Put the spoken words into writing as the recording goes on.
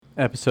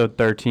Episode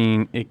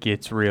 13, it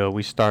gets real.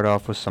 We start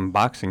off with some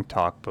boxing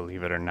talk,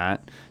 believe it or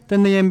not.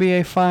 Then the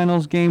NBA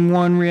Finals Game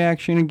 1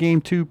 reaction and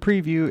Game 2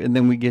 preview. And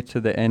then we get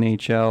to the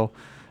NHL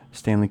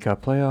Stanley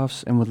Cup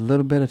Playoffs. And with a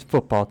little bit of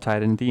football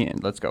tied in the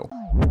end. Let's go.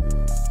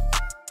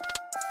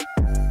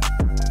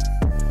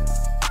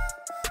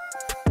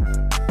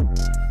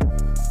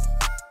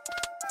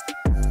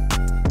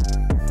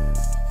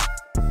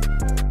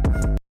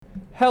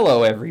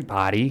 Hello,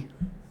 everybody.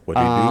 What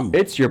do you do?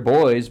 It's your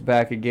boys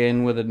back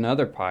again with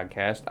another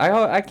podcast.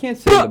 I can't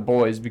say the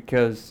boys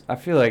because I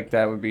feel like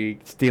that would be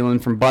stealing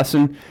from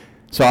bussin'.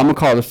 So I'm gonna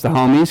call this the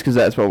homies because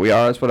that's what we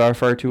are. That's what I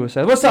refer to as.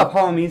 What's up,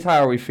 homies?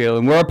 How are we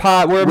feeling? We're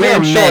a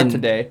man short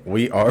today.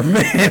 We are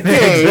men.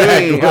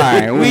 Hey,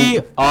 exactly. all right,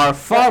 We are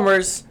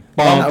farmers.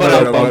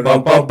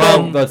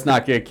 Let's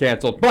not get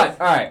canceled. But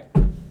all right,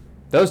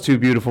 those two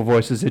beautiful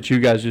voices that you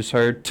guys just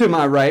heard. To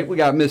my right, we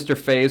got Mr.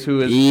 Faiz,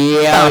 who is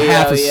about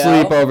half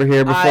asleep over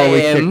here before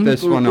we kick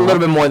this one off. A little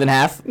bit more than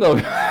half. A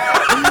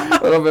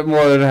little bit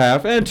more than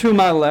half. And to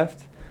my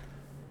left,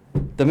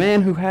 the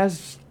man who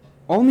has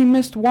only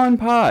missed one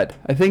pod.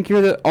 I think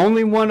you're the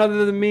only one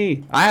other than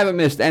me. I haven't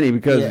missed any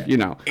because, you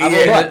know.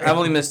 I've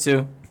only missed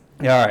two.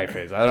 Yeah, all right,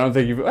 Faiz. I don't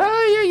think you've...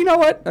 yeah, you know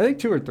what? I think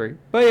 2 or 3.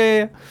 But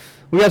yeah.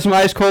 We got some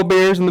ice cold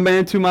beers and the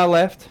man to my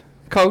left.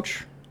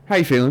 Coach, how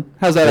you feeling?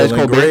 How's that ice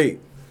cold beer? Great.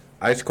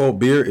 Ice cold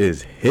beer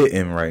is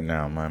hitting right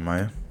now, my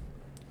man.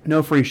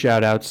 No free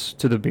shout-outs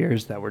to the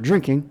beers that we're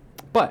drinking,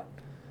 but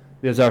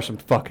these are some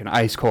fucking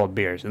ice cold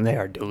beers, and they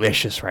are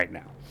delicious right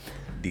now.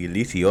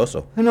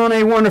 Delicioso. And on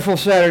a wonderful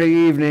Saturday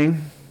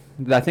evening,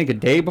 I think a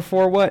day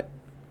before what?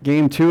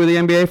 Game 2 of the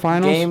NBA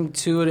Finals? Game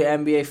 2 of the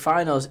NBA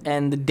Finals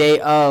and the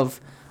day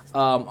of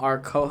our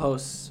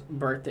co-host's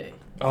birthday.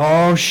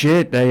 Oh,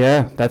 shit.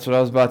 Yeah, that's what I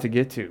was about to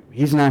get to.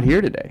 He's not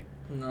here today.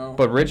 No.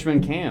 But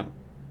Richmond Cam,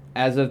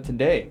 as of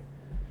today,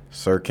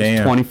 Sir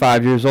Cam.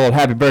 25 years old.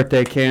 Happy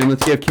birthday, Cam.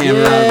 Let's give Cam a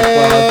round of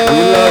applause.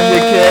 We love you,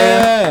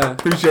 Cam.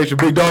 Appreciate you,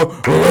 big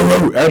dog.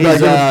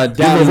 He's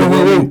down in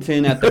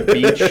Wilmington at the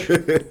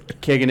beach,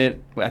 kicking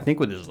it, I think,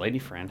 with his lady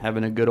friend,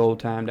 having a good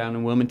old time down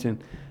in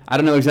Wilmington. I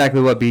don't know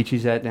exactly what beach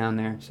he's at down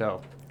there,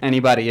 so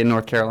anybody in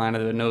North Carolina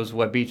that knows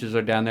what beaches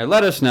are down there,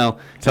 let us know.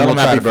 Tell him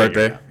happy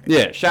birthday.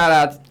 Yeah, shout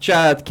out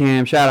to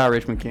Cam. Shout out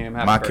Richmond Cam.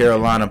 Happy My birthday.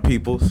 Carolina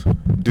peoples,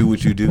 do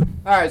what you do.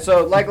 All right,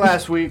 so like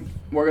last week,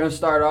 we're going to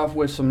start off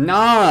with some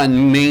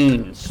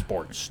non-main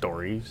sports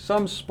stories.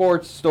 Some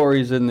sports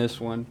stories in this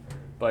one,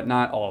 but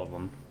not all of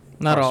them.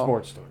 Not are all.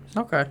 sports stories.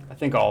 Okay. I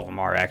think all of them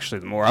are actually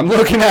the more I'm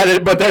looking at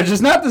it, but they're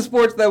just not the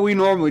sports that we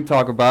normally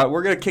talk about.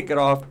 We're going to kick it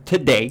off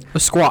today.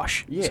 With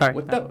squash. Yeah, Sorry.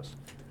 with those.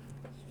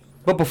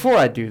 But before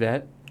I do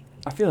that,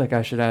 I feel like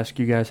I should ask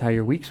you guys how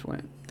your weeks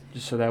went,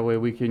 just so that way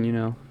we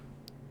can,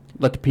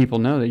 let the people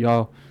know that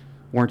y'all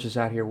weren't just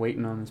out here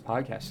waiting on this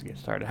podcast to get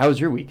started. How was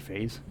your week,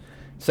 FaZe?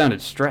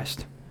 Sounded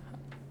stressed.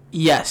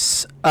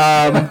 Yes.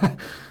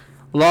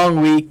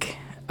 Long week.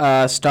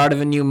 Start of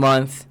a new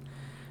month.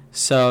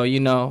 So,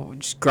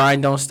 just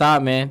grind, don't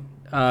stop, man.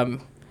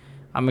 I'm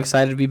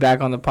excited to be back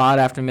on the pod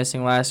after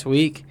missing last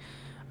week.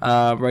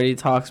 Ready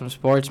to talk some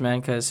sports, man,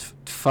 because,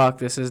 fuck,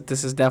 this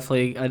is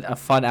definitely a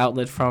fun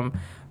outlet from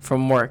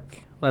work.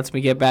 Lets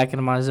me get back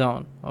into my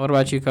zone. What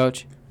about you,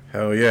 Coach?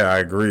 Hell yeah, I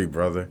agree,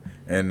 brother.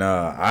 And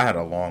I had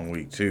a long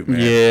week, too,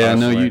 man. Yeah, I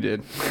know you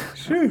did.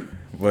 Phew.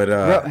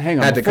 But hang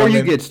on, before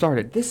you get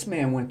started, this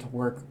man went to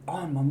work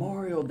on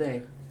Memorial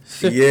Day.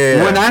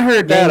 Yeah. When I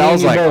heard that, I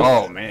was like,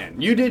 oh, man.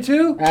 You did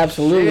too?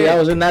 Absolutely. Shit. I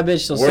was in that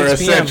bitch till We're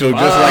 6 p.m. essential,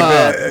 just like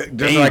that.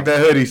 Just like that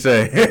hoodie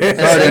say. Sorry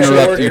to Essential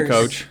interrupt you, workers.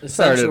 Coach.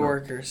 Essential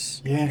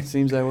workers. Yeah, it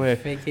seems that way.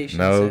 Vacation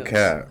No sales.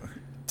 cap.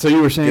 So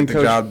you were saying, Get the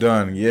Coach? job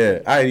done.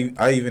 Yeah.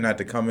 I even had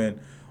to come in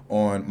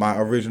on my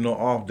original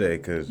off day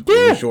because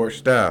we were short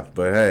staffed.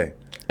 But hey.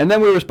 And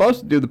then we were supposed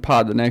to do the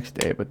pod the next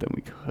day, but then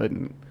we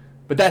couldn't.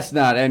 But that's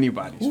not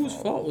anybody's Whose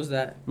fault. fault was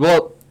that?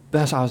 Well,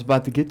 that's I was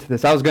about to get to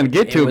this. I was going to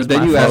get to it, was but then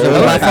my you fault. asked. It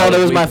was my fault. No,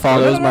 It was my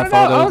fault. It was my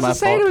fault. It I was my was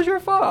saying fault. it was your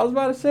fault. I was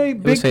about to say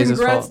big was Faize's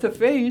congrats fault. to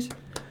FaZe.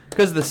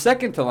 Because the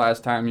second to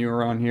last time you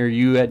were on here,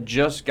 you had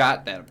just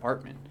got that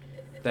apartment.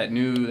 That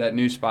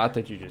new spot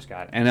that you just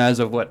got. And as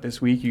of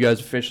this week, you guys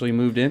officially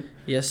moved in?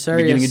 Yes, sir.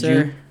 Beginning Yes, of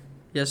sir. June?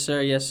 Yes,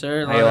 sir. Yes,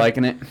 sir. How you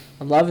liking it?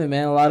 I love it,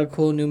 man. A lot of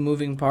cool new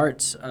moving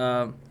parts.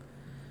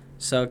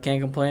 So can't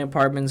complain.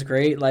 Apartment's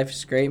great. Life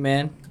is great,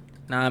 man.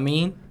 Know what I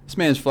mean? This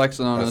man's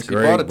flexing on That's us.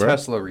 great, He bought a bro.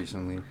 Tesla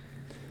recently.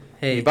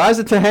 Hey, He buys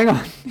a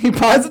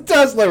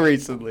Tesla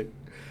recently.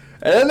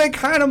 And then they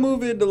kind of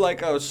move into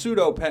like a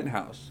pseudo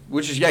penthouse,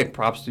 which is,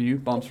 props to you.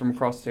 Bumps from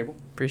across the table.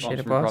 Appreciate Bumps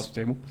it, from across boss.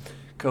 the table.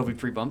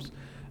 COVID-free bumps.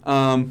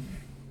 Faiz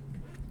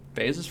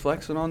is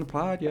flexing on the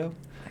pod, yo.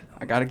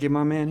 I got to give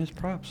my man his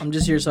props. I'm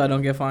just here so I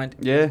don't get fined.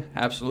 Yeah,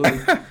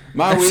 absolutely.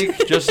 My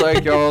week, just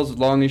like y'all's,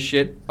 long as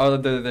shit,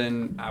 other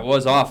than I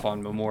was off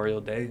on Memorial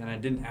Day, and I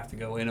didn't have to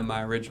go into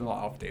my original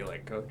off day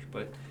like Coach,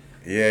 but...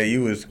 Yeah,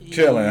 you was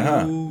chilling,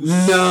 huh?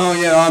 No,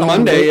 yeah, on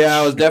Monday,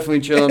 I was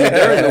definitely chilling. But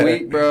during the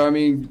week, bro, I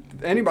mean,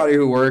 anybody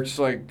who works,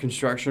 like,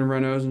 construction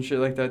renos and shit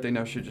like that, they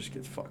know shit just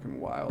gets fucking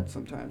wild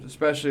sometimes.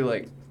 Especially,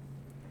 like,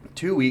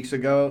 2 weeks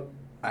ago,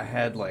 I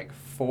had like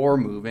 4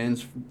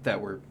 move-ins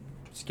that were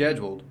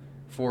scheduled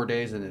 4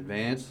 days in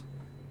advance.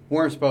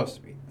 Weren't supposed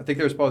to be. I think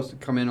they were supposed to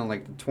come in on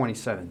like the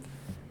 27th,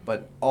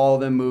 but all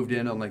of them moved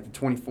in on like the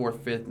 24th,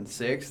 5th, and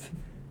 6th.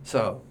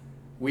 So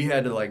we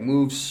had to like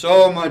move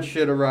so much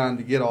shit around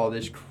to get all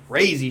this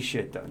crazy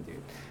shit done,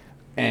 dude.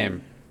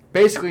 And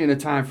basically in a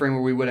time frame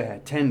where we would have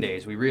had 10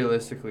 days, we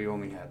realistically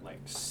only had like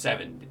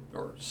 7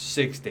 or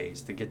 6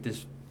 days to get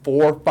this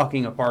 4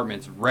 fucking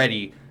apartments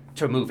ready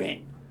to move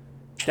in.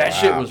 That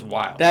shit was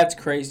wild. That's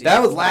crazy. That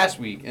was last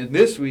week. And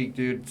this week,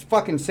 dude, it's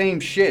fucking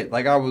same shit.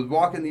 Like, I was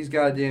walking these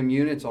goddamn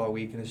units all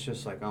week, and it's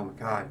just like, oh my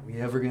God, we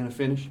ever gonna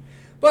finish?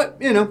 But,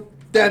 you know,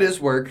 that is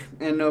work,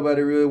 and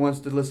nobody really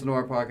wants to listen to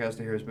our podcast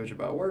to hear us bitch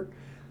about work.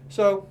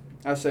 So,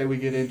 I say we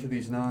get into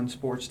these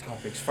non-sports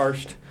topics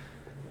first.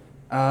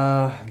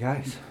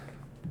 Guys,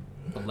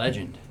 the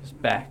legend is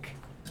back.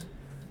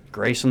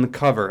 Gracing the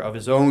cover of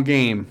his own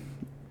game.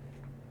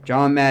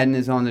 John Madden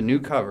is on the new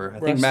cover. I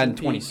think Madden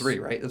 23,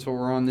 right? That's what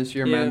we're on this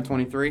year, yeah. Madden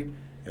 23?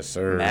 Yes,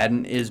 sir.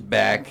 Madden is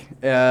back.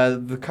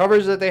 The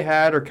covers that they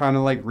had are kind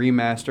of like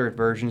remastered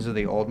versions of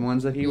the old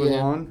ones that he was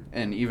on.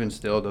 And even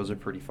still, those are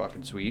pretty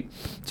fucking sweet.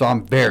 So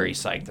I'm very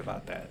psyched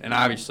about that. And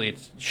obviously,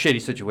 it's a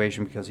shitty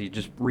situation because he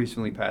just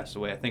recently passed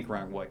away. I think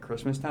around,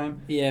 Christmas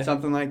time? Yeah.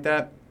 Something like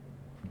that.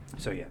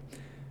 So, yeah.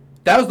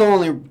 That was the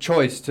only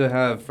choice to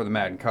have for the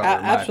Madden cover,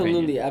 in my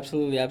opinion.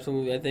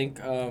 Absolutely. I think...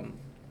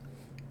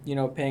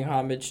 paying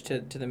homage to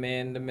the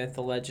man, the myth,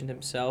 the legend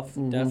himself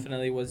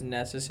definitely was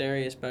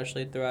necessary,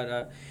 especially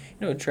throughout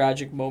a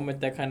tragic moment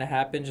that kind of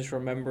happened. Just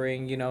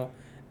remembering,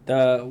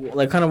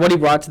 the kind of what he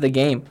brought to the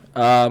game,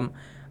 and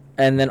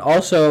then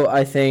also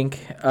I think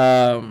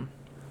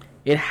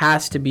it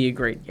has to be a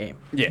great game.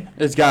 Yeah,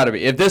 it's got to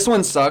be. If this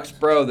one sucks,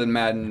 bro, then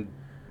Madden,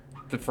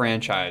 the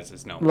franchise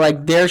is no more.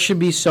 Like, there should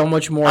be so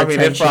much more attention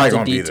to detail. It's probably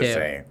going to be the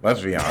same.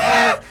 Let's be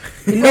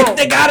honest. No,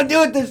 they got to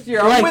do it this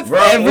year. Like,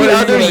 every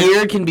other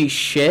year can be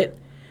shit,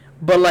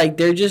 but, like,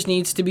 there just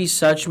needs to be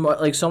so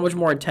much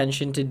more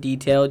attention to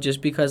detail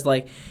just because,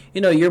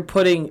 you're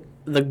putting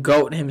the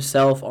GOAT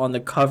himself on the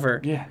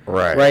cover. Yeah.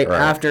 Right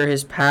after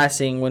his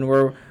passing when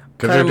we're...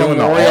 Because they're doing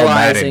the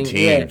all-Madden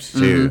teams,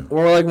 too. Mm-hmm.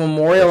 We're,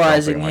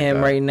 memorializing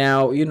him right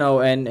now,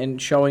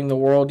 and showing the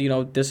world,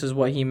 this is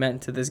what he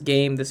meant to this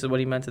game, this is what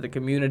he meant to the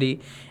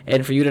community.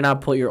 And for you to not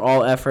put your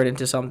all effort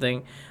into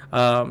something to,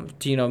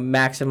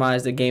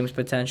 maximize the game's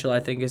potential,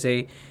 I think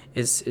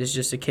is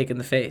just a kick in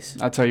the face.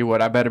 I'll tell you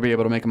what, I better be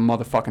able to make a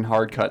motherfucking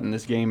hard cut in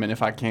this game, and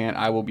if I can't,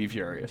 I will be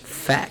furious.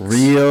 Facts.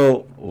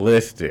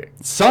 Realistic.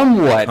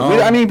 Somewhat.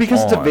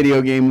 Because it's a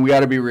video game, we got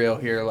to be real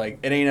here. Like,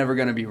 it ain't ever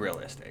going to be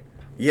realistic.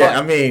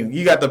 Yeah,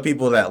 you got the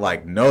people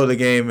that, know the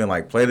game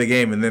and, play the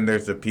game, and then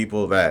there's the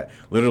people that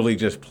literally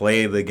just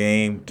play the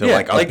game to,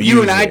 abuse like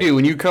you and I it. do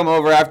when you come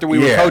over after we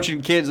were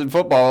coaching kids in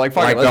football. Like,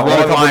 fuck it, let's the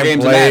run a couple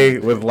games play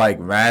with,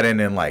 Madden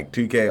and,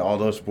 2K, all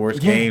those sports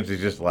games is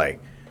just,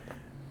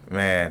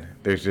 man,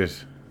 there's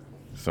just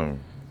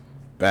some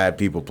bad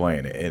people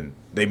playing it, and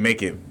they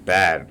make it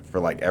bad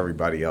for,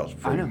 everybody else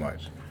pretty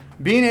much.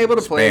 Being able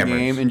to play a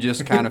game and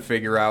just kind of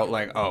figure out,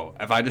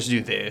 if I just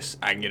do this,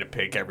 I can get a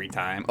pick every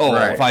time.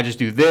 If I just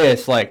do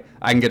this, I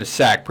can get a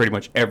sack pretty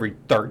much every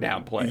third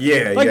down play.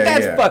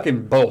 That's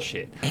fucking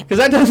bullshit. Because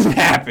that doesn't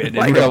happen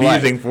in real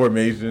life. Abusing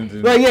formations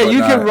and you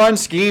can run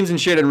schemes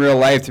and shit in real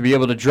life to be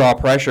able to draw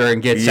pressure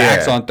and get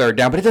sacks on third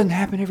down, but it doesn't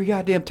happen every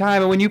goddamn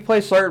time. And when you play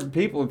certain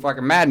people in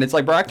fucking Madden, it's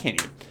like, bro, I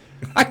can't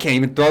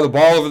even throw the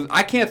ball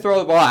I can't throw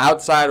the ball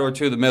outside or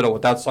to the middle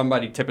without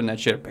somebody tipping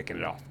that shit and picking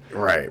it off.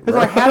 Right. It's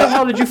like, how the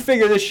hell did you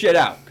figure this shit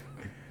out?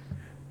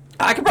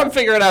 I could probably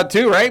figure it out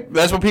too, right?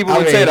 That's what people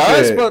would say to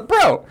us, but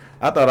bro.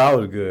 I thought I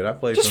was good. I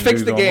played just some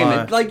fix the game.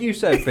 And like you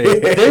said,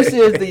 Faiz, this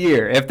is the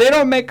year. If they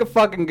don't make a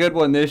fucking good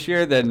one this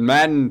year, then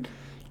Madden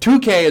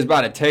 2K is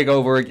about to take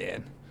over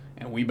again.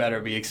 And we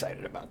better be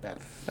excited about that.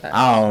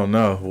 I don't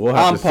know. We'll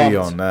have to see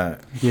on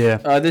that.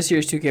 Yeah. This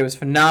year's 2K was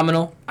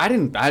phenomenal. I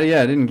didn't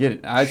get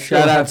it.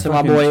 Shout out to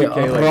my boy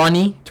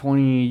Ronnie.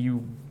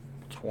 21.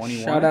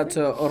 Shout out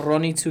to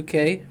Ronnie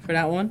 2K for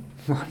that one.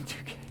 Ronnie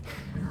 2K.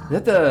 Is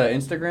that the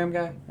Instagram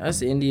guy? That's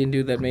the Indian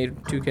dude that made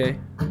 2K.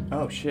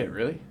 Oh shit,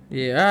 really?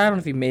 Yeah, I don't know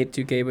if he made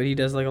 2K, but he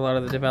does a lot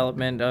of the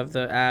development of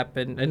the app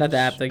and not the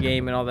app, the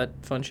game and all that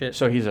fun shit.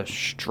 So he's a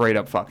straight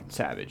up fucking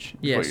savage.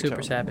 Yeah,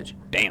 super savage.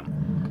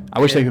 Damn.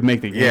 I wish they could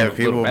make the game. Yeah,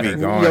 people would be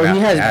going.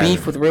 He has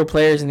beef with real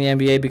players in the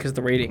NBA because of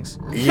the ratings.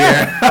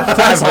 Yeah,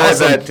 I've heard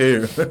that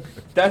too.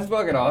 That's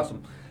fucking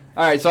awesome.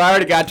 All right, so I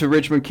already got to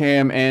Richmond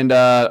Cam, and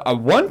a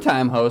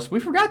one-time host, we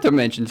forgot to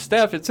mention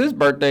Steph. It's his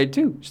birthday,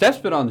 too. Steph's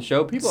been on the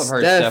show. People have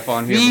heard Steph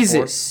on here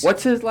before.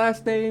 What's his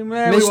last name? We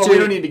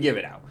don't need to give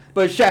it out.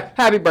 But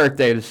happy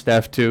birthday to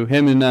Steph, too.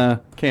 Him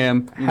and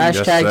Cam.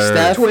 Hashtag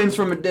Steph. Twins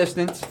from a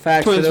distance.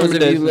 Facts. For those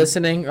of you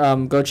listening,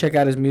 go check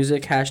out his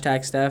music.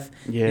 Hashtag Steph.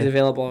 Yeah. He's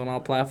available on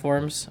all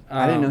platforms.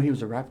 I didn't know he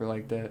was a rapper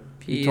like that.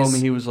 He told me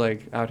he was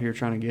out here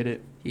trying to get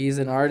it. He's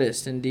an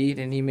artist, indeed,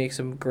 and he makes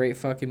some great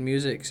fucking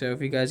music. So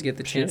if you guys get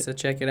the chance to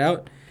check it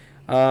out,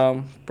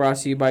 brought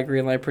to you by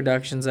Greenlight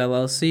Productions,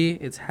 LLC.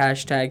 It's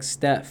hashtag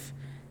Steph.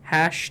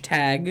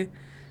 Hashtag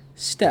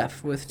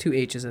Steph with 2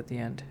 H's at the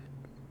end.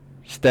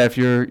 Steph,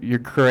 you're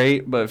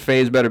great, but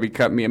Faiz better be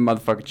cutting me a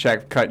motherfucking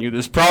check for cutting you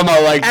this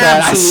promo like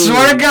that. Absolutely. I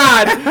swear to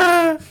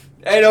God.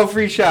 Ain't no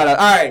free shout out.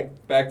 All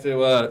right, back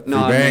to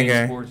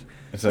non-main sports.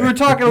 We were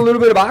talking a little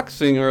bit of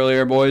boxing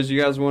earlier, boys.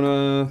 You guys want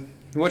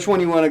to... Which one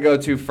you want to go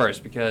to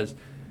first? Because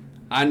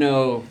I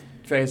know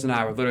Faiz and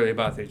I were literally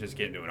about to just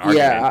get into an argument.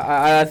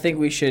 Yeah, I think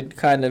we should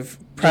kind of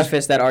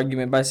preface that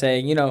argument by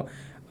saying,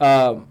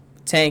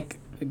 Tank,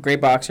 great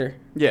boxer.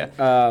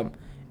 Yeah.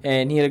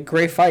 And he had a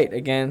great fight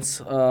against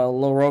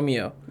Lil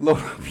Romeo. Lil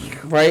Romeo.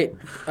 Right?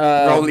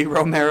 Rolly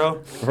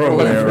Romero.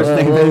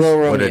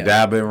 Romeo. With a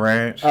dabbing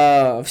ranch.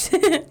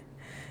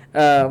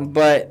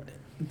 But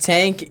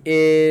Tank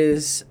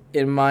is,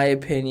 in my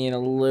opinion, a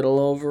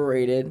little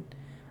overrated.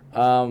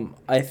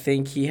 I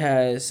think he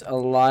has a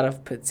lot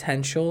of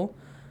potential.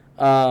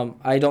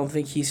 I don't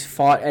think he's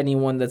fought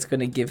anyone that's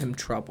going to give him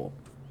trouble.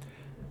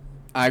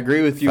 I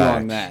agree with you Facts.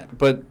 on that.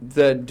 But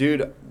the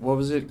dude, what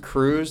was it,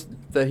 Cruz,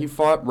 that he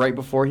fought right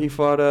before he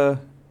fought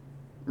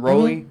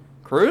Rolly?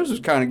 Mm-hmm. Cruz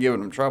was kind of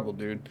giving him trouble,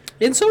 dude.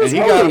 And so was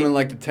he Rolly. got him in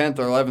like the 10th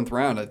or 11th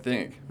round, I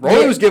think.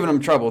 Rolly was giving him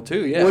trouble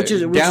too, yeah. Which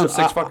is down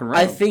 6 fucking rounds.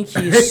 I think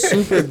he's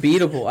super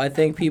beatable. I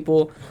think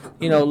people,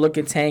 look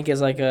at Tank as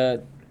like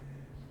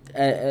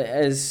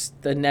as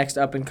the next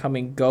up and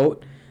coming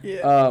GOAT.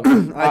 Yeah.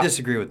 I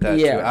disagree with that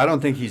too. I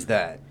don't think he's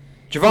that.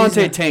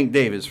 Gervonta Tank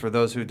Davis, for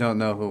those who don't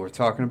know who we're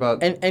talking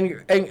about. And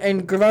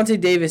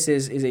Gervonta Davis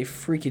is a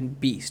freaking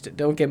beast.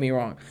 Don't get me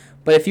wrong.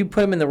 But if you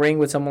put him in the ring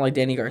with someone like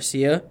Danny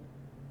Garcia,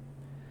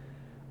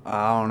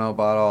 I don't know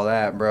about all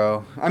that,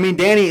 bro. I mean,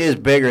 Danny is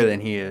bigger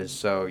than he is,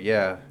 so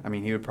yeah. I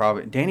mean, he would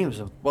probably... Danny was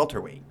a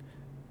welterweight.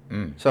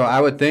 So I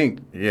would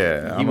think he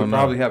would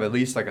probably have at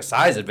least like a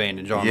size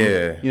advantage on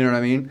him. You know what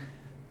I mean?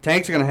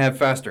 Tank's going to have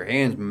faster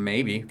hands,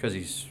 maybe, because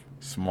he's...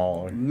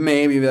 smaller.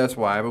 Maybe that's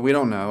why, but we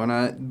don't know.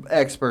 And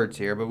experts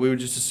here, but we would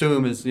just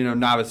assume as,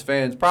 novice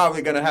fans,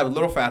 probably going to have a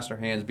little faster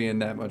hands being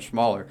that much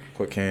smaller.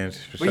 Quick hands.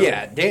 But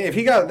yeah, if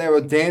he got in there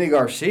with Danny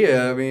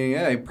Garcia, I mean,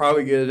 yeah, he'd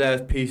probably get his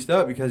ass pieced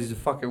up because he's a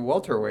fucking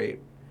welterweight.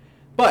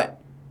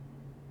 But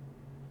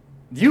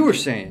you were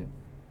saying...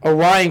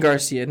 Ryan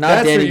Garcia,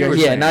 not Danny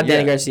Garcia. Yeah, not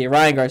Danny Garcia.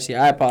 Ryan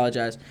Garcia. I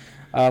apologize.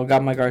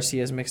 Got my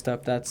Garcias mixed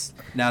up.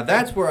 Now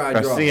that's where I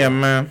draw. Garcia,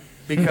 man.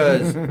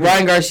 Because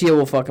Ryan Garcia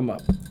will fuck him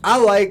up. I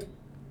like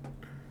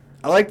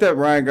that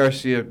Ryan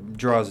Garcia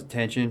draws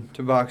attention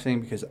to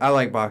boxing because I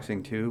like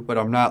boxing too, but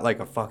I'm not like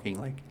a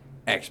fucking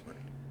expert.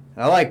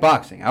 I like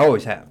boxing. I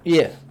always have.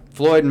 Yeah.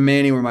 Floyd and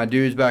Manny were my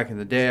dudes back in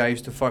the day. I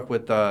used to fuck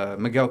with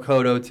Miguel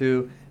Cotto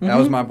too. That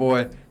was my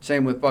boy.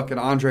 Same with fucking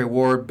Andre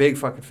Ward. Big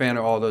fucking fan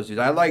of all those dudes.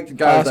 I like the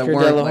guys Oscar that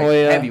weren't De La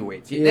Hoya.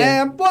 heavyweights.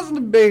 Yeah, I wasn't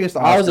the biggest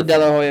Oscar I was a De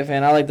La Hoya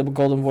fan. I like the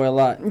Golden Boy a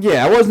lot.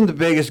 Yeah, I wasn't the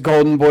biggest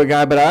Golden Boy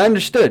guy, but I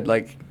understood.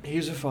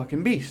 He's a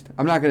fucking beast.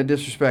 I'm not going to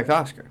disrespect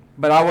Oscar,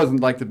 but I wasn't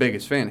the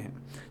biggest fan of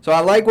him. So I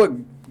like what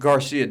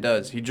Garcia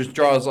does. He just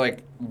draws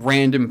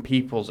random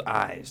people's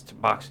eyes to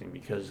boxing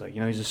because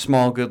he's a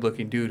small,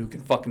 good-looking dude who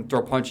can fucking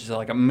throw punches at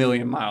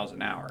 1,000,000 miles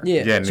an hour.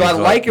 Yeah. So I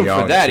like him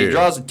for that. Too. He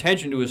draws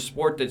attention to a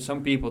sport that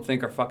some people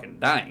think are fucking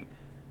dying.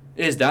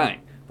 It is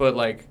dying. But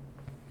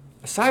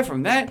aside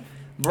from that,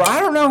 bro, I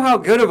don't know how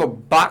good of a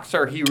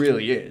boxer he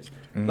really is.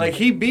 Mm-hmm.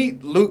 He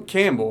beat Luke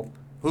Campbell.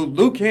 Who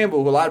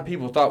a lot of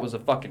people thought was a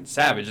fucking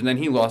savage, and then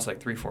he lost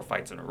 3-4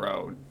 fights in a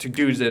row to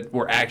dudes that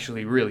were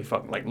actually really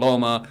fucking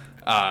Loma.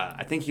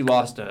 I think he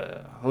lost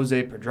to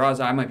Jose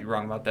Pedraza. I might be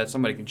wrong about that.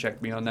 Somebody can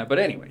check me on that. But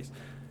anyways,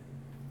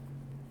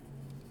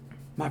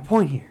 my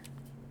point here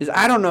is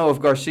I don't know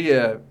if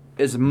Garcia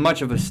is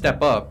much of a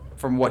step up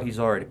from what he's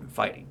already been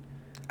fighting.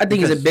 I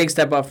think he's a big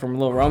step up from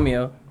Lil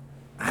Romeo.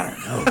 I don't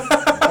know.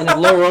 And if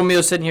Lil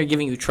Romeo's sitting here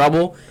giving you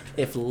trouble,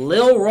 sitting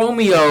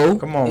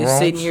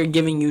here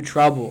giving you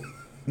trouble,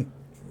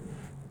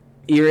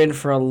 you're in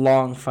for a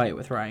long fight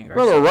with Ryan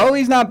Garcia. Bro,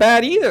 Rolly's not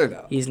bad either,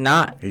 though. He's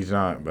not. He's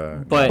not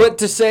bad. But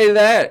to say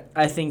that,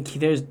 I think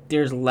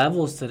there's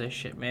levels to this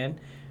shit, man.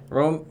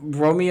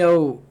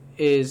 Romeo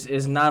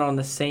is not on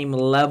the same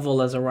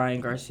level as a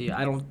Ryan Garcia.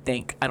 I don't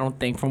think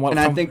from what. And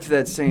I think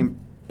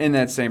in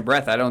that same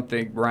breath, I don't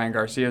think Ryan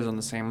Garcia is on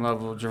the same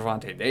level of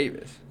Gervonta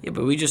Davis. Yeah,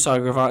 but we just saw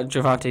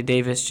Gervonta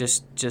Davis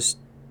just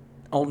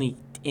only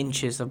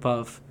inches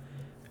above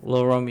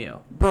Lil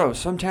Romeo. Bro,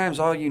 sometimes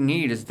all you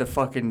need is the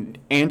fucking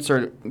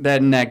answer that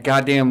in that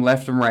goddamn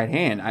left and right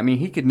hand. I mean,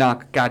 he could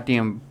knock a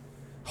goddamn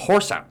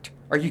horse out.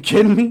 Are you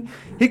kidding me?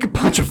 He could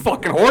punch a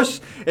fucking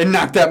horse and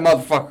knock that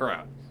motherfucker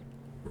out.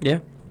 Yeah.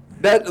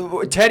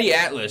 That Teddy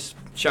Atlas.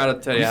 Shout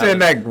out to Teddy Atlas. You saying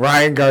that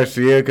Ryan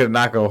Garcia could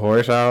knock a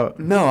horse out?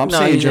 No, I'm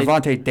saying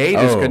Gervonta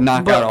Davis could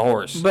knock out a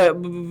horse. But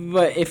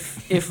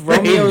if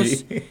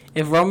Romeo's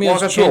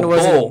chin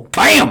wasn't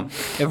bam,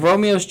 if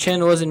Romeo's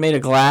chin wasn't made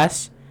of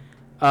glass,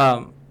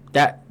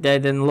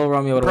 then Lil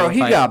Romeo would have won the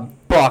fight.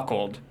 Got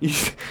buckled.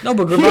 No,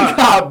 but he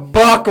got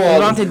buckled.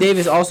 Gervonta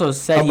Davis also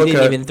said he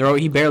didn't even throw.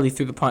 He barely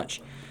threw the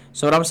punch.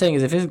 So what I'm saying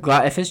is, if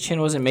his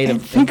chin wasn't made of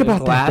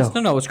glass,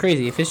 it's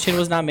crazy. If his chin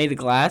was not made of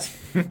glass,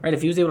 right?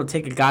 If he was able to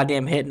take a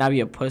goddamn hit and not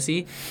be a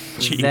pussy,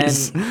 then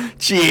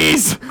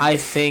Jeez. I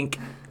think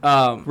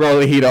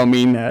Rolly, he don't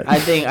mean that. I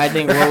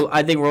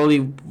think Rolly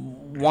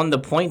won the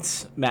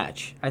points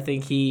match. I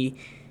think he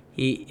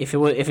if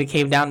it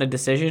came down to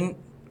decision,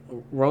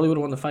 Rolly would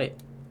have won the fight.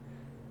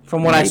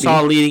 From what I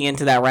saw leading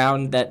into that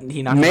round, that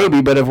he knocked him out.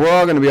 Maybe, but if we're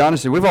all going to be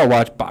honest, we've all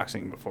watched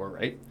boxing before,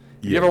 right?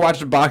 Yeah. You ever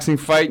watched a boxing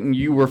fight and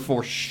you were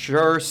for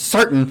sure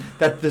certain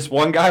that this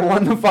one guy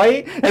won the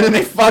fight and then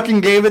they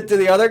fucking gave it to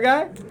the other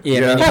guy?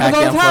 Yeah, Manny happens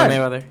all Pacquiao, the time. Floyd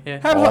Mayweather. Yeah.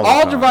 Happens All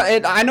all the time.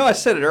 Javante, I know I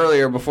said it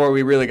earlier before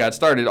we really got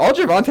started. All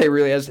Javante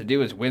really has to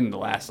do is win the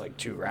last like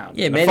 2 rounds.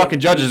 Yeah, and the Manny-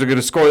 fucking judges are going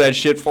to score that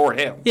shit for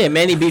him. Yeah,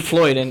 Manny beat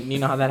Floyd, and you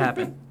know how that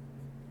happened.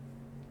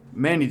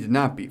 Manny did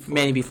not beat Floyd.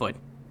 Manny beat Floyd.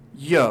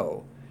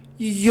 Yo,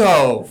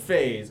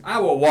 Faiz, I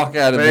will walk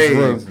out of this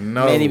room.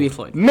 No. Manny beat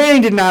Floyd. Manny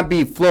did not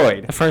beat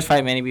Floyd. The first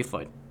fight, Manny beat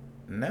Floyd.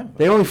 No.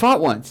 They only fought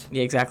once.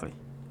 Yeah, exactly.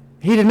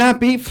 He did not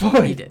beat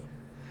Floyd. He did.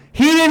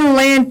 He didn't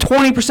land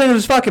 20% of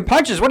his fucking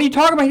punches. What are you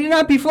talking about? He did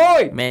not beat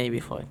Floyd. Manny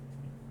beat Floyd.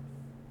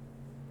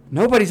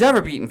 Nobody's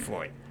ever beaten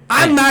Floyd.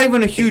 I'm not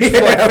even a huge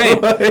Floyd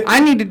fan. I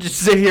need to just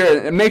sit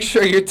here and make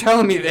sure you're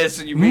telling me this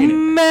and you mean it.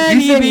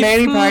 Manny You think beat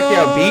Manny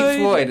Pacquiao Floyd. beat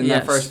Floyd in Yes.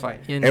 that first fight?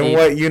 In Indeed.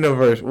 what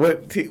universe?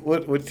 What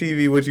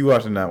TV? What you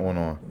watching that one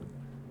on?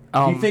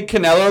 You think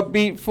Canelo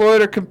beat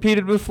Floyd or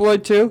competed with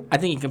Floyd too? I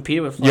think he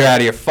competed with Floyd. You're out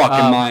of your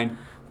fucking Um, mind.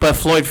 But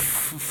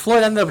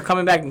Floyd ended up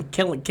coming back and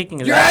kicking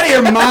his You're ass. out of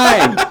your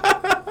mind.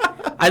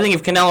 I think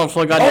if Canelo and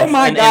Floyd got Oh in,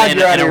 my in, God, in,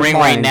 you're out in of a your ring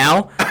right mind.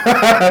 now,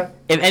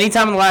 if any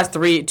time in the last 2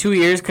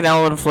 years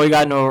Canelo and Floyd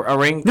got into a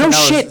ring, No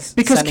Canelo's shit,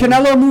 because sending-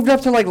 Canelo moved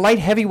up to like light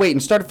heavyweight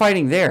and started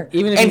fighting there.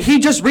 Even if and he- he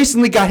just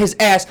recently got his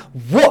ass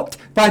whooped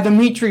by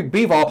Dimitri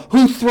Bivol,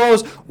 who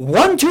throws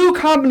 1-2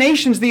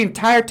 combinations the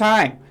entire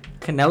time.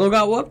 Canelo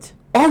got whooped.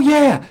 Oh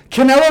yeah,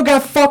 Canelo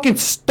got fucking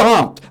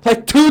stomped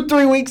like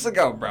 2-3 weeks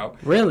ago, bro.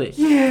 Really?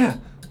 Yeah,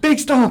 big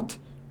stomped.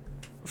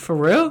 For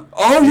real?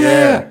 Oh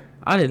yeah.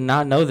 I did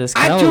not know this.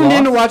 I Canelo tuned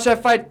in to lost?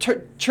 watch that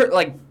fight.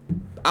 Like,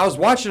 I was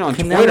watching on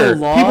Canelo Twitter.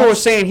 lost? People were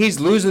saying he's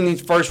losing these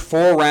first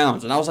 4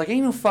 rounds, and I was like,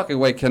 "Ain't no fucking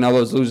way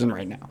Canelo's losing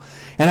right now."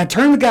 And I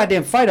turned the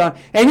goddamn fight on,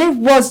 and it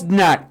was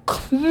not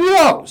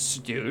close,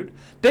 dude.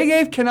 They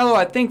gave Canelo,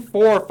 I think,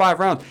 4 or 5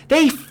 rounds.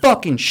 They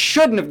fucking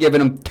shouldn't have given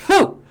him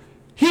 2.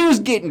 He was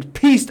getting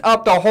pieced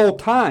up the whole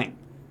time.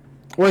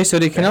 Wait, so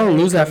did Canelo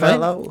lose that fight?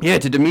 Yeah,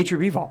 to Dimitri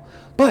Bivol.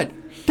 But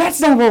that's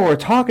not what we're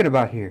talking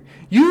about here.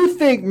 You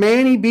think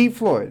Manny beat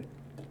Floyd?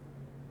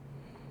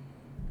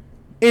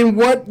 In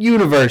what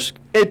universe?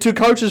 To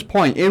Coach's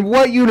point, in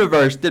what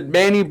universe did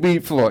Manny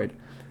beat Floyd?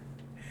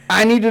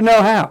 I need to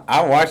know how.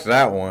 I watched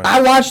that one.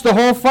 I watched the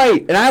whole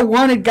fight, and I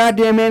wanted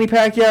goddamn Manny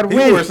Pacquiao to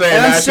People win. were saying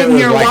and I'm that shit sitting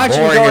was, here like, watching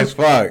boring going, as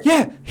fuck.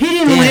 Yeah, he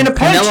didn't Damn, land a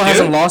punch, Canelo dude.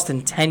 hasn't lost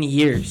in 10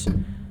 years.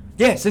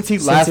 Yeah, since he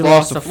Since last he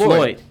lost lost to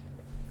Floyd.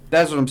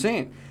 That's what I'm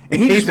saying. And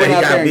he He just said went he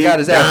out got there and got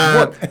his beat ass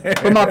down.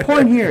 whooped. But my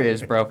point here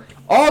is, bro,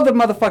 all the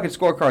motherfucking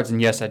scorecards,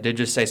 and yes, I did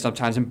just say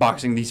sometimes in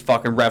boxing, these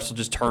fucking refs will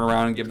just turn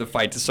around and give the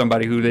fight to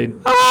somebody who they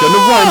shouldn't have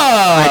won.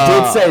 I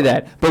did say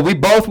that. But we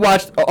both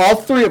watched, all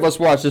 3 of us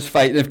watched this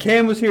fight. And if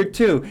Cam was here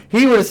too,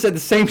 he would have said the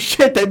same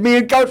shit that me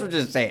and Coach were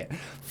just saying.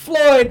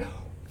 Floyd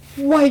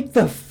wiped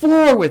the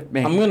floor with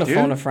me. I'm gonna dude.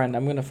 phone a friend.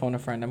 I'm gonna phone a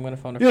friend. You're gonna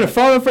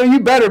phone a friend? You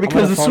better,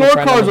 because the phone a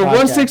friend on scorecards the are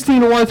podcast. 116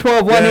 to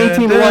 112,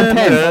 118 to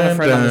 110. a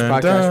friend on this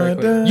podcast right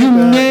quick.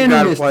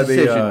 Unanimous gotta play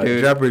decision, the,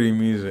 dude. Jeopardy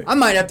music. I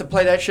might have to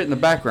play that shit in the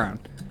background.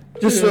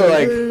 Just so,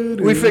 like,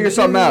 we figure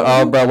something out.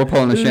 Oh, bro, we're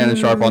pulling the Shannon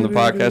Sharp on the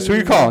podcast. Who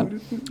you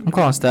calling? I'm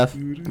calling Steph.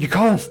 You're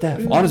calling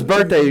Steph. On his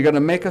birthday, you're going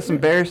to make us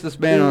embarrass this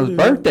man on his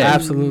birthday.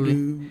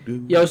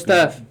 Absolutely. Yo,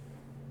 Steph.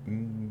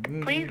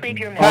 Please leave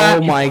your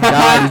Oh my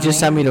God, you just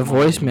sent me the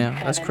voicemail.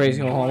 That's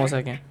crazy. Hold on 1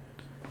 second.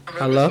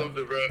 Hello?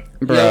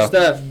 Bro. Yo,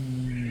 Steph.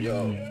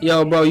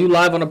 Yo, bro, you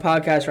live on the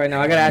podcast right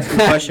now. I gotta ask you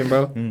a question,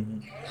 bro.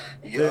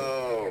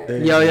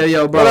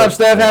 Yo, bro. What up,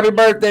 Steph? Happy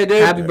birthday,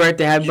 dude. Happy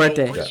birthday.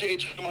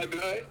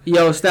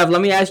 Yo, Steph,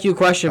 let me ask you a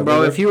question,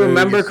 bro. If you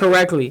remember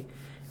correctly,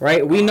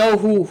 right? We know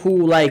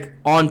who like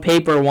on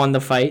paper won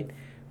the fight,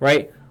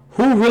 right?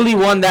 Who really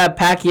won that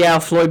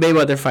Pacquiao Floyd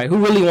Mayweather fight? Who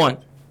really won?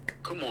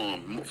 Come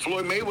on,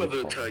 Floyd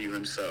Mayweather will tell you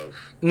himself.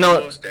 No.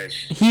 He lost that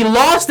shit. He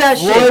lost that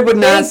shit. Floyd would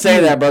not Thank say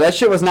you. that, bro. That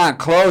shit was not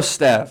close,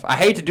 Steph. I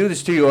hate to do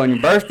this to you on your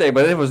birthday,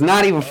 but it was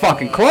not even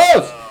fucking close.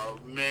 Oh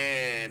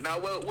man, now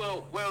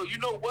well, you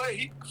know what?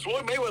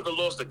 Floyd Mayweather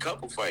lost a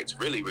couple fights,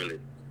 really.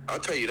 I'll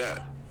tell you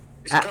that.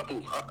 It's a couple.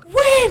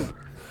 When?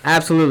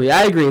 Absolutely,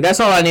 I agree. That's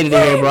all I needed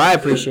to hear, bro. I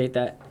appreciate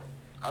that.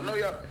 I know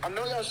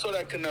y'all saw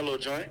that Canelo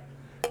joint.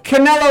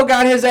 Canelo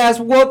got his ass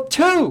whooped,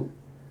 too.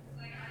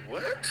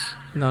 What?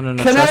 No. Canelo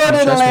didn't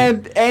trust me.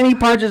 land any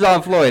punches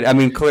on Floyd. I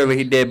mean, clearly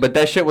he did, but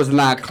that shit was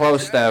not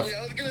close, Steph.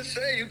 I was gonna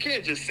say you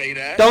can't just say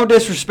that. Don't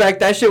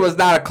disrespect. That shit was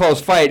not a close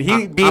fight.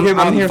 He beat him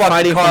I'm on the here fucking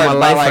fighting for card my by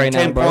life like right now,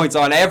 10 bro. points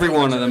on every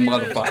one of them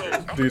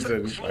motherfuckers. Dude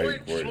said he's fighting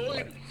for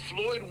it.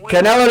 Floyd wins.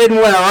 Canelo didn't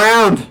win a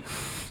round.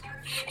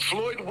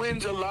 Floyd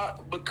wins a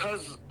lot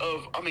because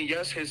of, I mean,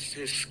 yes, his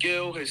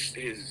skill, his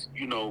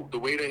the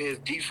way that his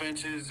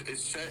defense is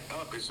set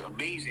up is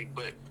amazing,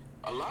 but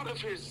a lot of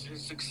his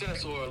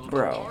success or a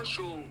Bro.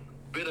 partial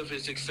bit of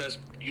his success,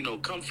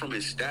 comes from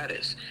his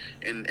status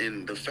and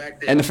the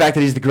fact that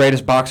he's the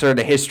greatest boxer in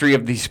the history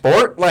of the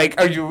sport. Like,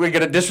 we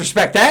gonna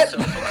disrespect that?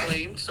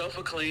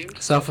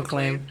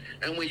 Self-acclaimed.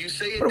 And when you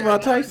say it, What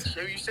about Tyson?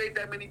 If you say it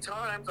that many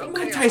times,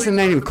 Tyson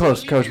ain't even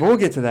close, Coach. But we'll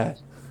get to that.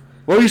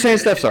 What were you saying,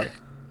 Steph? Sorry.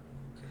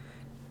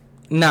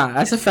 Nah,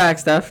 that's a fact,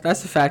 Steph.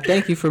 That's a fact.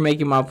 Thank you for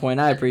making my point.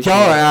 I appreciate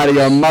Y'all it. are out of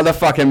your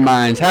motherfucking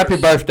minds. Happy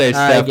birthday,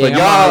 Steph. gang, But I'm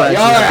y'all out are of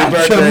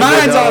out you. your Happy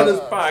minds birthday, on big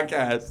this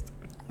podcast.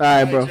 All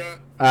right, bro. All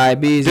right,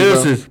 be easy,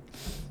 bro. Deuces.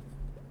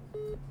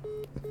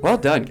 Well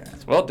done,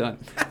 guys. Well done.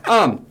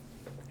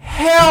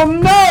 Hell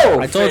no.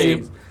 I told you.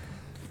 Faiz.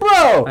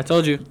 Bro. I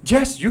told you.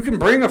 Yes, you can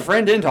bring a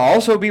friend in to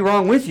also be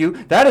wrong with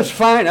you. That is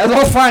fine. That's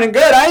all fine and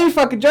good. I ain't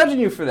fucking judging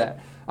you for that.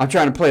 I'm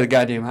trying to play the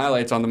goddamn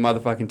highlights on the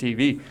motherfucking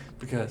TV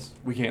because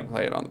we can't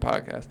play it on the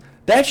podcast.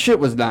 That shit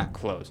was not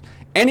close.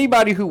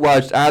 Anybody who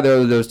watched either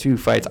of those two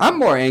fights, I'm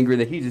more angry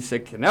that he just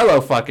said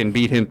Canelo fucking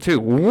beat him too.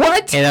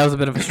 What? Hey, that was a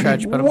bit of a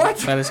stretch, but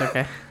What? But it's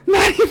okay.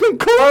 Not even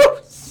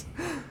close.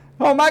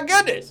 Oh my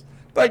goodness.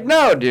 Like,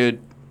 no,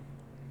 dude.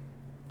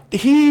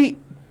 He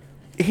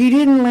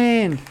didn't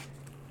land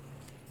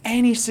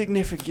any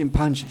significant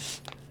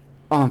punches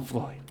on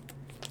Floyd.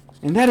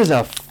 And that is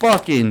a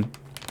fucking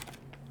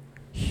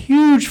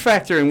huge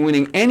factor in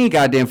winning any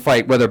goddamn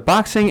fight, whether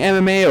boxing,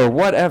 MMA, or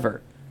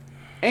whatever.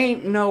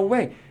 Ain't no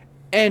way.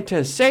 And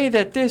to say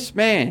that this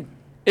man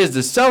is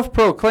the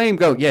self-proclaimed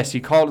GOAT, yes,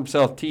 he called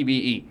himself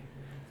TBE.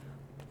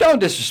 Don't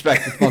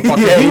disrespect this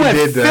motherfucker. Yeah, he he went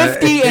did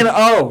that.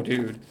 50-0,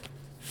 dude.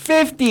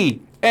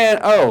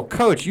 50-0.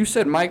 Coach, you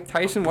said Mike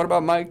Tyson. What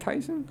about Mike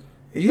Tyson?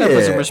 You gotta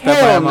put some Yeah. respect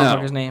Hell on that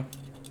no. motherfucker's name.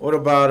 What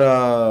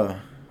about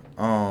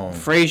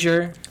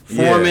Frazier,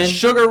 Yeah. Foreman,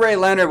 Sugar Ray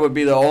Leonard would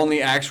be the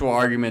only actual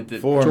argument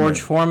that... Foreman?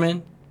 George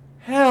Foreman,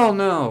 Hell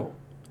no.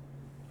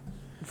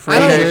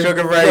 Frazier, Okay,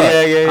 Sugar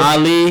Ray, yeah.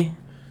 Ali.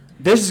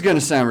 This is going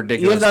to sound You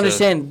ridiculous. have to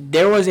understand,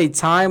 there was a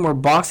time where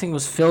boxing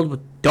was filled with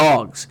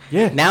dogs.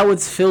 Yeah. Now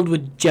it's filled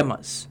with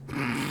gemmas.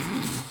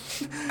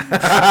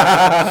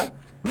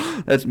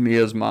 That's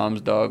Mia's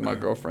mom's dog, my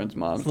girlfriend's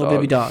mom's Little dog.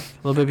 baby dog.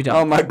 Little baby dog.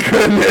 Oh my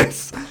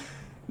goodness.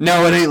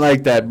 No, it ain't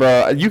like that,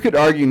 bro. You could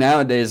argue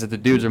nowadays that the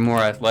dudes are more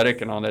athletic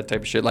and all that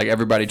type of shit, like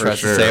everybody For tries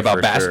sure, to say about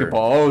for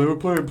basketball. Oh, they were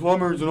playing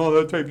plumbers and all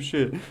that type of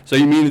shit. So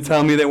you mean to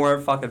tell me they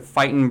weren't fucking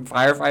fighting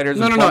firefighters?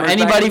 No. and plumbers back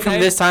Anybody in the from day?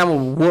 this time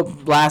will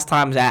whoop last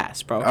time's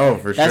ass, bro. Oh,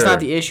 for That's sure. not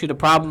the issue. The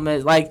problem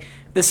is, like,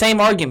 the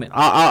same argument.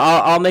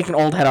 I'll make an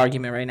old head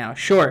argument right now.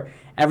 Sure,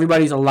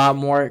 everybody's a lot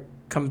more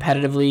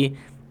competitively,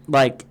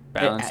 like,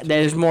 Balanced.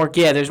 there's more.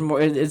 Yeah, there's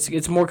more.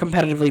 It's more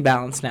competitively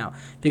balanced now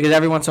because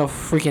everyone's so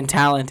freaking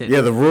talented.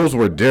 Yeah, the rules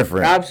were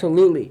different.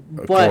 Absolutely.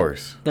 Of But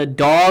course. the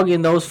dog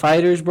in those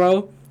fighters,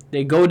 bro,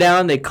 they go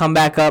down, they come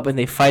back up, and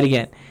they fight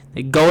again.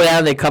 They go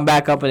down, they come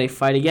back up, and they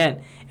fight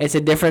again. It's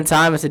a different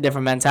time. It's a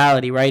different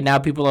mentality. Right now,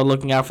 people are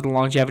looking out for the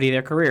longevity of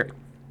their career.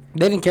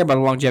 They didn't care about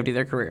the longevity of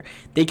their career.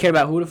 They cared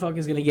about who the fuck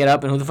is going to get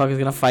up and who the fuck is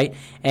going to fight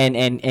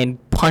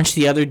and punch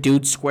the other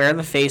dude square in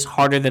the face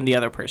harder than the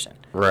other person.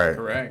 Right.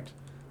 Correct.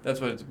 That's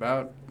what it's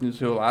about.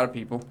 To a lot of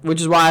people. Which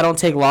is why I don't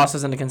take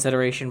losses into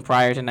consideration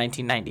prior to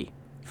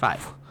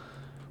 1995.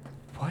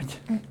 What?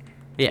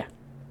 Yeah.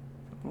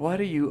 What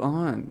are you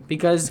on?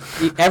 Because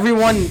there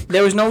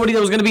was nobody that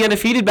was going to be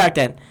undefeated back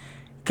then.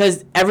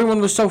 Because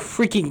everyone was so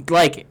freaking,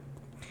 like,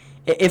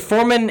 if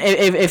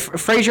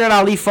Frazier and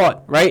Ali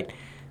fought, right,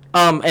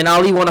 and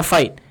Ali won a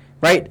fight,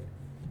 right,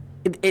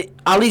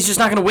 Ali's just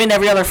not going to win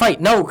every other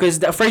fight. No, because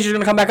Frazier's going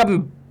to come back up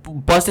and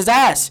bust his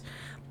ass.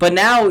 But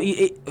now,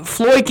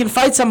 Floyd can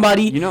fight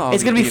somebody. You know,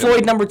 it's going to be beat him,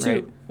 Floyd number 2.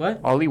 right? What?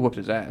 Ali whooped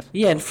his ass.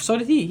 Yeah, and so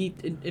did he.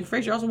 And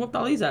Frazier also whooped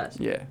Ali's ass.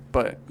 Yeah,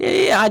 but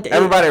Yeah.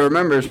 everybody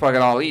remembers fucking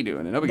Ali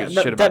doing it. Nobody gives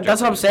a shit about That's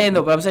what I'm saying,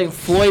 though. But I'm saying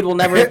Floyd will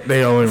never.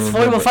 They only Floyd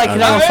remember will fight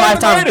Ali. Canelo I am 5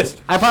 the times.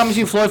 greatest. I promise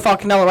you, Floyd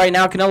fought Canelo right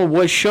now.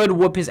 Canelo should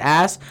whoop his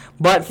ass,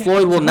 but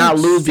Floyd will not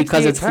lose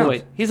because it's 68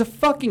 pounds. Floyd. He's a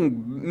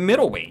fucking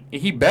middleweight.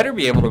 He better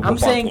be able to. I'm whoop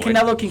saying on Floyd.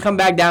 Canelo can come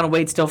back down and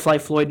weight, still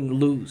fight Floyd and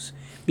lose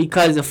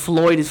because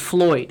Floyd is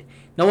Floyd.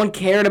 No one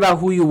cared about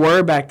who you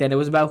were back then. It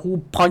was about who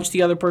punched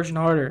the other person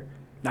harder.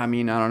 I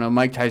mean, I don't know.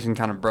 Mike Tyson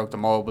kind of broke the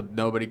mold with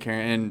nobody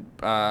caring.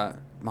 And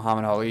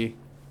Muhammad Ali.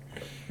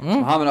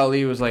 Muhammad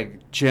Ali was like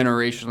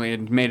generationally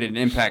and made an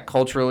impact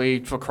culturally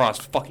across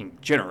fucking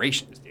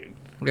generations, dude.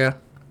 Yeah.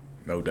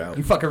 No doubt.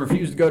 He fucking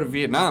refused to go to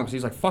Vietnam. So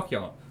he's like, fuck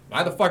y'all.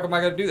 Why the fuck am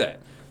I going to do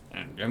that?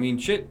 And, I mean,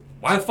 shit.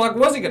 Why the fuck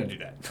was he going to do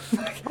that?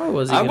 Why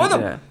was he I'm gonna with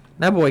do him. that?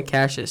 That boy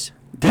Cassius.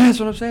 That's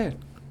what I'm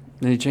saying.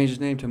 Then he changed his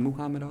name to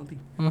Muhammad Ali.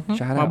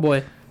 Shout My out.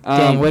 boy.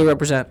 Gang, way to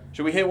represent.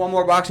 Should we hit one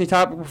more boxing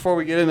topic before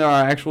we get into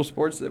our actual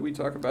sports that we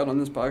talk about on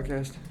this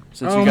podcast?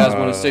 Since you guys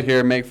want to sit here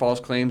and make false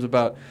claims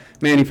about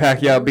Manny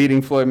Pacquiao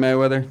beating Floyd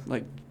Mayweather.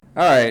 Like,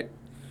 all right.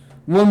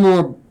 One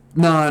more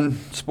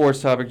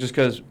non-sports topic just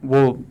because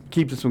we'll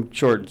keep this one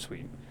short and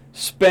sweet.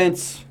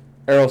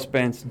 Errol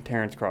Spence, and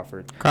Terrence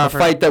Crawford. Crawford.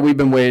 A fight that we've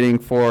been waiting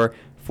for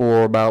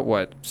about,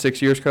 what,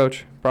 6 years,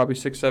 Coach? Probably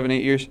 6, 7,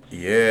 8 years?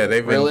 Yeah,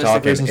 they've been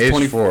Realistically, talking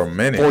since ish for a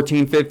minute.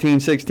 14, 15,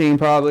 16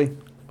 probably.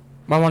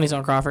 My money's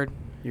on Crawford.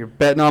 You're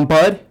betting on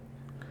Bud?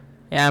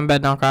 Yeah, I'm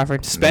betting on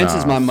Crawford. Spence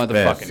is my Nah,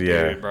 motherfucking Spence,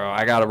 yeah. dude, bro.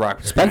 I gotta rock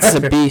with Spence is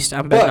a beast.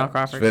 I'm betting on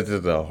Crawford. Spence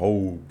is a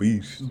whole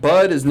beast.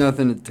 Bud is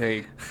nothing to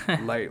take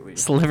lightly.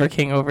 Sliver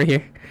King over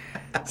here.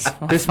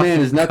 This man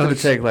is nothing Coach.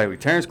 to take lightly.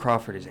 Terrence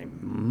Crawford is a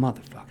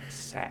motherfucking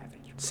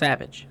savage.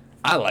 Savage.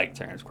 I like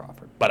Terrence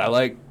Crawford, but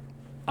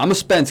I'm a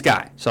Spence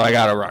guy, so I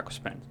gotta rock with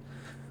Spence.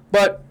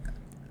 But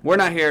we're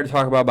not here to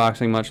talk about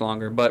boxing much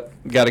longer, but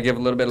we gotta give a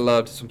little bit of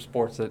love to some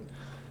sports that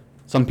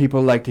some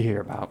people like to hear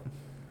about,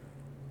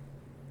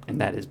 and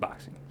that is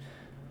boxing.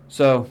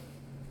 So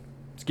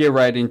let's get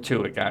right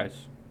into it, guys.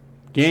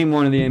 Game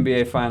 1 of the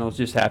NBA Finals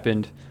just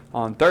happened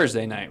on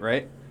Thursday night,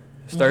 right?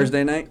 It's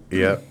Thursday night?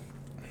 Yep.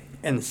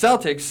 And the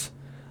Celtics,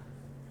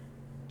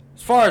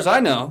 as far as I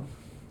know,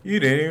 You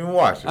didn't even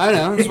watch it. I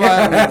know. That's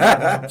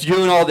why I'm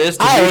doing all this.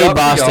 To I beat hate up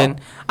Boston. y'all.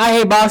 I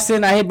hate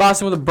Boston. I hate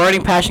Boston with a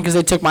burning passion because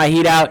they took my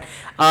heat out.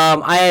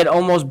 I had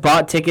almost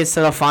bought tickets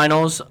to the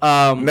finals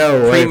No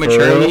way, for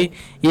prematurely.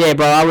 Yeah,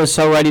 bro. I was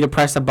so ready to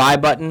press the buy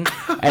button,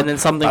 and then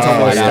something told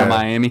me Oh, to yeah. stop.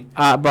 Miami.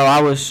 Bro,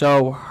 I was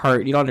so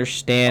hurt. You don't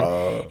understand.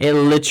 It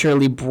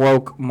literally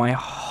broke my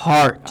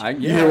heart.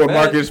 You hear what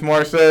Marcus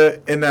Smart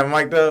said in that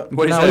mic up?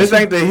 What he No, said? This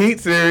ain't the Heat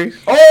series.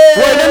 Oh!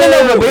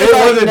 no, but It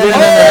wasn't no, just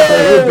no, that.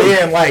 It no. was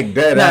being like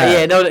dead No,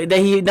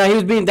 ass. yeah, he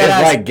was being dead It's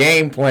ass. like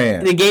game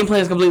plan. The game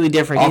plan is completely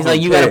different. Off He's like,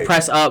 of you got to pick.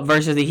 press up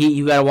versus the Heat.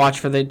 You got to watch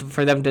for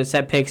them to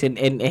set picks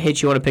and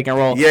hit you on a pick and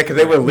roll. Yeah, because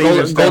they were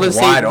leaving stuff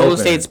wide open. Golden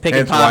State's pick and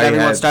Hence pop. why he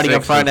Everyone's had starting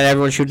up 6 front and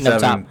everyone's shooting up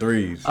 7 top.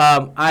 threes.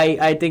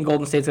 I think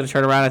Golden State's going to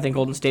turn around. I think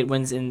Golden State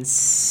wins in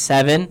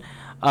 7.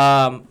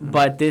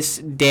 But this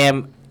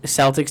damn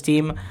Celtics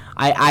team,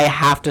 I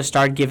have to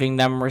start giving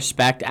them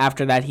respect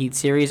after that Heat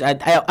series.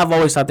 I've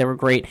always thought they were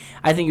great.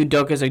 I think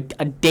Udoka's a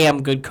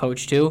damn good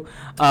coach, too.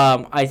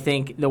 I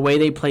think the way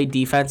they play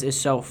defense is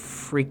so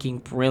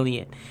freaking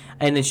brilliant.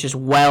 And it's just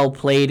well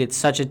played. It's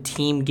such a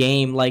team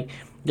game. Like,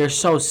 they're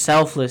so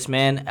selfless,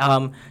 man.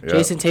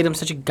 Jason Tatum's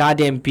such a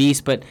goddamn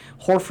beast, but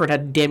Horford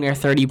had damn near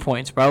 30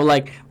 points, bro.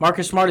 Like,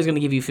 Marcus Smart is going to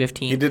give you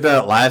 15. He did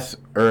that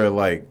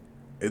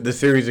the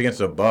series against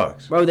the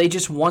Bucks. Bro, they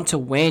just want to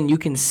win. You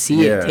can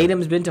see Yeah. it.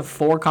 Tatum's been to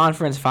 4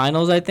 conference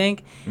finals, I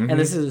think, and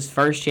this is his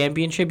first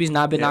championship. He's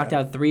not been knocked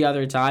out 3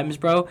 other times,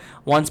 bro.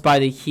 Once by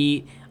the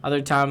Heat, other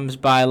times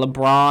by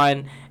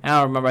LeBron. I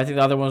don't remember. I think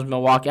the other one was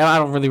Milwaukee. I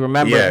don't really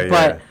remember. Yeah,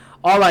 but yeah.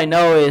 all I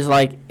know is,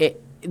 like,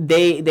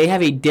 they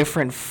have a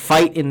different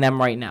fight in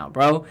them right now,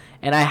 bro,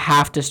 and I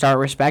have to start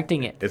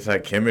respecting it. It's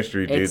like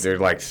chemistry, dude. It's- They're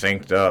like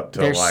synced up to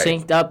They're like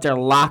synced up. They're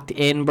locked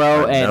in,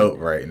 bro. a And note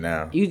right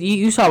now.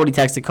 you saw what he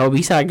texted Kobe.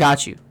 He said, "I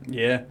got you."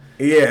 Yeah.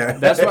 Yeah.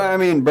 That's why, I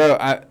mean, bro,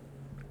 I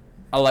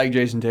like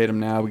Jason Tatum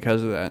now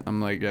because of that. I'm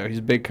like, yo, he's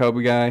a big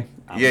Kobe guy.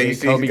 I'm a Yeah, you big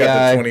see Kobe he's got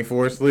guy, the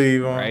 24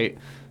 sleeve on. right?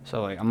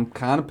 So, like, I'm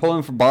kind of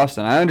pulling for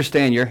Boston. I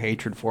understand your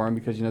hatred for him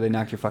because, they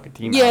knocked your fucking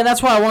team Yeah, out.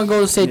 that's why I want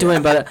Golden State to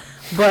win. But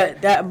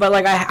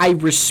I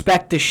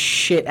respect the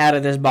shit out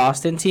of this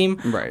Boston team.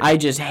 Right. I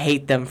just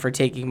hate them for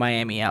taking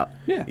Miami out.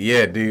 Yeah.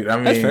 Yeah, dude. I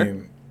That's fair.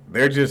 mean,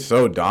 they're just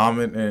so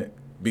dominant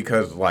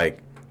because, like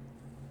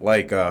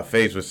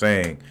Faiz was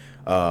saying,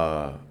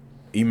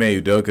 Ime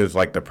Udoka is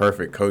like the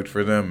perfect coach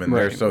for them, and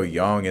they're Right. so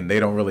young, and they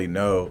don't really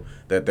know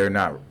that they're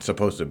not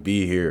supposed to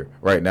be here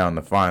right now in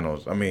the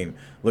finals. I mean,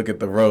 look at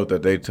the road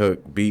that they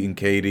took, beating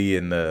KD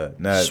and the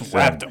Nets.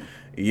 Swept and- them.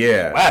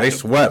 Yeah, Swept they them.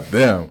 swept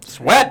them.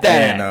 Sweat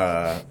that.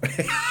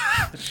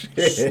 And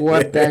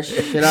Swept that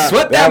shit up.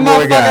 Sweat That that,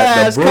 boy motherfucking got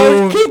the ass,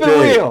 coach. Keep it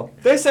broomstick. real.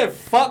 They said,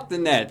 fuck the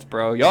Nets,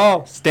 bro.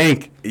 Y'all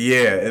stink.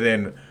 Yeah, and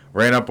then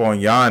ran up on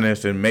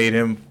Giannis and made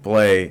him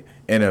play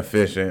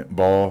inefficient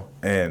ball.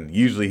 And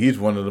usually he's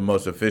one of the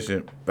most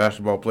efficient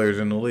basketball players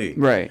in the league.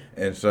 Right.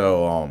 And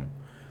so,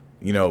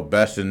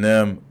 besting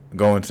them,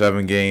 going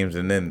 7 games,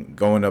 and then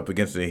going up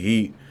against the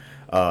Heat,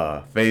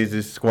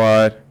 Faiz's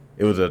squad.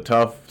 It was a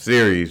tough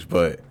series,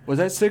 but Was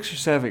that 6 or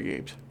 7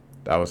 games?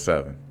 that was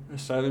 7.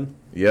 7?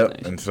 Yep.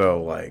 Nice. And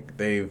so, like,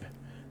 they've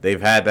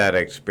had that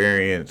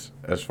experience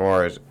as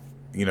far as,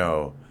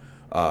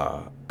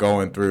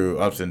 going through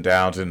ups and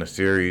downs in the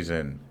series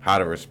and how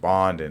to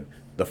respond. And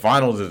the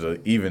finals is an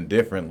even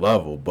different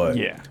level, but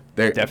Yeah,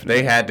 they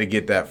definitely. had to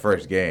get that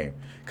first game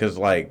because,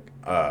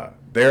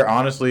 they're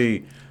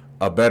honestly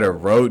a better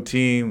road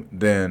team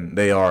than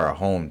they are a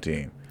home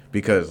team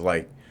because,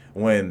 like,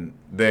 when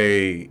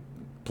they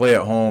play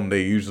at home,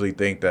 they usually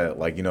think that,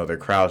 like, their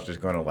crowd's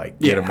just going to, like,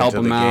 get them help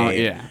into the them out,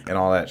 game yeah. and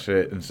all that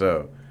shit. And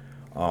so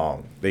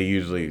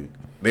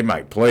they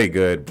might play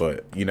good,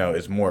 but,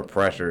 it's more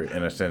pressure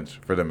in a sense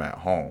for them at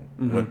home.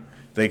 When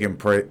they can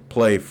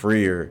play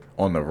freer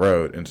on the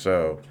road. And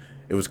so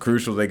it was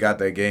crucial they got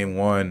that game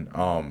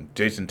won.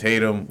 Jason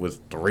Tatum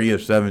was 3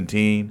 of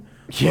 17.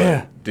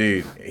 Yeah. But,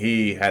 dude,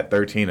 he had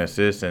 13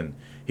 assists, and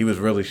he was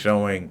really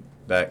showing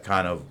that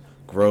kind of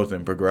growth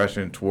and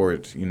progression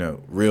towards,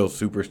 real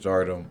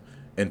superstardom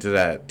into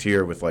that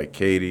tier with, like,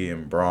 Katie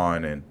and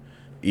Braun and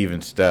even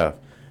Steph.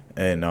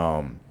 And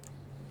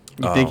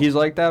You think he's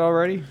like that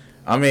already?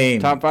 I mean,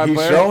 Top 5 he's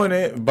player? showing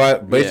it,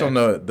 but based Yeah. on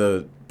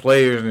the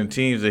players and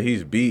teams that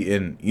he's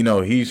beaten,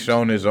 he's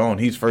shown his own.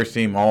 He's first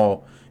team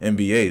All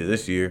NBA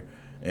this year,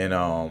 and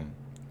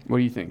What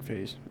do you think,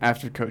 Faiz?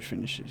 After Coach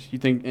finishes, you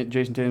think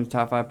Jason Tatum's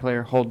top 5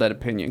 player? Hold that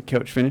opinion.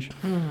 Coach finish.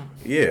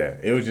 Yeah,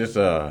 it was just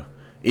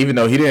even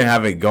though he didn't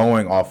have it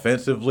going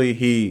offensively,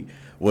 he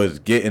was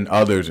getting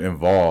others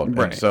involved,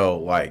 Right. and so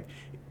like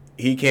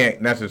he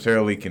can't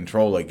necessarily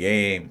control a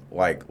game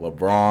like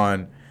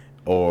LeBron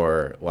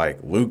or like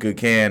Luka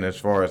can, as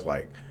far as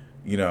like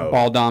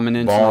Ball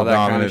dominance and all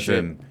that kind of shit.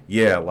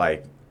 and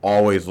like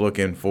always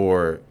looking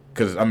for,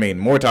 because I mean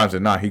more times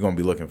than not he's gonna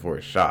be looking for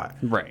a shot,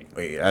 Right.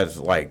 as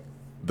like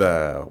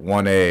the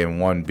 1A and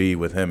 1B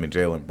with him and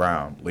Jaylen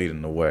Brown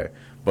leading the way.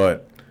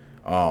 But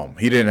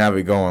he didn't have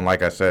it going,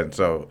 like I said.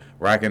 So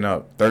racking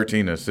up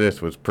 13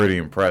 assists was pretty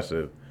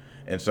impressive.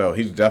 And so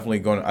he's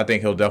definitely I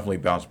think he'll definitely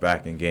bounce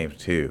back in games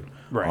 2.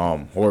 Right.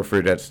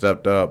 Horford had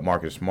stepped up.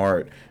 Marcus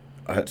Smart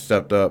had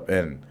stepped up.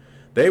 And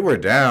they were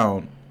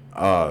down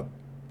 12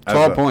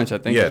 points, I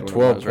think. Yeah, is what it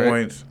 12 was, right?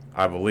 points,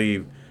 I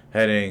believe,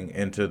 heading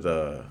into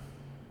the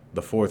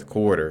fourth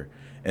quarter.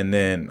 And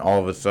then all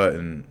of a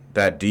sudden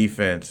that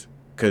defense,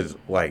 because,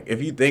 like,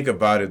 if you think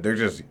about it, they're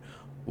just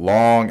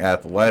long,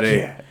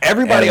 athletic. Yeah.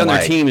 Everybody on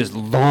their team is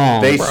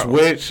long, They bro.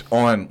 switch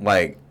on,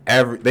 like,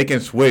 they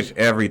can switch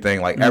everything.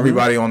 Like,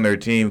 everybody on their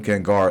team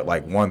can guard,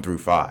 like, 1 through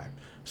 5.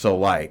 So,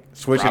 like,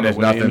 switching Robert is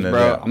nothing Williams, to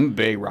bro. them. I'm a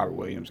big Robert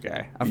Williams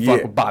guy. I Yeah.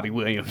 fuck with Bobby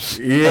Williams.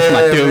 Yeah, That's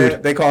my dude.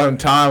 man. They call him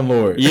Time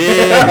Lord.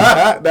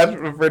 Yeah. That's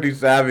a pretty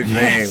savage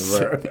Yes.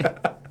 name, bro.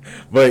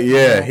 But,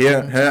 yeah,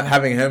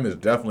 having him is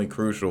definitely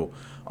crucial.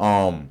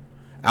 Al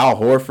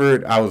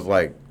Horford, I was,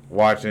 like,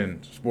 watching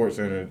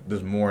SportsCenter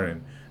this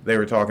morning. They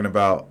were talking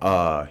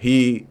about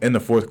he, in the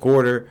fourth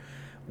quarter,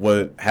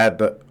 had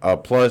the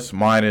plus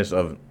minus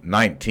of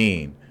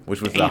 19,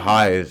 which was the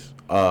highest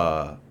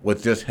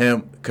with just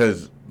him,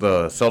 because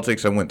the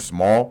Celtics went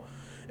small,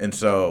 and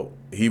so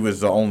he was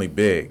the only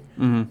big.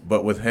 Mm-hmm.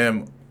 But with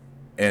him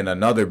and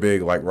another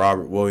big like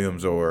Robert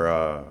Williams, or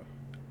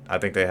I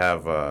think they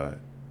have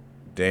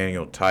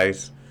Daniel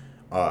Tice,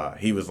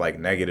 he was like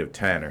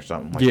 -10 or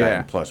something like that,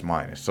 in plus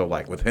minus. So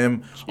like with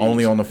him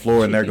only on the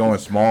floor and they're going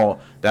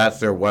small, that's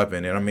their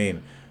weapon. And I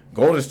mean,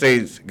 Golden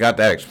State's got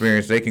that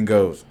experience. They can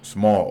go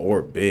small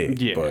or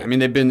big. Yeah, but, I mean,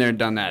 they've been there,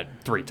 done that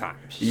 3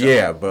 times. So.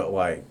 yeah, but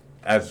like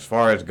as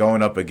far as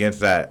going up against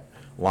that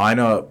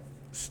lineup,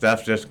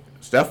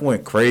 Steph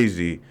went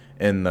crazy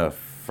in the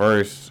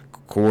first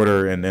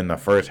quarter and in the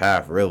first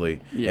half,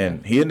 really. Yeah.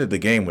 And he ended the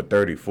game with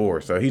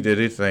 34, so he did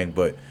his thing.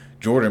 But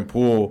Jordan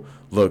Poole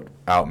looked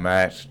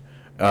outmatched.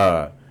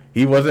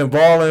 He wasn't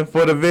balling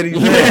for the video,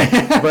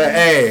 but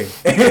hey,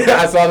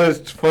 I saw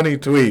this funny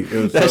tweet.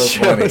 It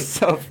was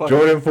so funny.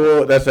 Jordan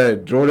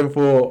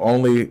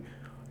Poole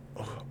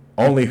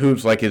only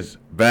hoops like his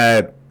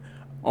bad.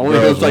 Only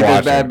hoops like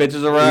there's bad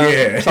bitches around.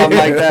 Yeah, Something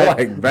like that.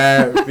 Like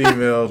bad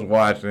females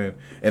watching,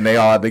 and they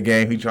all at the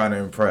game. He trying to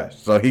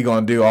impress, so he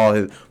gonna do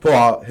pull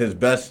out his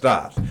best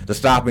stops, the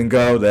stop and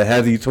go, the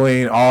heavy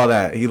tween, all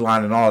that. He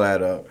lining all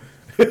that up.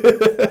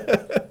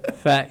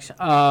 Facts.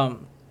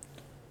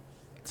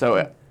 So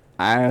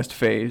I asked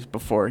Faiz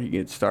before he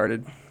gets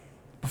started.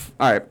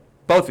 All right,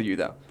 both of you,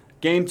 though.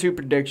 Game 2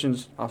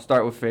 predictions. I'll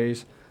start with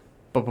Faiz.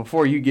 But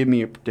before you give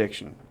me a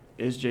prediction,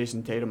 is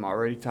Jason Tatum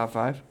already top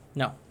 5?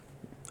 No.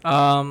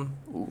 I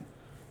mean,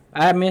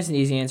 it's an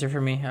easy answer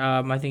for me.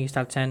 I think he's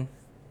top 10.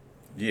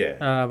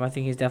 Yeah. I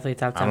think he's definitely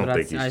top 10. I don't but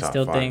think he's top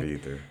still 5 think,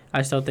 either.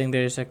 I still think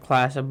there's a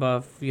class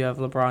above. You have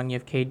LeBron, you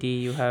have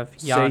KD, you have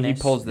Giannis. Say he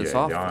pulls this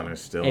off. Giannis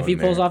still If he in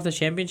pulls there. off the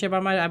championship, I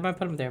might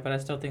put him there. But I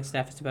still think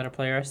Steph is a better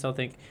player. I still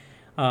think,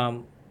 my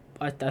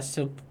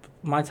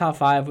top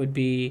 5 would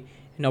be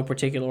in no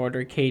particular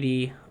order: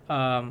 KD,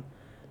 Giannis,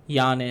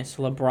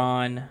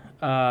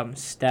 LeBron,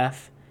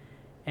 Steph,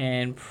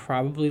 and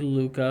probably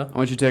Luka. I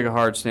want you to take a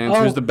hard stance.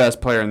 Oh. Who's the best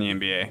player in the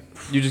NBA?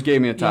 You just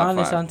gave me a top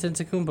Giannis 5.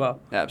 Antetokounmpo.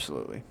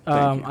 Absolutely.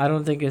 Thank you. I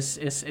don't think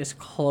it's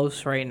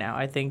close right now.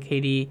 I think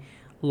KD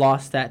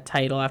lost that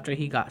title after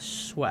he got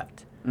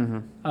swept.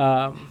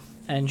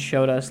 And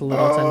showed us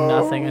little to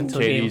nothing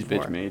until KD's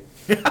game 4. bitch made.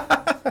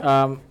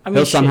 I mean,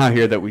 He'll somehow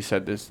hear that we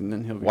said this, and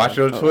then he'll be Watch like,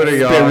 your Twitter,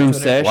 y'all. Spit room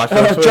Twitter. sesh. Watch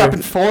your Twitter.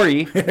 Dropping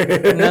 40. No.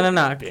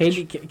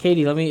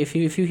 KD, let me if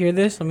you hear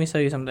this, let me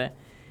tell you something.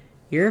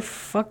 You're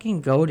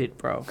fucking goated,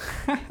 bro.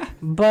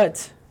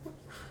 But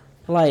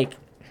like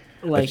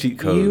cheat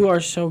code. you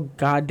are so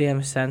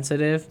goddamn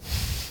sensitive.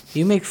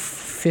 You make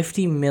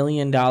 $50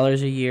 million a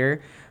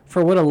year.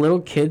 For what a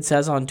little kid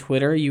says on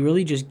Twitter, you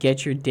really just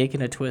get your dick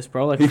in a twist,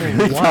 bro. Like, for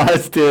what?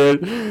 does,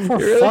 dude. For He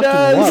really fucking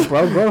does. what,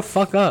 bro? Grow the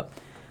fuck up.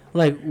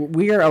 Like,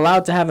 we are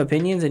allowed to have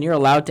opinions and you're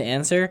allowed to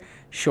answer,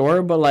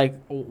 sure, but, like,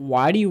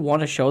 why do you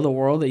want to show the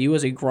world that you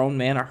as a grown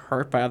man are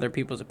hurt by other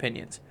people's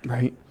opinions?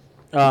 Right.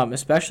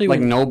 Especially Like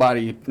when...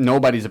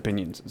 nobody's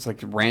opinions. It's like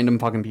random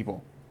fucking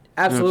people.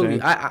 Absolutely. You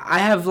know what I'm I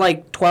have,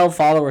 like, 12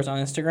 followers on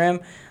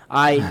Instagram.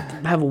 I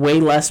have way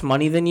less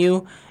money than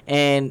you,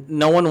 and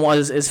no one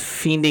is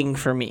fiending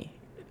for me.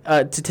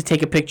 To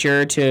take a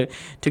picture, to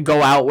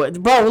go out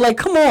with. Bro, like,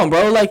 come on,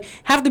 bro. Like,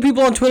 half the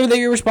people on Twitter that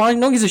you're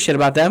responding, no one gives a shit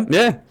about them.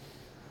 Yeah.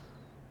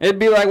 It'd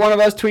be like one of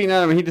us tweeting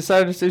at him and he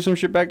decided to say some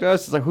shit back to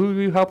us. It's like, who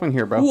are you helping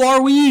here, bro? Who are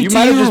we? You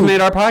might have just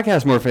made our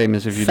podcast more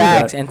famous if you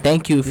Facts, do that. and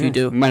thank you if you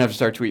do. You might have to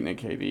start tweeting at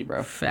KD,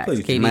 bro. Facts, Please.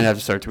 KD. You might have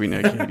to start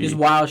tweeting at KD. Just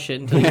wild shit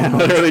until Yeah,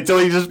 literally, until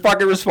he just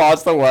fucking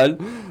responds to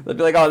one. They'd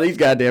be like, oh, these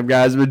goddamn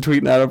guys have been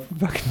tweeting at him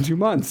for fucking 2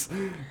 months.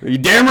 You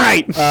damn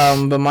right.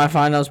 But my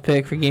finals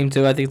pick for game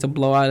 2, I think it's a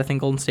blowout. I think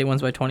Golden State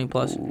wins by 20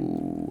 plus.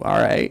 Ooh, all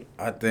right.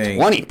 I think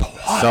 20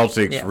 plus.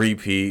 Celtics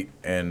repeat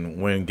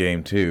and win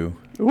game 2.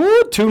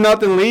 Ooh,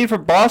 2-0 lead for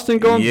Boston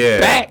going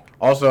back.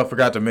 Also, I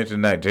forgot to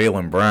mention that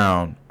Jaylen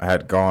Brown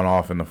had gone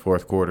off in the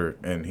fourth quarter,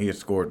 and he had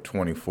scored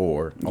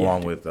 24,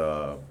 along with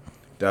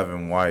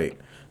Devin White,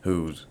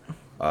 who's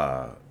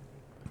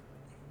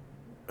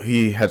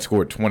he had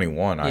scored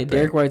 21, I think.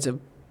 Derek White's a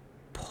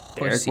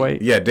Derek pussy.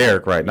 White. Yeah,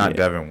 Derek White, not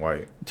Devin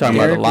White. Talking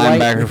Derek about the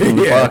linebacker White. from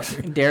the Yeah. Bucks.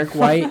 Derek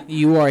White,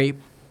 you are a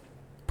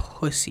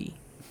pussy.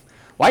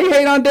 Why you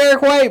hating on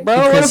Derek White, bro?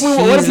 Because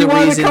What if he's he the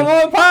wanted to reason- come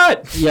on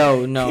pod?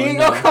 Yo, no, He ain't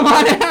no. gonna come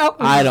on out.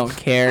 I don't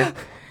care.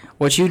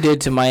 What you did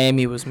to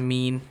Miami was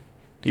mean.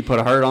 He put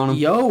a hurt on him.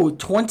 Yo,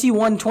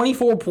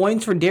 24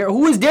 points for Derek.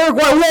 Who is Derek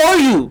White? Who are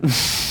you?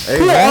 Hey,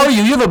 Who man, are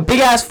you? You have a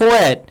big-ass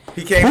forehead.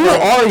 He came Who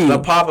from are you? the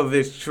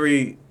Popovich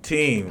tree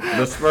team,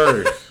 the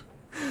Spurs.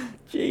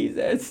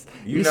 Jesus.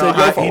 You know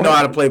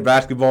how to play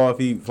basketball if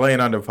he playing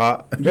under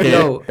Pop. Yeah,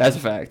 Yo. that's a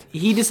fact.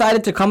 He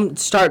decided to come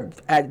start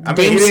at I mean,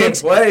 game he didn't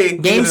 6. play. He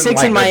Game was 6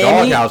 like in the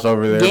Miami. doghouse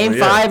over there, Game but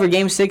yeah. 5 or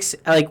game 6,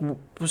 like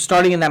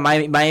starting in that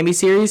Miami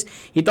series,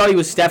 he thought he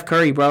was Steph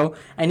Curry, bro,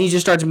 and he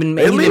just starts been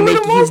They he's leave been him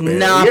making, he's open.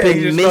 not Yeah, he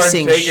been just started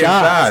missing taking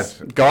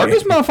shots. Guard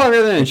this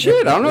motherfucker then.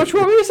 Shit, I don't know what you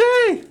want me to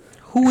say.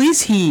 Who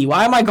is he?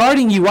 Why am I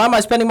guarding you? Why am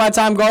I spending my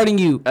time guarding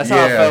you? That's how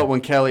I Yeah. felt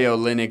when Kelly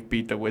Olynyk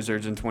beat the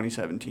Wizards in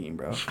 2017,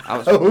 bro. I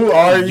was Who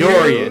are you?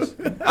 furious.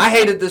 I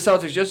hated the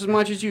Celtics just as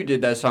much as you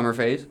did that summer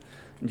phase.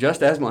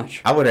 Just as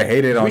much. I would have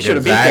hated on We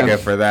should've beat Gonzaga them.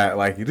 for that.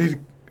 Like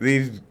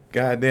these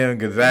goddamn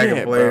Gonzaga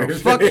Yeah, bro.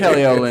 players. Fuck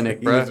Kelly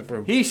Olynyk,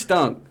 bro. He He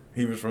stunk.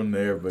 was from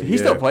there, but He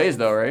still plays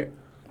though, right?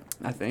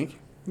 I think.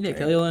 Yeah,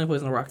 Kelly Olynyk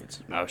plays in the Rockets.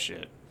 Oh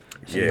shit.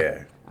 Yeah.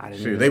 I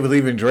didn't Shoot, know. they were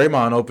leaving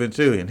Draymond open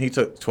too, and he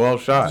took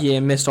 12 shots. Yeah,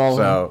 missed all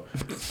of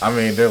them. So, I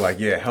mean, they're like,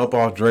 yeah, help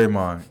off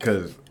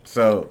Draymond.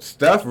 So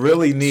Steph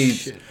really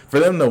needs, for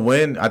them to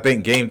win, I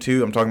think game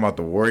 2, I'm talking about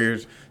the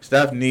Warriors,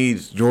 Steph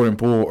needs Jordan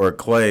Poole or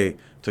Clay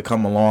to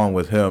come along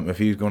with him if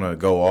he's going to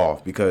go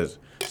off, because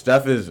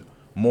Steph is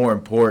more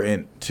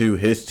important to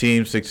his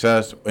team's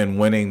success in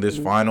winning this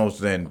finals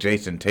than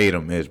Jason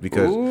Tatum is,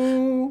 because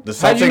Ooh. the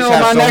How'd you Celtics know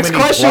have my so next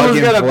many question was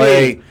gonna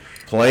plug-and-play be?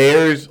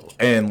 players,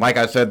 and like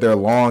I said, they're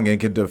long and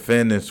can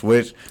defend and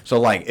switch. So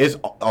like it's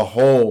a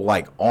whole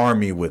like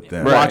army with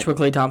them. Right. Watch what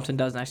Klay Thompson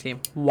does next game.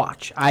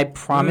 Watch. I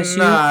promise you.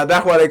 Nah,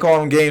 that's why they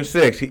call him Game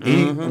 6. He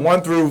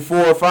 1 through 4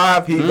 or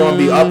 5, he's gonna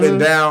be up and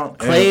down.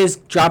 Klay is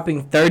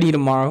dropping 30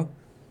 tomorrow.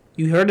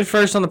 You heard it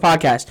first on the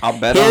podcast. I'll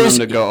bet on him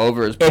to go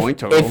over his point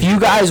total. If you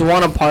guys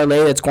want a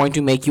parlay that's going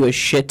to make you a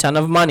shit ton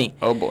of money,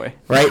 Oh boy.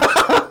 right?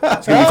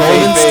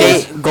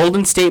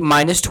 Golden State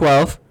minus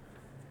 12.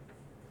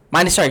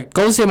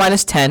 Golden State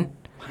minus 10.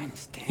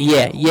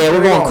 Yeah,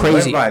 we're going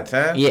crazy. Win by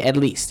 10? Yeah, at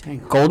least.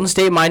 Golden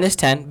State minus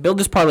 10. Build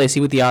this parlay,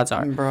 see what the odds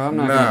are. Bro, I'm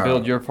not Nah. gonna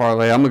build your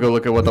parlay. I'm gonna go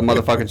look at what the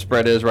motherfucking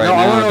spread is right No,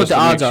 now. I want to know what just the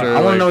to make odds are. sure, I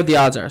want to like- know what the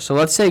odds are. So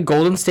let's say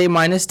Golden State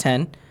minus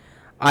 10.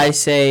 I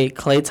say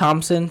Klay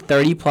Thompson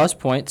 30 plus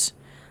points.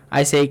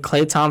 I say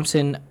Klay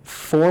Thompson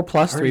 4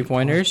 plus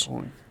 3-pointers.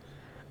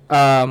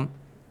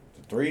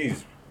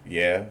 Threes.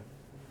 Yeah.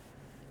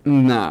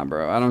 Nah,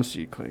 bro. I don't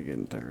see Clay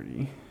getting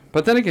 30.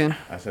 But then again,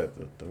 I said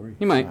the 3.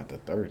 He might. Not the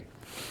 30.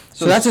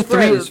 So that's a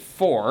spread three- is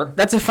 4.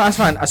 That's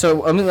fine. So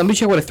let me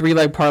check what a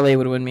 3-leg parlay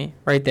would win me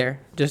right there.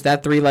 Just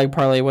that 3-leg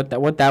parlay, what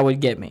that would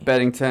get me.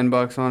 Betting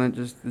 $10 on it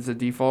just is a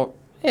default.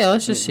 Yeah,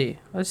 let's just see.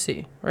 Let's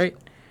see. Right.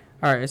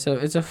 All right. So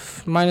it's a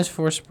minus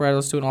 4 spread.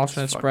 Let's do an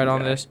alternate Fucking spread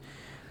on guy. this.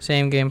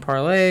 Same game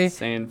parlay.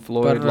 Saying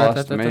Floyd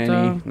lost to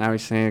Manny. Now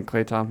he's saying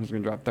Klay Thompson's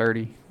gonna drop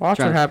 30. Watch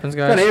what happens,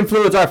 guys. Trying to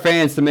influence our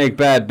fans to make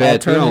bad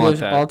bets. We don't want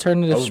that.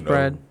 Alternative Oh, no.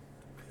 spread.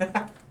 We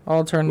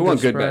Alternative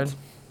want good spread. bets.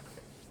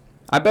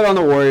 I bet on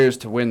the Warriors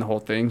to win the whole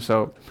thing.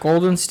 So,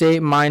 Golden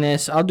State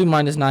minus. I'll do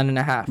minus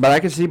 9.5. but I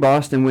can see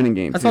Boston winning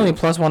game. That's two. only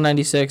plus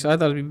 196. I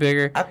thought it'd be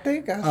bigger. I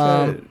think I said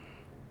Um,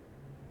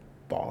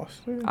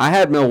 Boston. I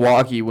had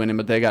Milwaukee winning,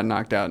 but they got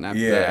knocked out, and after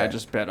that, Yeah. I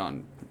just bet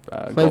on.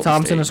 Klay Golden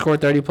Thompson to State. score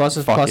 30 plus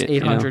is Fuck plus it, you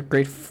know. 800.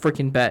 Great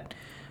freaking bet.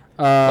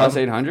 Plus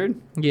 800.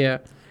 Yeah.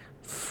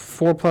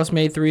 4 plus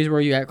made threes. Where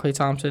you at, Klay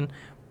Thompson?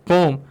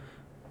 Boom.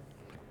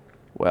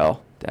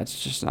 Well,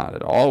 that's just not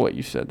at all what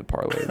you said the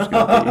parlay was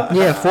gonna be.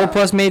 Yeah, 4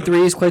 plus made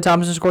threes. Klay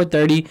Thompson scored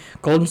 30.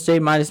 Golden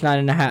State minus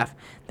 9.5.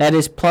 That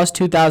is plus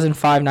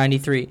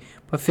 2,593.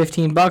 Put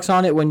 $15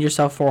 on it. Win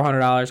yourself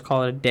 $400.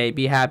 Call it a day.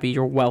 Be happy.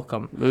 You're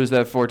welcome. Lose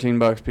that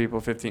 $14, people.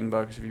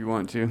 $15 if you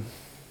want to.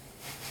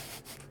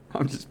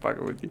 I'm just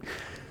fucking with you.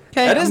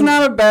 Okay. That is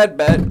not a bad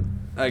bet,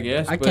 I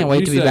guess. I but can't wait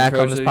you to be said back on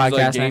Coach this that he's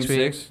podcast game next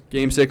week. 6.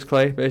 Game 6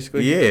 Clay,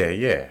 basically.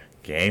 Yeah.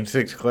 Game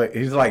 6, Clay.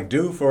 He's like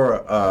due for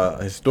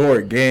a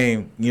historic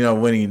game. You know,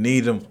 when he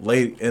needs him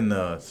late in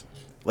the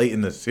late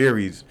in the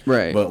series.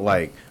 Right. But,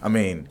 like, I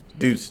mean,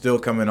 dude's still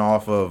coming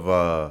off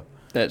of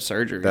that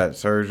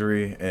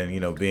surgery. And, you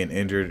know, being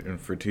injured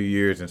for 2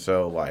 years. And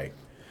so, like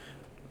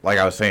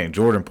I was saying,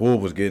 Jordan Poole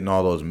was getting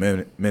all those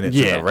minutes in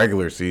the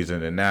regular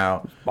season. And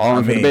now,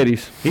 balling for the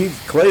biddies.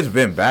 Clay's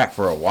been back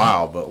for a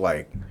while, but,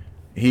 like,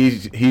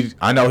 he's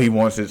I know he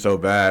wants it so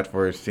bad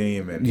for his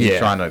team, and he's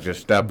trying to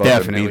just step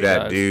up and be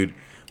that dude.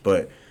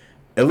 But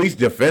at least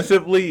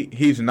defensively,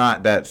 he's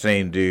not that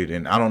same dude,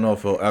 and I don't know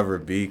if he'll ever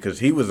be, because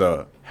he was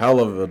a hell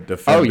of a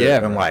defender. Oh,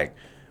 yeah, and like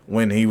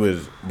when he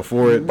was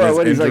before his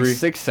what, injury,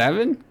 he's like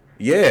 6'7"?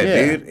 Yeah,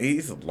 dude,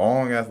 he's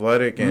long,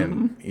 athletic,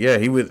 and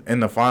he was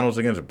in the finals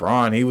against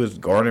Braun. He was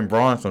guarding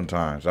Braun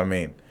sometimes. I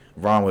mean,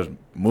 Braun was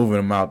moving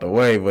him out the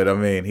way, but I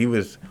mean, he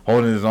was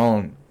holding his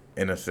own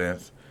in a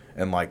sense,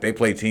 and like they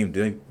play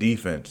team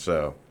defense,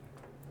 so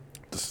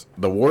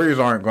the Warriors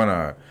aren't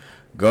gonna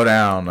go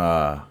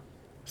down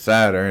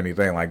sad or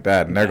anything like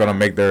that, and they're gonna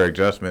make their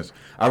adjustments.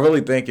 I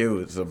really think it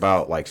was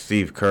about like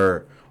Steve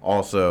Kerr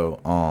also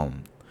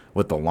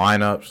with the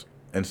lineups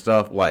and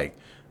stuff. Like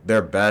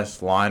their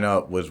best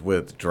lineup was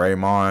with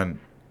Draymond,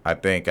 I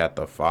think at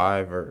the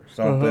 5 or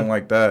something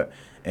like that,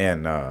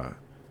 and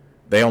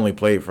they only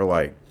played for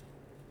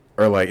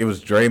it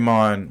was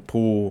Draymond,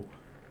 Poole,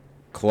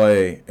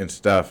 Clay, and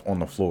Steph on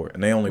the floor,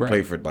 and they only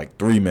played for like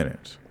 3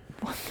 minutes.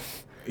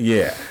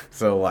 Yeah,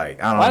 so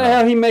like I don't know. Why the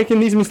hell he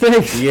making these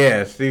mistakes?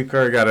 Yeah, Steve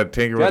Kerr got to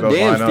tinker with those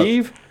Goddamn, lineups.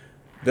 Steve.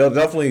 They'll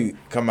definitely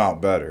come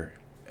out better,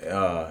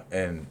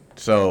 and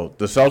so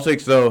the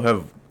Celtics though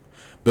have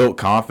built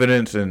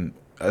confidence in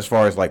as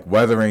far as like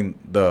weathering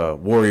the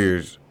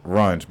Warriors'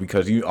 runs,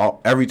 because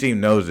every team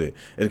knows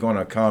it's going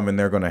to come and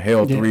they're going to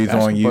hail threes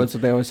on you. That's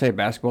what they always say.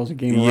 Basketball's a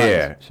game of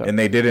runs. So. And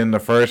they did it in the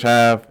first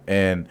half,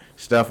 and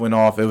Steph went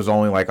off. It was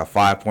only like a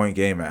 5-point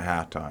game at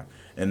halftime.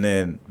 And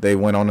then they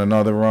went on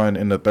another run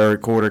in the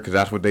third quarter because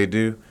that's what they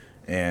do.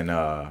 And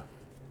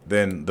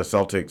then the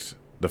Celtics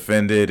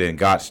defended and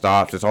got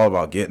stops. It's all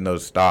about getting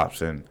those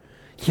stops. And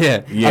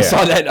yeah. I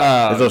saw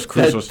that those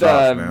crucial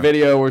stops, man.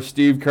 Video where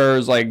Steve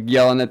Kerr's like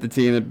yelling at the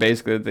team that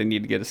basically they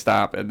need to get a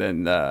stop, and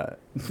then as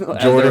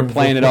they're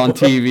playing it on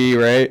TV,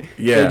 right?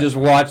 Yeah. They just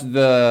watch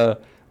the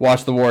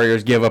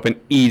Warriors give up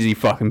an easy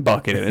fucking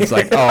bucket, and it's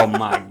like, oh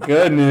my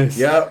goodness.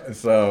 Yep.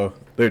 So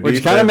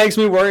which kind of makes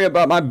me worry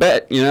about my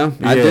bet, you know?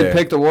 I did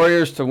pick the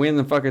Warriors to win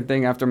the fucking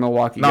thing after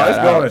Milwaukee got it's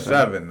going out, to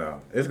 7,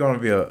 though. It's going to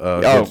be a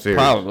good series.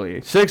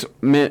 Probably. Six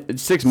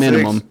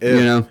minimum,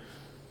 you know?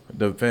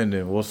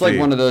 Depending. We'll it's see. It's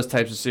like one of those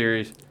types of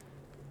series.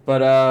 But,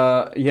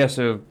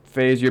 so,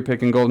 Faiz, you're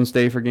picking Golden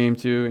State for Game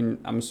 2, and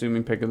I'm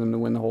assuming picking them to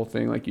win the whole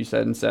thing, like you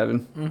said, in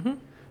 7. Mm-hmm.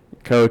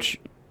 Coach,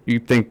 you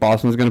think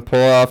Boston's going to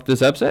pull off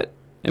this upset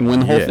and win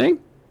the whole thing?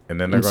 And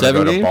then they're going to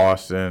go to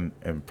Boston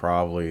and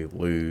probably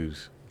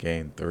lose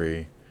Game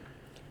 3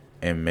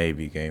 and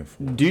maybe Game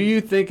 4. Do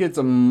you think it's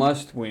a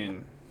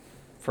must-win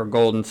for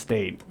Golden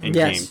State in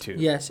Game 2?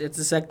 Yes, it's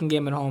the second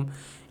game at home.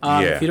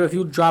 If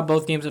you drop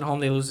both games at home,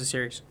 they lose the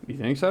series. You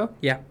think so?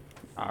 Yeah.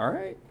 All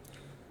right.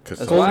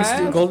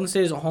 Golden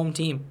State is a home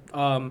team.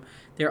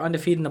 They're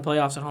undefeated in the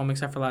playoffs at home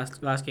except for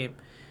last game.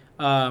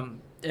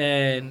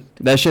 And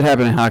that shit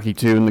happened in hockey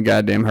too, and the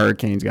goddamn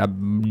Hurricanes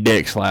got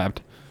dick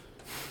slapped.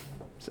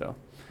 So.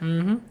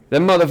 Them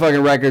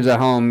motherfucking records at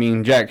home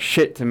mean jack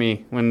shit to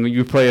me when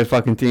you play a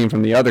fucking team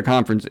from the other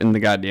conference in the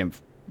goddamn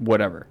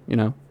whatever, you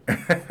know?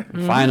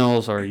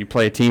 Finals, or you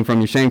play a team from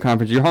your same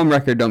conference. Your home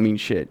record don't mean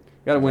shit.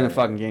 You gotta win a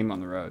fucking game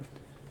on the road.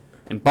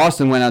 And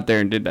Boston went out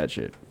there and did that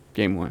shit.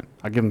 Game 1.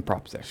 I'll give them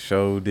props there.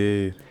 Show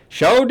did.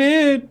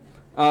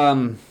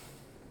 So,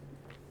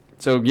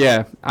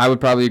 yeah, I would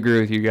probably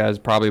agree with you guys.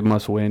 Probably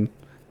must win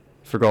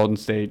for Golden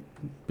State.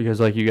 Because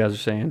like you guys are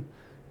saying,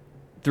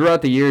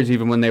 throughout the years,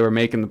 even when they were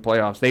making the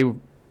playoffs, they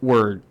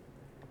were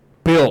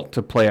built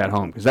to play at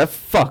home. Because that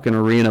fucking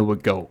arena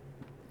would go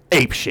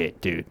ape shit,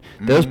 dude.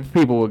 Those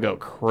people would go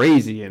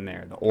crazy in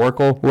there. The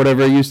Oracle,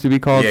 whatever it used to be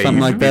called, something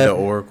like that. The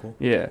Oracle.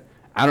 Yeah.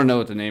 I don't know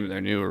what the name of their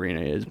new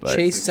arena is, but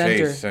Chase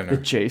Center. The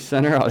Chase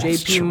Center. Oh,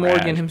 JP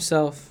Morgan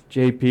himself.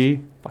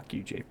 JP. Fuck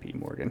you, JP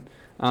Morgan.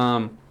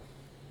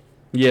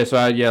 Yeah, so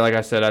like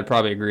I said, I'd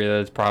probably agree that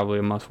it's probably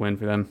a must-win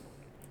for them.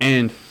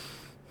 And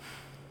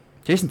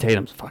Jason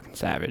Tatum's a fucking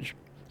savage.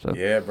 So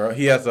yeah, bro.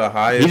 He has the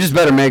highest. He just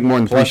better make more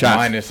than 3 shots.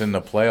 Minus in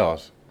the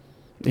playoffs.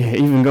 Yeah,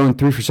 even going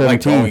 3 for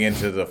 17. Like going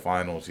into the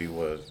finals, he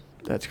was.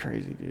 That's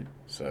crazy, dude.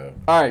 So.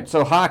 All right,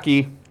 so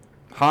hockey.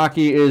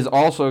 Hockey is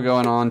also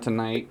going on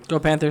tonight. Go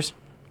Panthers.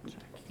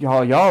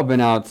 Y'all have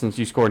been out since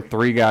you scored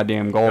 3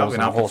 goddamn goals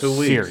in the whole 2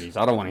 weeks. series.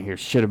 I don't want to hear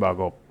shit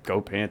about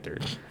go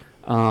Panthers.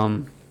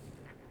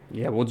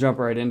 Yeah, we'll jump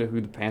right into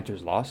who the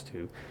Panthers lost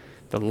to.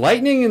 The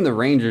Lightning and the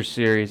Rangers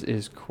series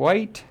is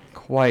quite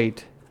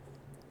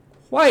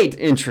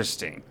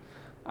interesting,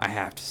 I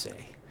have to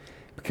say.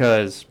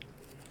 Because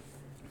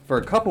for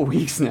a couple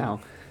weeks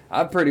now,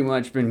 I've pretty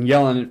much been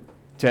yelling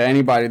to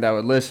anybody that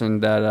would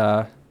listen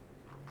that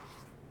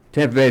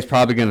Tampa Bay is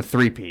probably going to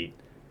three-peat.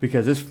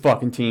 Because this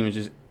fucking team is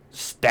just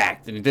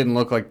stacked, and it didn't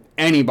look like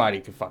anybody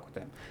could fuck with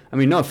them. I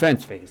mean, no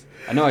offense, Faiz.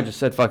 I know I just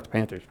said fuck the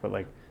Panthers, but,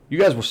 like, you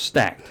guys were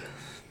stacked.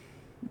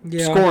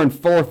 scoring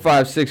 4,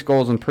 5, 6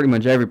 goals on pretty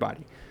much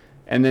everybody.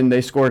 And then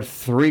they scored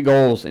 3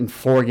 goals in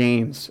 4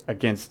 games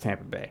against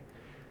Tampa Bay.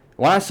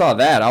 When I saw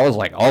that, I was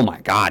like, oh,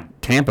 my God,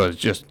 Tampa is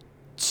just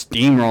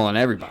steamrolling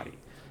everybody.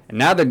 And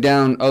now they're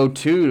down 0-2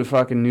 to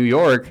fucking New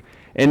York,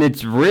 and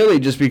it's really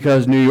just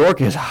because New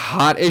York is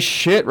hot as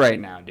shit right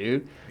now,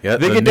 dude. Yeah,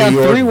 they the get down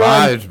New York 3-1.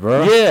 vibes,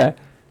 bro. Yeah,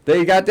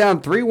 they got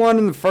down 3-1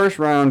 in the first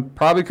round.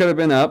 Probably could have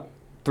been up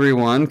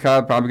 3-1.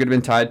 Probably could have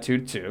been tied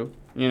 2-2.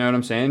 You know what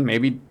I'm saying?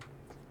 Maybe.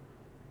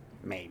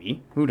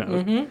 Who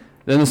knows? Mm-hmm.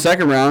 Then the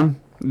second round.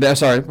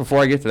 Before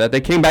I get to that,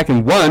 they came back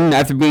and won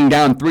after being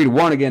down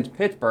 3-1 against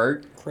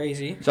Pittsburgh.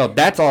 Crazy. So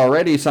that's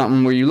already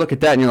something where you look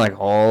at that and you're like,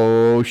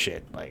 oh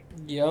shit, like.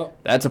 Yep.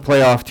 That's a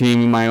playoff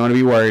team you might want to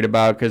be worried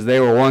about because they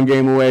were 1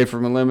 game away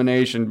from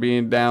elimination,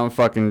 being down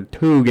fucking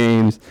 2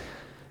 games,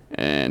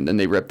 and then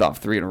they ripped off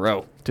 3 in a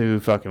row to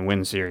fucking win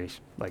the series.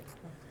 Like,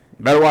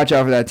 better watch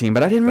out for that team.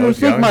 But I didn't really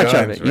think much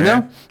of it, you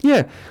know?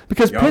 Yeah,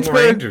 because Young Pittsburgh.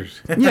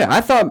 Rangers. Yeah,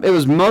 I thought it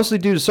was mostly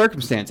due to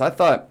circumstance. I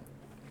thought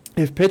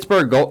if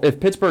Pittsburgh's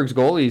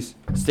goalies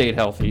stayed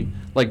healthy,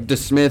 like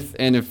DeSmith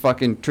and if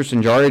fucking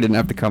Tristan Jarry didn't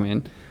have to come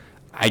in,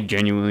 I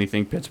genuinely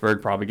think Pittsburgh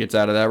probably gets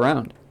out of that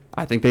round.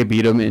 I think they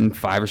beat them in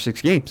 5 or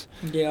 6 games.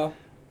 Yeah.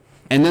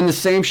 And then the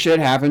same shit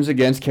happens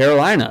against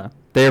Carolina.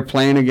 They're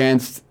playing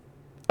against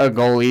a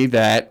goalie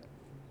that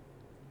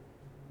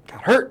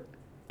got hurt.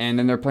 And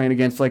then they're playing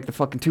against, like, the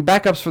fucking 2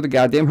 backups for the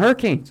goddamn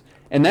Hurricanes.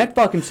 And that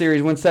fucking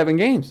series went 7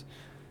 games.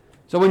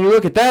 So when you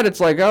look at that, it's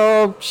like,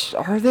 oh,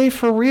 are they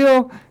for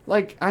real?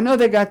 Like, I know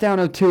they got down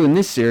 0-2 in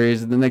this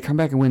series, and then they come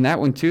back and win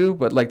that one too.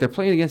 But, like, they're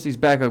playing against these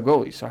backup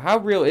goalies. So how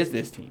real is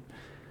this team?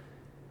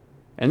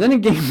 And then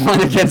in game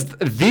 1 against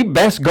the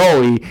best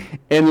goalie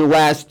in the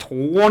last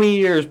 20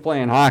 years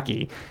playing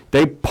hockey,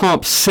 they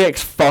pumped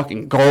 6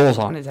 fucking goals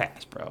on his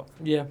ass, bro.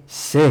 Yeah.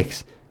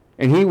 6.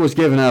 And he was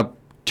giving up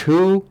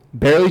 2,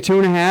 barely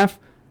 2.5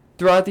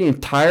 throughout the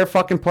entire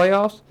fucking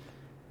playoffs.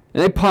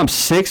 And they pumped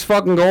 6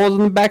 fucking goals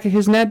in the back of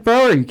his net,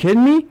 bro. Are you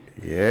kidding me?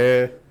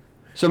 Yeah.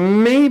 So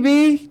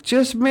maybe,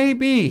 just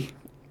maybe,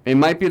 it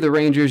might be the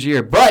Rangers'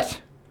 year. But,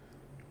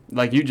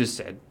 like you just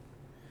said,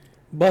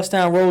 Bust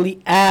down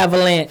Rolly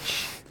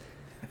Avalanche.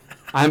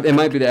 It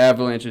might be the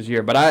Avalanche's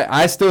year, but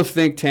I still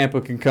think Tampa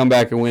can come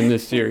back and win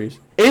this series.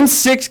 In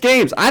 6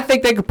 games. I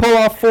think they could pull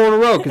off 4 in a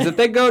row, because if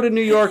they go to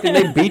New York and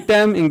they beat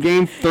them in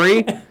game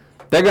 3,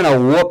 they're going to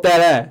whoop that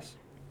ass.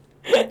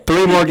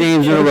 3 more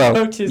games in a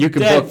row. You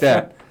can book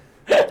that.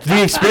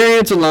 The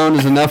experience alone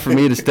is enough for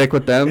me to stick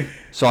with them,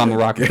 so I'm a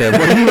rock with them.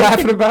 What are you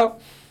laughing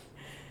about?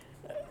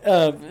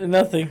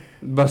 Nothing.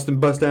 Bust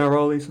down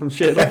Rolly, some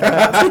shit like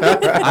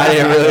that. I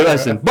didn't really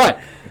listen. But,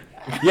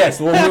 yes,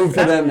 we'll move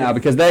to them now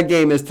because that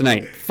game is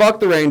tonight.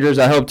 Fuck the Rangers.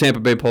 I hope Tampa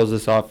Bay pulls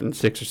this off in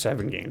 6 or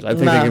 7 games. I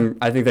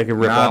think they can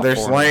rip off. They're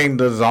slaying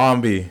the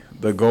zombie,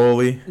 the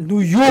goalie. New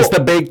York. It's the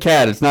big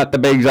cat. It's not the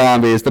big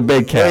zombie. It's the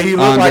big cat. Yeah, he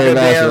looked like a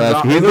damn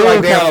zombie. He looked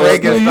like damn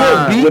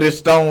Frankenstein with his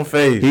stone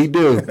face. He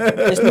do.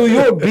 It's New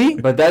York, B.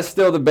 But that's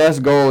still the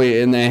best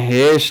goalie in the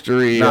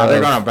history of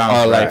they're going to bounce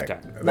our back.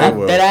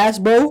 lifetime. That ass,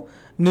 bro.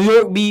 New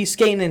York be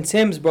skating in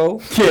Timbs, bro.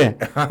 Yeah.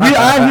 We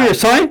out here,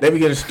 son. They be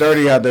getting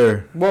sturdy out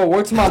there. Bro,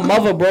 word to my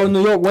mother, bro.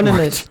 New York winning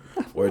this.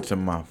 Word to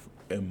my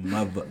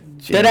mother.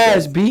 That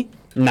ass, B.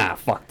 Nah,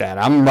 fuck that.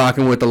 I'm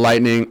rocking with the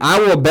Lightning. I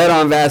will bet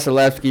on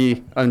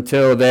Vasilevsky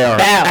until they are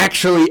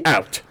actually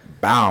out.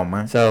 Bow,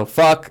 man. So,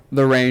 fuck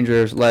the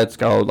Rangers. Let's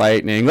go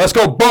Lightning. Let's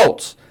go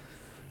Bolts.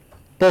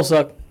 Bolts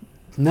suck.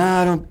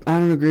 Nah, I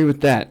don't agree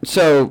with that.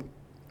 So,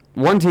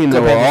 one team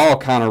that we're all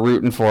kind of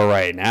rooting for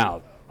right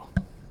now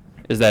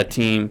is that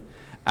team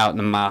out in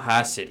the Mile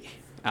High City,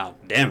 out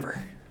in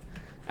Denver,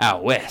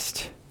 out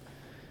west.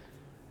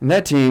 And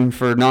that team,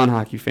 for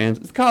non-hockey fans,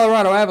 is the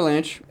Colorado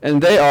Avalanche,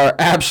 and they are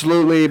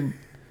absolutely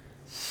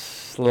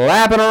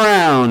slapping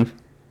around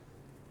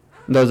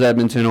those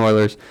Edmonton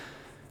Oilers.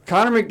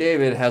 Connor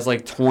McDavid has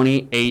like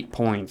 28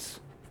 points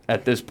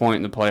at this point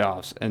in the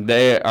playoffs, and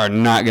they are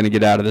not going to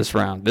get out of this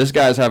round. This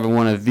guy's having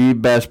one of the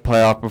best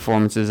playoff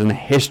performances in the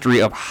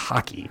history of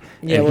hockey.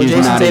 Yeah, and well, he's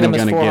Jason not Tatum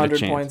even has going to get a 400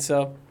 chance. points,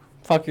 so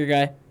fuck your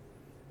guy.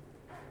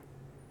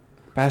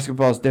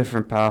 Basketball's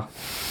different, pal.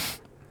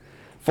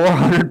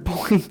 400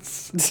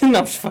 points.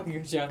 No, fuck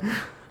your job.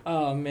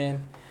 Oh,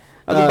 man.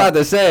 I was about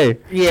to say,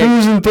 yeah.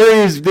 2s and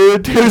 3s,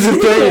 dude. 2s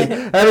and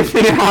 3s.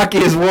 Everything in hockey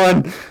is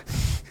one.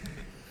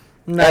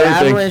 No,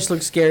 Avalanche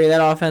looks scary.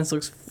 That offense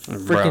looks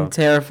freaking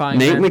terrifying.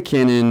 Nate man.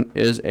 McKinnon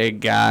is a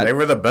god. They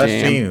were the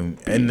best team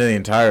in the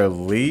entire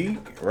league,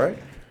 right?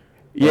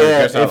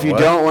 Yeah, if you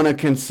don't want to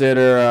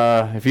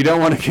consider,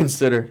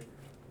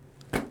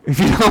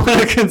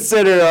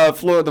 the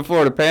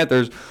Florida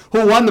Panthers,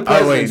 who won the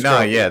President's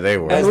Trophy. They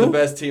were. As the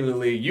best team in the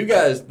league. You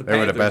guys, they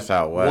were the best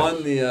out west.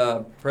 Won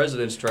the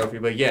President's Trophy,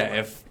 but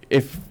yeah,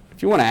 if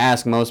you want to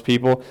ask most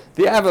people,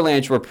 the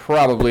Avalanche were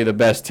probably the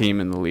best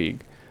team in the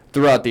league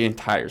throughout the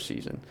entire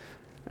season.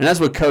 And that's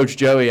what Coach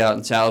Joey out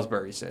in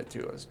Salisbury said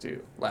to us,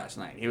 too, last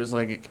night. He was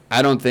like,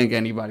 I don't think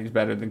anybody's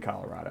better than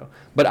Colorado.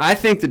 But I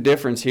think the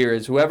difference here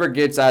is whoever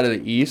gets out of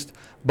the East,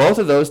 both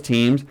of those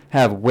teams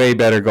have way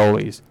better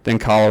goalies than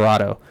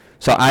Colorado.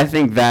 So I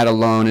think that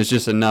alone is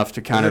just enough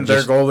to kind of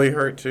Isn't their goalie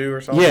hurt too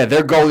or something? Yeah,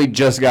 their goalie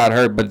just got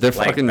hurt, but they're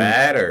like fucking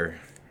bad or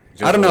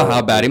I don't know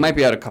how bad. He might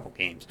be out a couple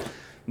games.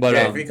 But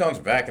yeah, if he comes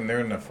back and they're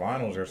in the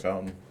finals or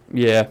something.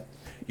 Yeah.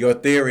 Your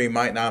theory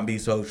might not be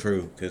so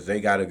true because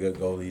they got a good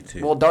goalie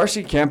too. Well,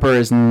 Darcy Kemper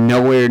is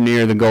nowhere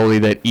near the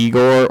goalie that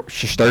Igor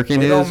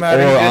Shesterkin is or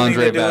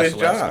Andre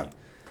Vasilevsky.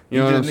 You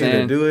know what I'm saying? He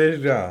just need to do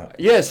his job.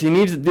 Yes, he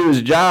needs to do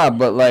his job,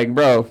 but like,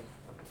 bro,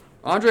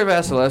 Andre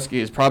Vasilevsky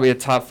is probably a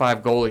top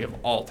 5 goalie of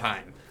all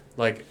time.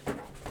 Like,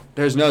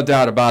 there's no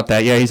doubt about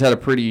that. Yeah, he's had a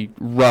pretty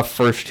rough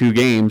first 2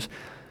 games,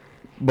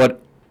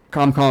 but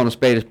I'm calling a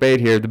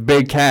spade here. The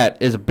big cat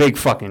is a big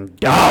fucking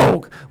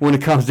dog when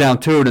it comes down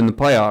to it in the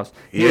playoffs.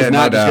 He is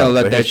not just going to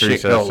let that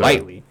shit go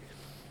lightly.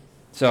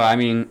 So, I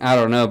mean, I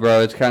don't know,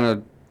 bro.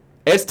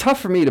 It's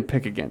tough for me to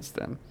pick against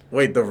them.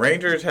 Wait, the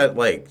Rangers had,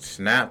 like,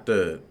 snapped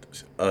a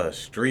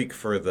streak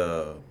for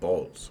the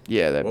Bolts.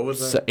 Yeah, what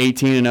was that?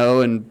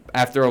 18-0, and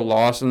after a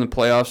loss in the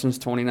playoffs since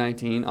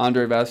 2019,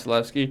 Andre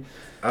Vasilevsky.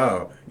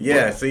 Oh,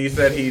 yeah. So you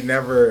said he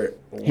never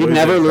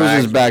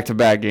loses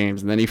back-to-back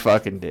games, and then he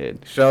fucking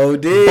did. So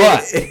did.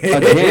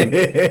 But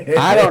again,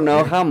 I don't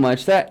know how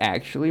much that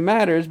actually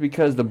matters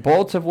because the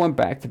Bolts have won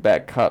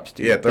back-to-back cups,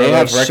 dude. Yeah, they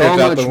have so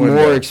much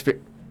more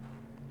experience.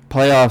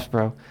 Playoffs,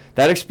 bro.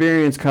 That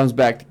experience comes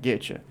back to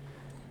get you.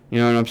 You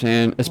know what I'm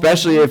saying?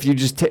 Especially if you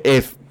just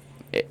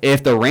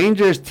if the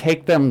Rangers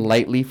take them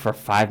lightly for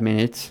 5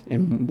 minutes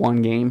in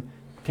one game,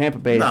 Tampa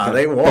Bay.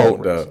 They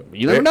won't. Though.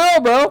 You never know,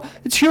 bro.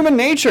 It's human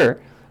nature.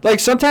 Like,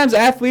 sometimes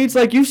athletes,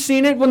 like, you've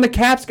seen it when the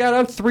Caps got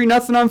up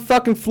 3-0 on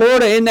fucking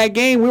Florida in that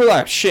game. We were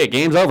like, shit,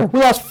 game's over. We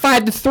lost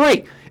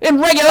 5-3 in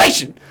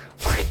regulation.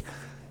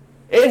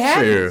 It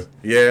happens.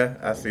 Yeah,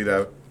 I see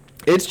that.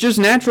 It's just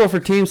natural for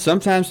teams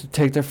sometimes to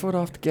take their foot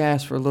off the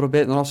gas for a little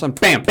bit, and all of a sudden,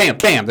 bam, bam,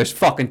 bam, there's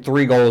fucking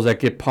 3 goals that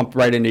get pumped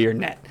right into your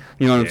net.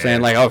 You know what I'm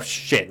saying? Like, oh,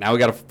 shit, now we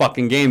got a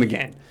fucking game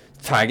again.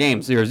 Tie game,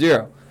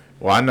 0-0.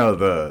 Well, I know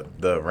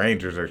the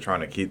Rangers are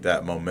trying to keep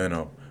that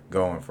momentum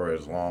going for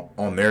as long,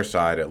 on their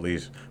side at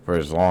least, for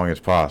as long as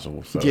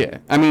possible. So. Yeah.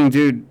 I mean,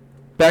 dude,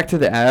 back to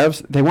the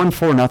Avs, they won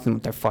 4-0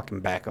 with their fucking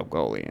backup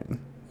goalie in.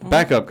 The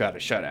backup got a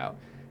shutout.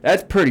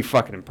 That's pretty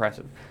fucking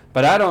impressive.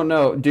 But I don't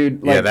know,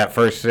 dude. Like, yeah, that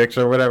first 6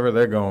 or whatever,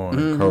 they're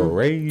going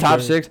crazy. Top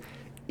 6.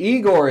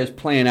 Igor is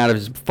playing out of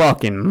his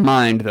fucking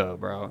mind, though,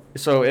 bro.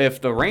 So if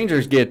the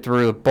Rangers get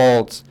through the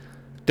Bolts,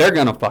 they're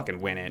going to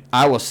fucking win it.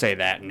 I will say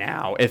that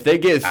now. If they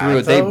get through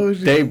it, they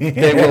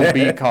will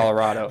beat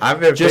Colorado. I've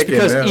been just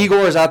because them.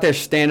 Igor is out there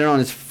standing on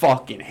his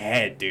fucking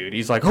head, dude.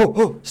 He's like,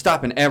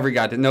 stopping every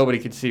guy. Nobody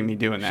could see me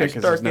doing that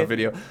because there's no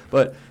video.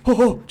 But,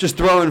 just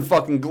throwing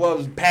fucking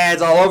gloves,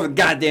 pads all over the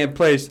goddamn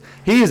place.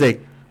 He's a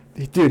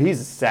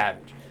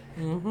savage.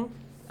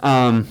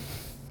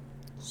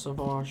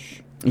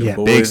 Savage. Yeah,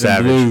 big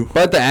savage.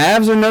 But the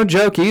Avs are no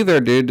joke either,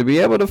 dude. To be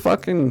able to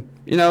fucking,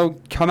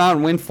 come out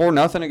and win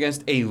 4-0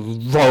 against a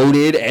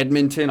loaded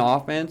Edmonton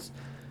offense,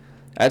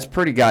 that's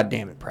pretty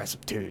goddamn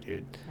impressive too,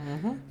 dude.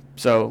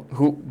 So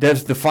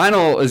the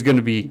final is going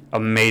to be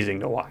amazing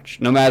to watch.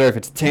 No matter if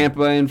it's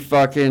Tampa and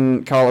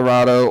fucking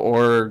Colorado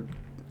or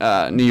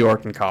New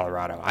York and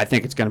Colorado. I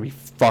think it's going to be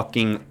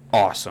fucking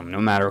awesome no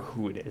matter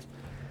who it is.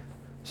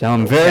 So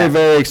I'm very,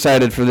 very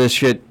excited for that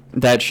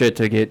shit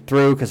to get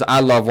through because I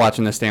love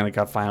watching the Stanley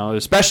Cup final,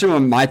 especially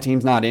when my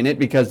team's not in it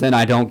because then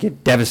I don't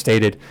get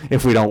devastated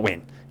if we don't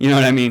win. You know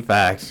what I mean?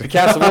 Facts. The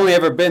Caps have only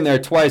ever been there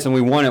twice and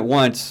we won it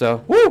once,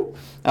 so woo!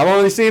 I've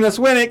only seen us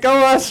win it. Go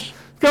us!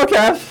 Go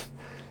Caps!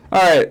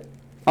 All right,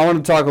 I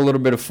want to talk a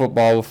little bit of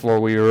football before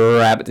we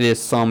wrap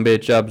this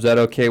sumbitch up. Is that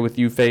okay with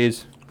you,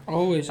 Faiz?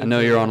 Always. I know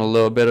you're on a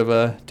little bit of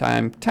a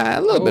time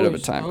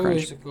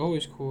crunch.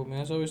 Always cool,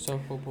 man. It's always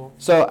tough football.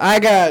 So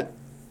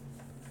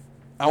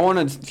I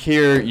want to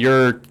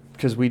hear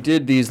because we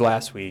did these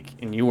last week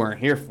and you weren't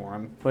here for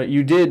them, but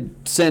you did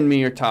send me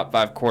your top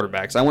 5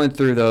 quarterbacks. I went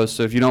through those,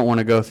 so if you don't want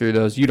to go through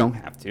those, you don't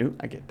have to.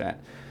 I get that.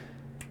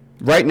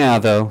 Right now,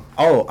 though.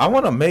 Oh,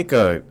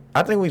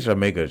 I think we should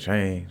make a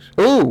change.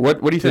 Ooh,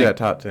 what do you think? That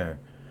top 10.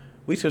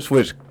 We should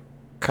switch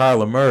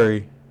Kyler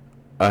Murray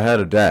ahead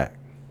of Dak.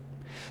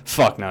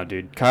 Fuck no,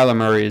 dude. Kyler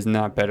Murray is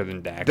not better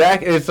than Dak.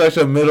 Dak is such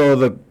a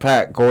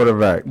middle-of-the-pack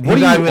quarterback.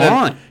 What are you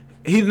on?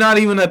 He's not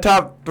even a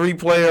top 3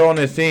 player on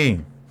his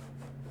team.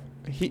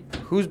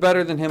 Who's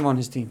better than him on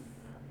his team?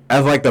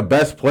 As like the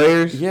best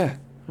players? Yeah.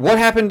 What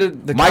happened to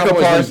the Micah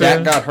Cowboys Parsons,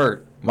 when Dak got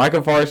hurt?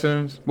 Micah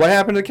Parsons. What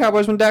happened to the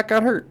Cowboys when Dak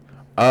got hurt?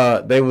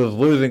 They was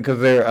losing because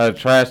they're a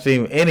trash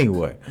team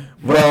anyway.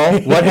 Well,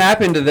 what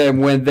happened to them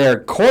when their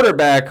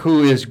quarterback,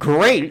 who is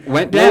great,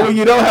 went down? Well, when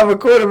you don't have a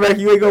quarterback,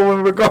 you ain't going to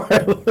win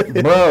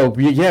regardless. Bro,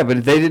 yeah,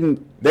 but they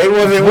didn't. They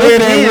wasn't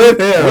winning with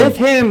him. With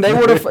him, they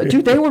would have.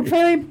 Dude, they were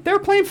playing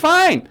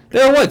fine.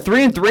 They were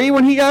 3-3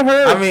 when he got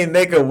hurt. I mean,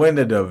 they could win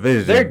the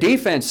division. Their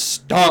defense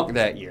stunk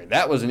that year.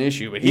 That was an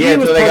issue. But he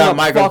was so they putting got up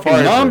Micah fucking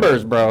Parsons.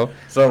 numbers, bro.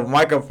 So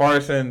Micah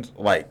Parsons,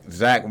 like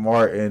Zach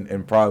Martin,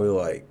 and probably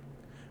like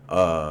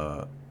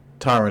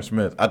Tyron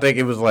Smith. I think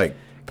it was like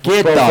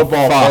Get Pro the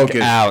Football fuck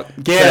Focus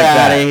out. Get said out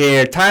that. of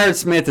here. Tyron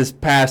Smith is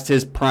past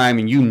his prime,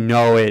 and you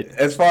know it.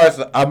 As far as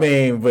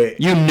but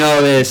You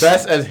know this.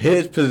 that's as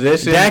his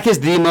position. Dak is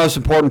the most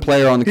important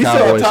player on the He's still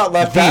Cowboys. a top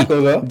left The-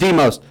 tackle, though. The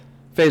most.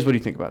 FaZe, what do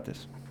you think about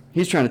this?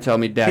 He's trying to tell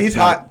me Dak. He's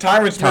hot.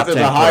 Tyron Smith is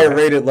 10 a higher quarterback.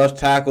 rated left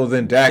tackle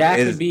than Dak Dak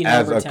is would be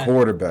as number a 10.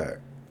 quarterback.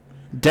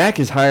 Dak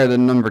is higher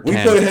than number 10.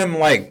 We put him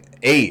like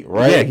 8,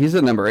 right? Yeah, he's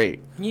at number 8.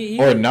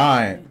 or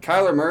 9.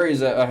 Kyler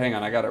Murray's at, hang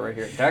on, I got it right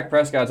here. Dak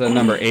Prescott's at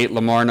number 8,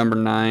 Lamar number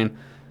 9,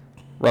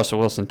 Russell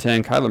Wilson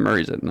 10, Kyler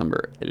Murray's at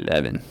number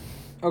 11.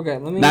 Okay,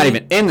 let me. Not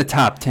even in the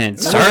top 10,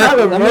 sir.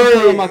 Let me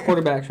pull up my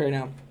quarterbacks right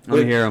now. Let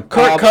me hear him.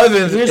 Kirk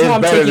Cousins is Here's who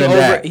I'm better taking than over.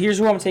 Dak. Here's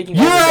who I'm taking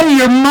You're over. out of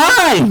your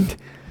mind.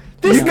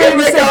 This You guy can't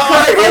make said an Kirk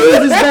argument.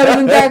 Cousins is better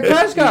than Dak You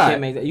Prescott.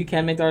 can't make that. You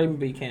can make the argument,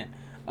 but you can't.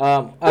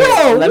 Whoa,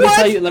 Let me what?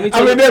 tell you. Let me I tell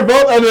mean, you. they're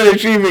both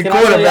underachieving Can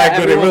I tell you quarterbacks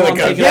when it everyone really I'm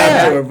comes taking down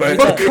out? to it. But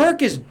But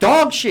Kirk is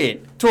dog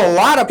shit to a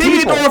lot of he be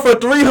people. throwing for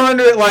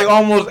 300 like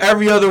almost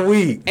every other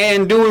week.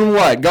 And doing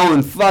what?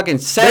 Going fucking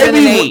 7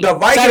 They and be, 8. the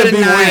Vikings 7 be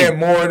and 9. winning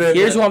more than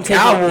Here's the who I'm taking.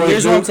 Cowboys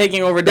Here's who do. I'm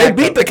taking over They Dak.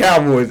 beat the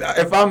Cowboys.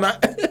 If I'm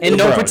not, In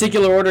no Bro.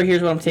 particular order,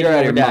 here's what I'm taking You're out of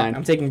over your Dak. mind.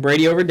 I'm taking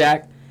Brady over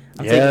Dak.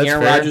 I'm Yeah, taking that's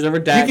Aaron fair. Rodgers over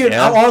You Dak. can,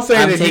 Yeah. all I'm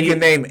saying I'm is taking- you can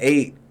name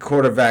 8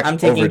 quarterbacks I'm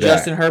taking over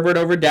Justin Dak. Herbert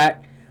over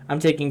Dak. I'm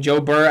taking Joe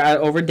Burrow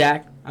over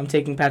Dak. I'm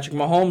taking Patrick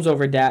Mahomes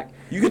over Dak.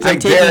 You can I'm take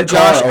taking Derek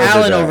Josh Carr over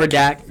Allen Dak. over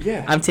Dak.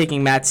 Yeah. I'm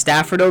taking Matt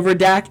Stafford over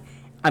Dak.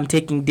 I'm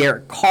taking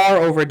Derek Carr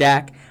over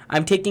Dak.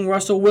 I'm taking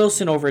Russell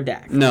Wilson over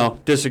Dak. No,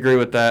 disagree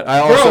with that. I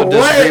also Bro,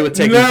 disagree what? with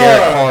taking No.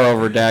 Derek Carr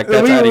over Dak.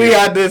 That's out of we your...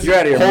 had this You're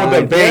out of your whole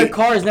mind. debate. Derek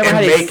Carr has never in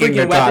had a making the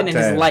freaking top weapon in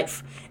his 10.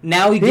 life.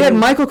 Now He had gives-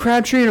 Michael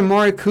Crabtree and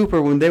Amari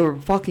Cooper when they were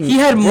fucking... He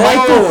had Bro.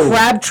 Michael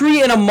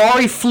Crabtree and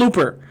Amari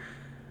Flooper.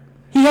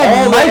 He had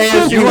All the Michael.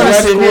 AFC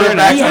West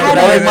quarterbacks He are had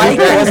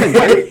better than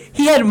Michael. him.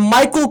 He had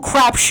Michael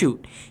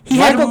Crabshoot. He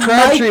Michael had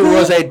Crabtree Michael-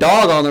 was a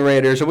dog on the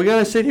Raiders. Are we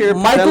going to sit here and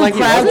Michael pretend like he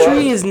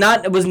Crabtree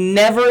wasn't? was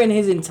never in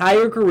his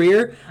entire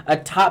career a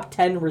top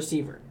 10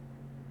 receiver.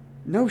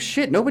 No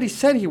shit. Nobody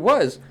said he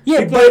was.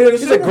 Yeah, He played in the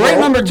He's a Super great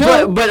Bowl. number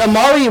 2. but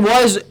Amari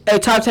was a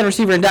top 10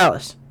 receiver in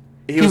Dallas.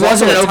 He was wasn't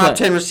also in a top Oakland.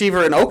 10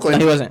 receiver in Oakland.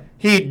 No, he wasn't.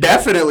 He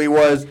definitely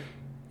was.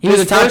 He was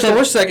His a top first 10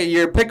 or second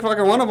year. Pick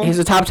fucking one of them. He's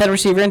a top 10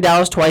 receiver in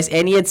Dallas twice,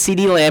 and he had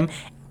CeeDee Lamb.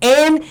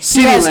 And he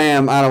CeeDee has-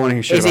 Lamb. I don't want to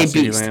hear shit is about a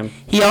CeeDee beast. Lamb.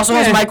 He also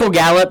has Michael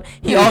Gallup.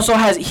 He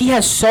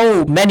has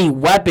so many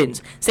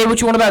weapons. Say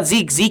what you want about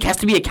Zeke. Zeke has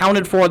to be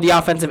accounted for on the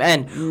offensive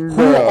end.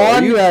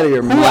 are you out of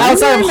your mind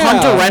outside of right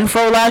Hunter now?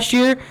 Renfro last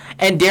year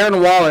and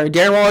Darren Waller.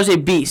 Darren Waller's a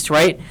beast,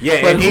 right?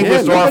 Yeah, But and he who-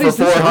 was throwing for nobody's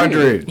disagreeing.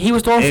 400. he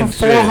was throwing for and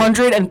shit.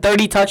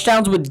 430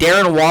 touchdowns with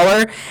Darren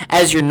Waller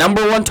as your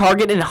number one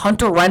target and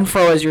Hunter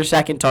Renfro as your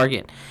second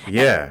target.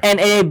 Yeah. And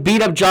it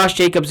beat up Josh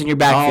Jacobs in your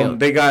backfield.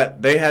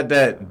 They had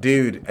that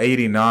dude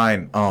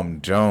 89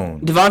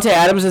 Jones. Devontae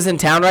Adams is in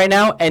town right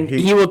now, and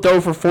He- he will throw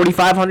for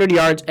 4,500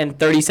 yards and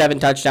 37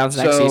 touchdowns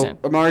next So season.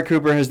 Amari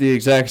Cooper has the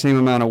exact same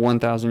amount of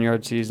 1,000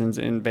 yard seasons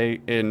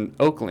in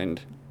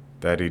Oakland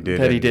That he did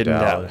that he in did in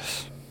Dallas.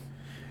 Dallas.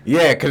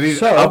 Yeah, because he's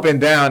So- up and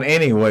down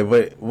anyway.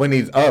 But when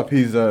he's up,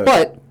 he's a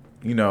But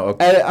a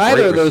at either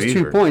great of those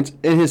receiver. 2 points,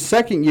 in his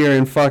second year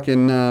in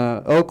fucking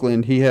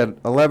Oakland, he had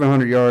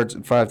 1,100 yards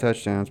and 5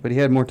 touchdowns, but he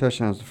had more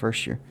touchdowns the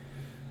first year.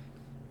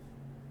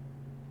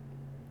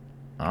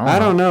 I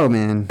don't know,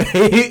 man.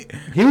 he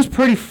He was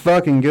pretty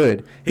fucking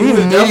good. was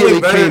definitely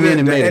immediately better came in than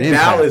and made an in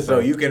Dallas, impact, so bro.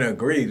 you can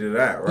agree to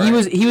that,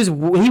 right?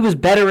 He was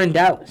better in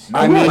Dallas. No,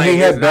 I mean, like, he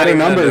it's had not better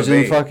even a numbers and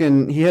debate.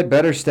 fucking. He had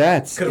better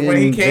stats. Because when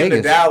he in came to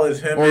Vegas. Dallas,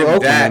 him Or and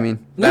Oakland, Dak, I mean.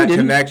 No, he that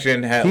didn't.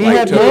 connection had He like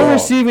had took more off.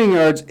 receiving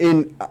yards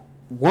in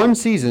one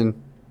season.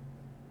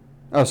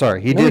 Oh,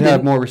 sorry, he No, he did have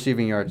didn't. more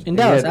receiving yards In He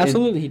Dallas, had-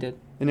 absolutely he did.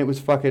 And it was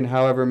fucking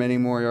however many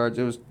more yards.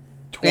 It was.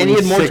 And he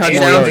had more 26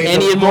 touchdowns, yards.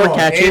 and he had more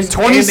catches.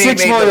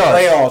 26 more yards.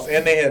 Playoffs,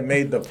 and they had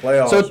made the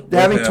playoffs. So with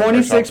having him or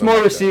 26 something more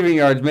like that. receiving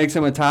yards makes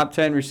him a top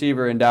 10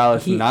 receiver in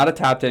Dallas, He- not a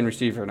top 10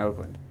 receiver in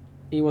Oakland.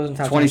 He wasn't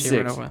top 26.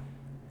 10 receiver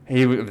in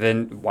Oakland.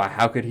 Then why?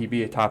 How could he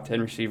be a top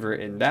 10 receiver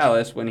in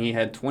Dallas when he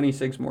had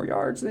 26 more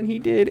yards than he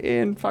did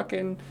in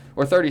fucking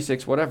or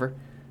 36, whatever?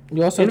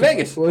 You also In have to-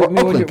 Vegas. well, Or I mean,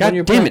 Oakland.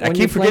 God damn it, I when keep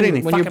you're forgetting playing-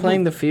 they when you're fucking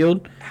playing move. the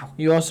field,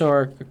 you also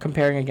are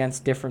comparing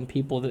against different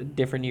people,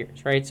 different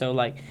years, right? So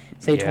like,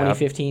 say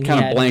 2015, he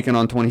Kind had of blanking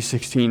on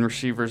 2016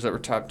 receivers that were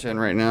top 10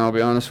 right now. I'll be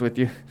honest with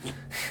you.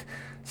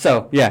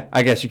 So yeah,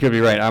 I guess you could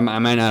be right. I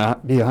might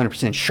not be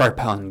 100%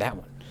 sharp on that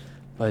one,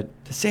 but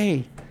to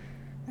say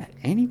at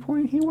any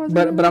point he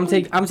wasn't. But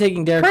I'm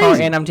taking Derek Carr,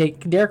 Crazy.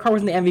 and Derek Carr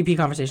was in the MVP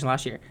conversation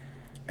last year.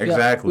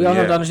 Exactly. We also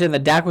have to yeah. understand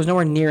that Dak was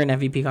nowhere near an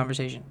MVP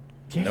conversation.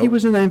 Yeah, he Nope.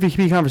 was in the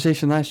MVP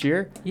conversation last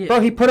year. Yeah. Bro,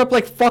 he put up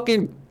like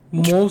fucking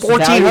Most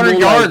 1,400 valuable,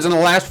 yards like- in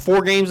the last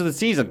 4 games of the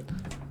season.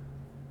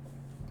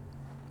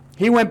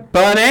 He went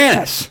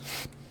bananas.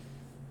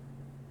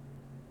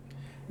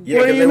 Yeah,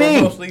 What do 'cause you they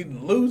mean? were mostly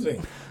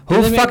losing.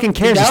 Who They made- fucking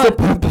cares? He Dallas- still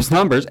put up those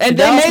numbers. And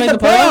they Dallas made made the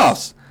the playoffs?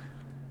 playoffs.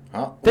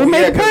 Huh? They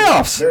made the 'cause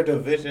playoffs. Their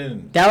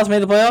division. Dallas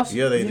made the playoffs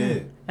Yeah, they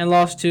did. and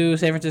lost to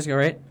San Francisco,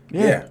 right?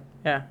 Yeah.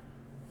 Yeah.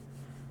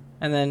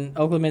 And then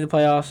Oakland made the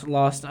playoffs,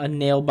 lost a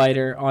nail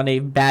biter on a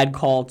bad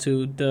call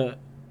to the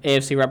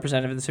AFC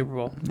representative in the Super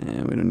Bowl.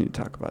 Yeah, we don't need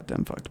to talk about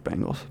them fucked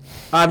Bengals.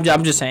 I'm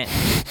just saying.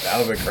 That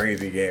was a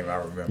crazy game. I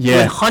remember.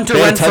 Yeah, With Hunter they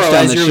had a Renfro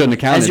touchdown that shouldn't have as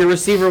counted. your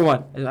receiver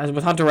one.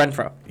 With Hunter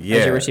Renfro as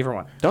Yeah. your receiver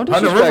one. Don't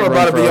Hunter disrespect Renfro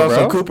about to be Renfro, on some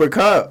bro. Cooper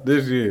Cup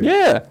this year.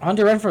 Yeah.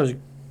 Hunter Renfro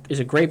is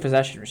a great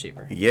possession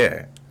receiver.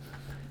 Yeah.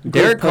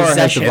 Derek Carr has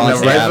possession. In the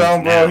Devontae red Adams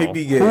zone, bro, now. he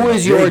be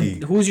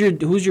getting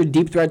Who's your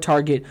deep threat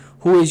target?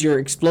 Who is your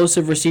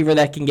explosive receiver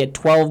that can get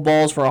 12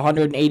 balls for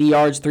 180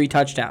 yards, 3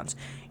 touchdowns?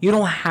 You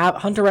don't have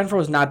Hunter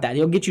Renfro is not that.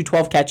 He'll get you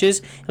 12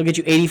 catches. He'll get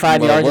you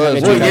 85 yards. And he'll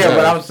get you Well, yeah, touchdowns.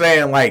 but I'm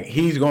saying like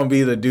he's gonna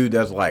be the dude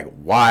that's like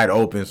wide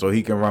open, so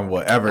he can run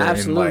whatever.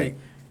 Absolutely. And, like,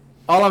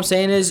 All I'm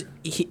saying is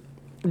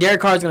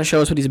Derek Carr is going to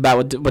show us what he's about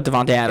with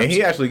Devontae Adams. and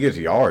he actually gets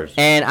yards.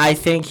 And I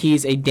think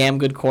he's a damn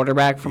good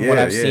quarterback from what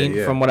I've seen,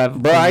 yeah. from what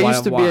I've Bro, from I what used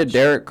I've to be a watched.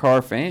 Derek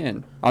Carr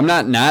fan. I'm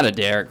not a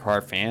Derek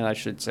Carr fan, I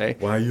should say.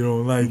 Why you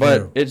don't like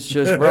But him? it's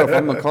just, bro, if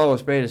I'm going to call a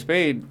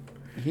spade,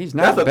 he's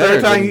not That's the better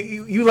third time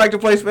than, you like to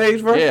play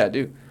spades, bro. Yeah,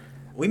 dude.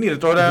 We need to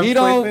throw down. He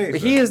play don't.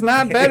 spades, He bro. is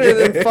not better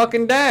than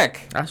fucking Dak.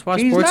 That's why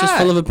He's sports is not.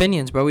 full of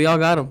opinions, bro. We all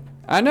got them.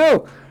 I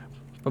know.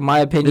 But my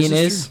opinion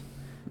This is is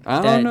I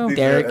that don't know.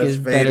 Derek That's is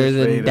fade better is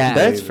than fade Dak.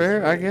 is That's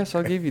fair. I guess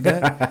I'll give you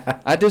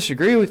that. I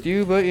disagree with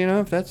you, but you know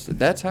if that's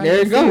how There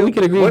you you go. feel. We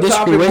can agree to What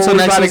disagree. topic Wait were till we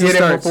next about to season get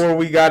in starts. before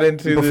we got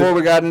into Before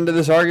we got into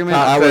this argument,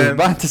 top I was 10?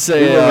 about to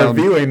say we were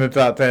reviewing the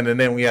top 10, and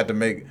then we had to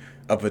make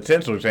a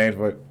potential change,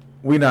 but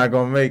we're not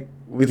gonna make.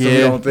 We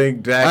don't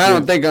think Dak. I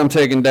don't think I'm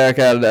taking Dak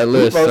out of that we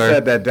list. both Sir.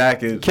 said that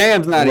Dak is.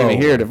 Cam's not low. even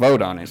here to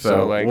vote on it,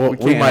 so like we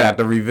can't might have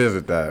to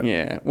revisit that.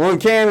 Yeah. Well,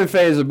 Cam and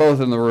FaZe are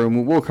both in the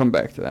room. We'll come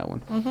back to that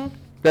one. Mm-hmm.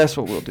 That's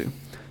what we'll do.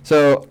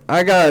 So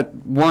I got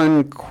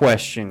one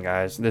question,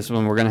 guys. This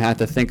one we're gonna have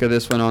to think of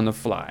this one on the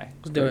fly.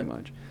 Let's do pretty it.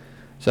 much.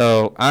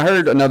 So I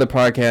heard another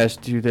podcast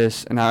do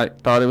this, and I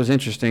thought it was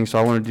interesting. So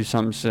I want to do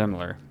something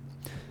similar.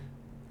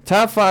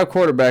 Top 5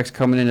 quarterbacks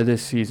coming into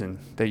this season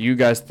that you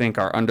guys think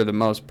are under the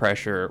most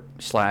pressure /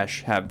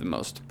 have the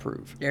most to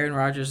prove. Aaron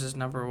Rodgers is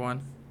number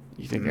one.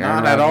 You think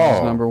Not Aaron at Rodgers is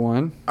all. number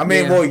one? I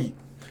mean, Yeah. well,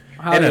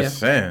 How in do a you?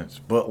 sense,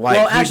 but like,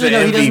 Well, he's actually, the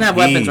no, he doesn't have MVP.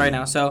 weapons right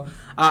now, so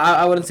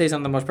I wouldn't say he's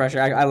under the most pressure.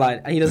 I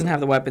lied. He doesn't have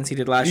the weapons he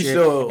did last He's year.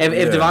 still- if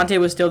yeah. Devontae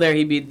was still there,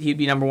 he'd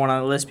be number one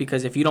on the list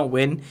because if you don't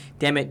win,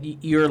 damn it,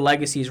 your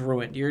legacy is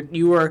ruined. You I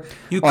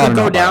could don't know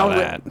go about down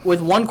that. with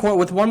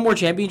one more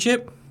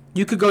championship.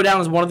 You could go down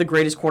as one of the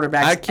greatest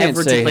quarterbacks I can't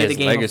ever say to play the his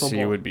game of legacy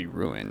football. would be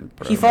ruined.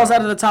 Bro. He falls out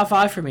of the top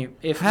 5 for me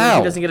if How?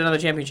 he doesn't get another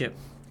championship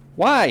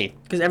Why?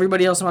 because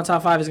everybody else in my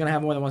top 5 is going to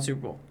have more than one Super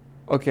Bowl.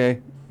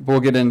 Okay, we'll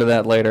get into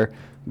that later.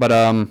 But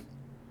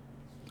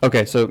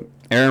okay, so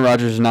Aaron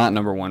Rodgers is not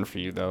number one for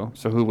you though.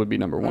 So who would be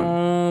number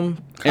one?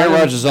 Aaron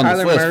Rodgers is on this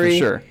Kyler list Murray,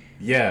 for sure.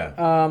 Yeah.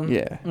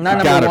 Yeah, Not He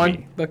number gotta one,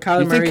 be. but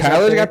Kyler You think Murray's up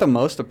Kyler's there. got the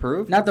most to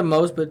prove? Not the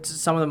most, but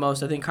some of the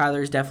most. I think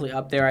Kyler is definitely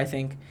up there. I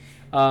think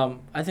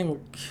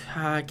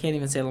I can't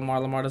even say Lamar.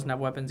 Lamar doesn't have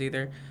weapons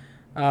either.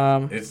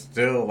 It's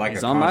still like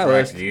He's a on my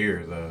contract list.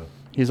 year, though.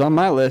 He's on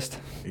my list.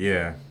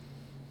 Yeah.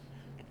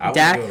 I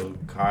Dak?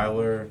 would go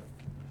Kyler.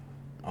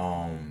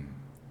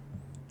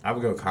 I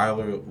would go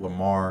Kyler,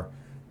 Lamar,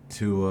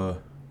 Tua,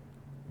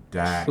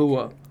 Dak,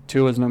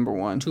 Tua's number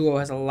one. Tua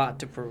has a lot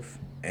to prove.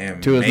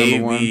 and Tua's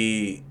number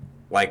maybe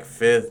like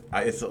fifth.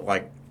 It's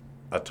like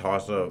a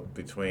toss up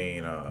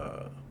between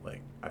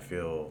like I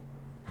feel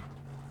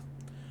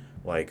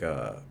like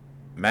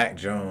Mac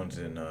Jones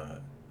and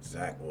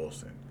Zach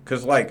Wilson.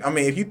 Cause like I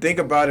mean, if you think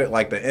about it,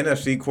 like the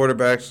NFC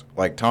quarterbacks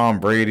like Tom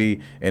Brady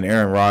and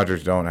Aaron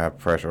Rodgers don't have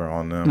pressure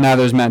on them. Now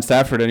there's Matt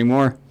Stafford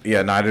anymore.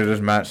 Yeah, neither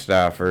does Matt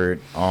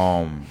Stafford.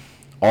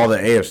 All the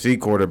AFC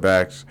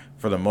quarterbacks,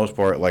 for the most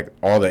part, like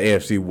all the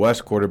AFC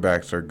West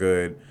quarterbacks are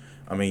good.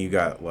 I mean, you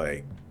got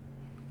like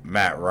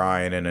Matt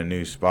Ryan in a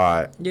new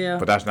spot. Yeah.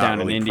 But that's not Down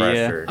in really India.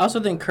 pressure. I also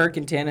think Kirk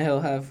and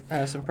Tannehill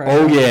have some pressure.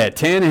 Oh yeah,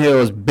 Tannehill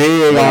is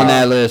big on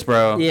that list,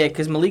 bro. Yeah,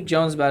 because Malik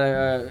Jones about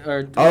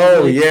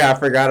Oh, yeah, I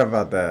forgot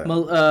about that.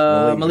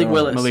 Malik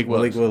Willis. Malik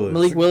Willis.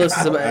 Malik Willis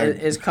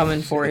is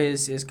coming for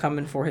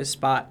his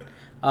spot,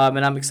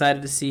 and I'm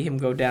excited to see him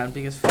go down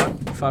because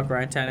fuck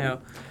Ryan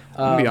Tannehill.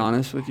 I'll be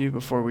honest with you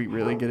before we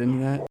really get into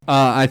that.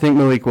 I think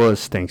Malik Willis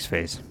stinks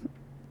face.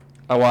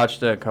 I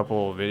watched a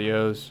couple of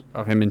videos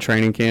of him in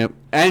training camp.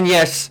 And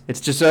yes,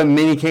 it's just a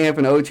mini camp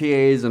and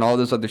OTAs and all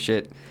this other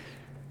shit.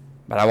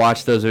 But I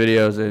watched those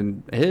videos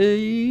and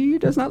he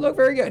does not look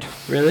very good.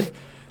 Really?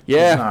 He's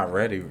Yeah. not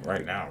ready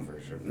right now, for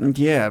sure.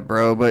 Yeah,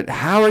 bro, but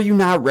how are you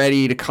not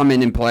ready to come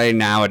in and play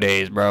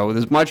nowadays, bro? With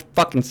as much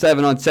fucking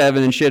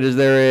 7-on-7 and shit as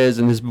there is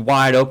and as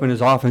wide open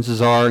as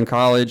offenses are in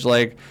college,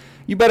 like,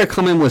 you better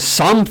come in with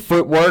some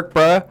footwork,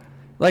 bro.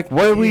 Like,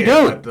 what are we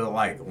doing? But the,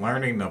 like,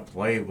 learning the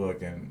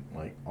playbook and,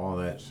 like, all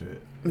that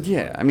shit.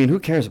 Yeah, I mean, who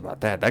cares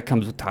about that? That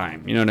comes with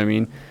time, you know what I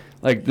mean?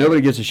 Like,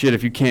 nobody gives a shit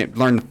if you can't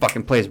learn the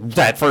fucking plays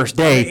that first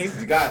day.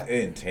 He's got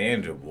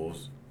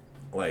intangibles,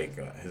 like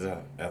his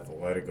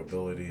athletic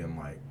ability and,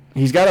 like,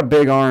 He's got a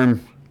big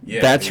arm.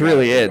 yeah, That's he got a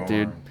really big it,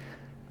 dude. arm.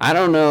 I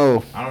don't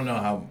know. I don't know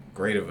how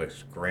great of a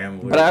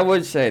scrambler. But I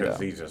would say, because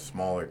though. he's a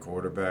smaller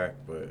quarterback,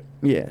 but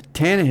Yeah,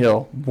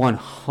 Tannehill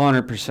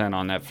 100%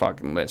 on that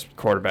fucking list.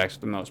 Quarterbacks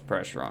with the most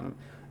pressure on him.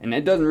 And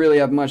it doesn't really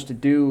have much to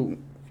do,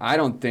 I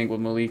don't think, with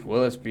Malik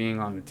Willis being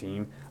on the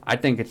team. I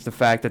think it's the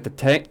fact that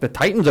the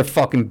Titans are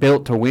fucking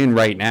built to win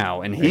right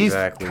now, and he's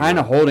kind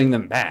of holding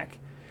them back.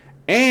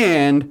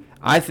 And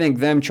I think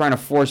them trying to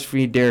force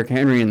feed Derrick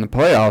Henry in the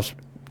playoffs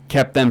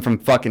kept them from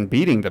fucking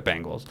beating the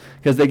Bengals.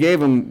 Because they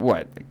gave him,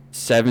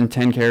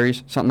 7-10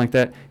 carries, something like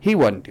that. He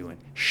wasn't doing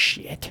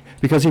shit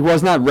because he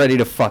was not ready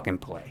to fucking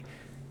play.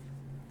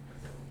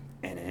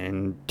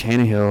 And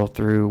Tannehill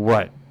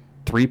threw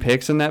 3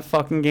 picks in that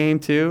fucking game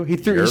too. He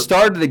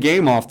started the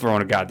game off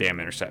throwing a goddamn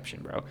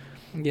interception, bro.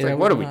 Yeah, It's like,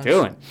 what are we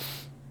doing?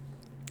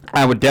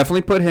 I would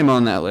definitely put him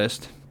on that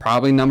list.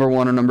 Probably number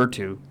 1 or number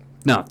 2.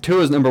 No,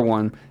 2 is number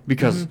 1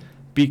 because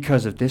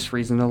of this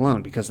reason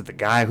alone. Because of the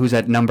guy who's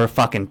at number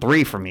fucking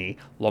 3 for me,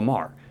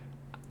 Lamar.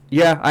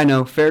 Yeah, I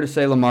know. Fair to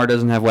say Lamar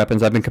doesn't have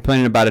weapons. I've been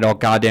complaining about it all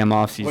goddamn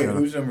offseason. wait,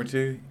 who's number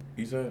 2?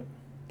 You said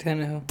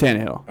Tannehill.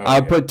 Oh,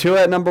 I'll yeah. put 2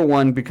 at number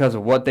 1 because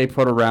of what they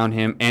put around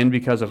him and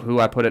because of who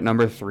I put at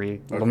number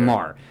 3,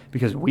 Lamar.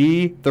 Because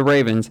we, the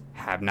Ravens,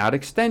 have not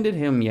extended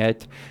him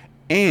yet.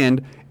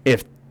 And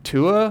if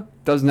Tua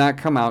does not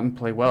come out and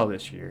play well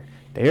this year,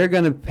 they are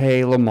going to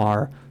pay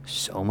Lamar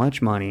so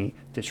much money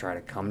to try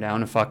to come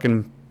down and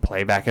fucking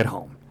play back at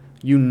home.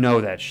 You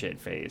know that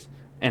shit, Faiz.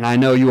 And I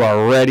know you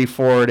are ready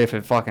for it if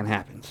it fucking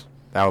happens.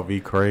 That would be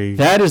crazy.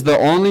 That is the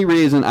only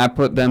reason I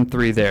put them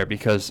 3 there.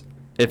 Because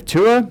if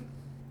Tua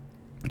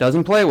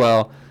doesn't play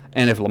well,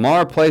 and if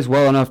Lamar plays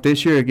well enough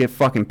this year to get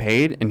fucking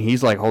paid, and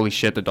he's like, holy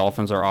shit, the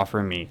Dolphins are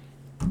offering me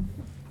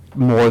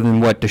more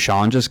than what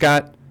Deshaun just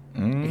got,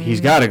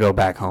 he's got to go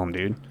back home,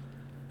 dude.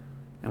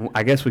 And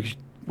I guess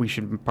we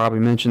should probably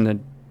mention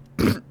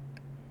that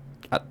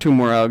 2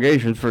 more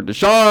allegations for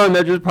Deshaun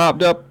that just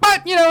popped up.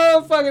 But,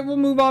 fuck it, we'll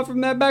move on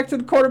from that. Back to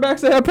the quarterbacks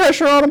that have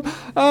pressure on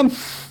him.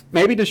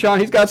 Maybe Deshaun,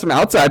 he's got some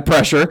outside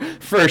pressure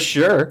for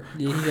sure.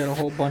 Yeah, he got a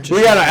whole bunch of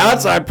We got an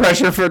outside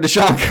pressure for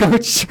Deshaun,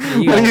 coach.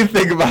 What do you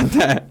think about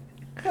that?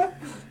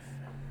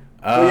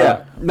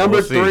 Number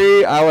we'll see.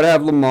 3, I would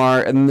have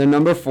Lamar. And then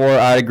number 4,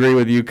 I agree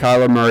with you.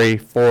 Kyler Murray,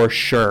 for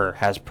sure,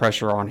 has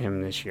pressure on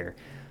him this year.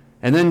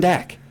 And then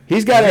Dak.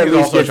 He's got to at He's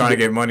least also trying to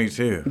get money,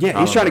 too. Yeah,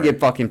 he's trying to get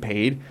fucking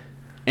paid.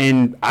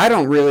 And I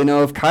don't really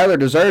know if Kyler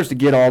deserves to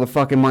get all the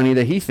fucking money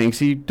that he thinks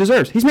he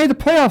deserves. He's made the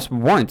playoffs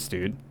once,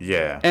 dude.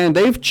 Yeah. And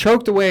they've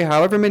choked away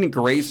however many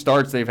great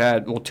starts they've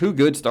had. Well, 2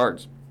 good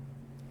starts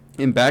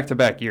in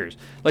back-to-back years.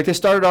 Like, they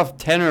started off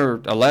 10 or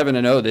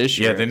 11-0 this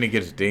year. Yeah, then he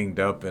gets dinged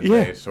up and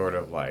they sort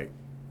of,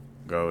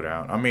 go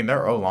down. I mean,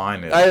 their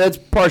O-line is... That's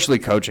partially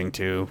coaching,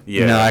 too.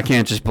 Yeah. I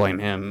can't just blame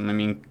him. I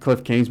mean,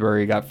 Cliff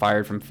Kingsbury got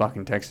fired from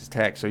fucking Texas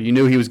Tech, so you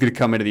knew he was going to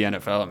come into the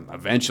NFL and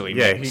eventually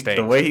make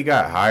mistakes. The way he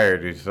got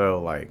hired is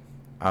so,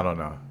 I don't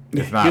know.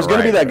 It's not He was going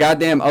to be that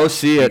goddamn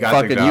OC at got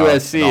the fucking job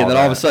USC, and and then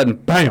all all of a that. sudden,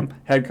 bam,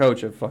 head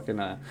coach of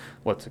fucking,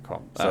 what's it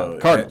called?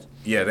 Cardinals.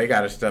 Yeah, they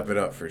got to step it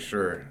up for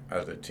sure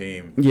as a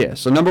team. Yeah,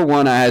 so number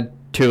 1, I had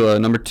Tua.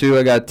 Number 2,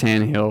 I got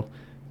Tannehill.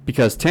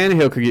 Because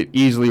Tannehill could get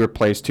easily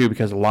replaced, too,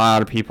 because a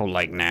lot of people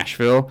like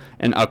Nashville.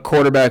 And a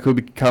quarterback who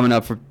be coming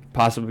up for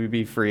possibly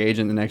be free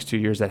agent the next 2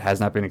 years that has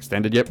not been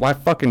extended yet, why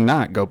fucking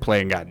not go play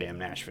in goddamn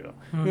Nashville?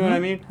 You know what I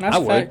mean? That's I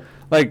would. fair.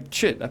 Like,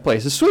 shit, that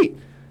place is sweet.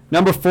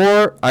 Number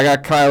 4, I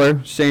got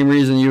Kyler. Same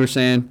reason you were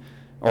saying,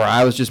 or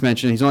I was just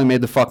mentioning, he's only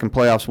made the fucking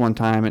playoffs 1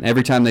 time, and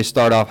every time they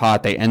start off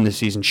hot, they end the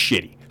season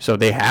shitty. So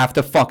they have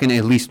to fucking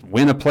at least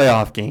win a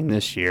playoff game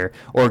this year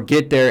or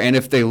get there, and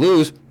if they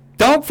lose,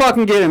 don't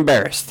fucking get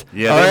embarrassed.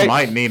 Yeah, they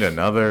might need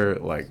another,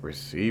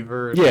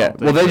 receiver or Yeah,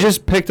 something. well, they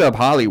just picked up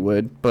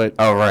Hollywood, but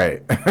Oh,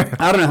 right.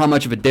 I don't know how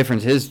much of a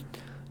difference his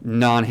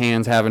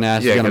non-hands having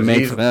ass is going to 'cause make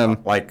he's for them.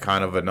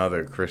 kind of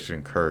another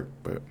Christian Kirk,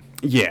 but...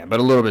 Yeah, but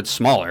a little bit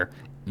smaller,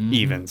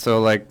 even.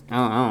 So, I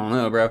don't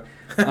know,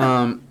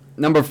 bro.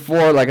 Number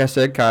 4, like I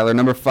said, Kyler.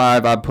 Number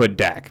 5, I'd put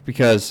Dak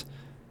because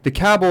the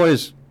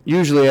Cowboys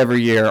usually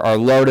every year are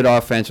loaded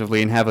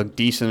offensively and have a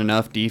decent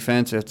enough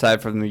defense aside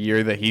from the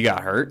year that he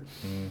got hurt.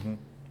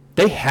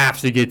 They have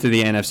to get to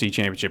the NFC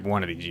Championship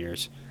one of these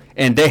years.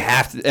 And they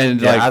have to...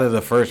 And out of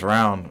the first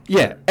round.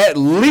 Yeah, at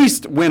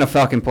least win a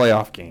fucking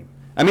playoff game.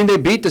 I mean, they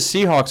beat the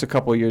Seahawks a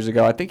couple of years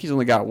ago. I think he's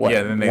only got,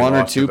 Yeah, then they 1 or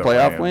lost to 2 the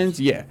playoff Rams. wins?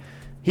 Yeah.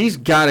 He's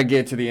got to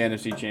get to the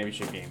NFC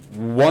Championship game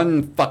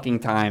 1 fucking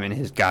time in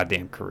his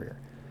goddamn career.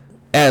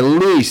 At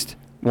least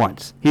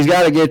once. He's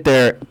got to get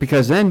there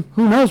because then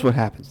who knows what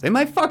happens. They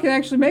might fucking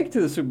actually make it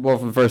to the Super Bowl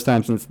for the first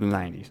time since the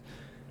 90s.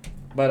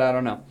 But I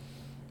don't know.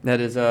 That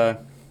is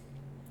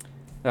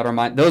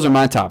those are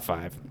my top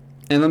 5.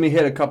 And let me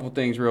hit a couple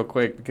things real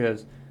quick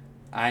because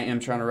I am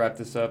trying to wrap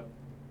this up.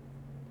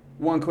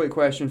 One quick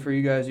question for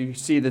you guys. You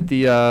see that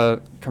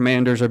the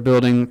Commanders are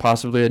building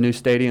possibly a new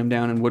stadium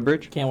down in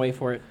Woodbridge. Can't wait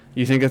for it.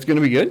 You think that's going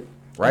to be good?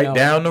 Right No.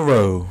 down the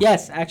road.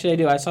 Yes, actually I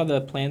do. I saw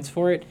the plans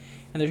for it,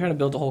 And they're trying to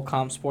build a whole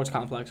sports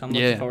complex. I'm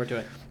looking forward to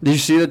it. Did you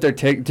see that they're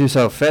taking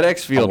so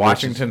FedEx Field,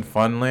 Washington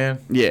Funland?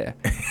 Yeah,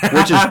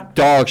 which is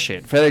dog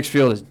shit. FedEx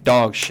Field is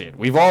dog shit.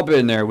 We've all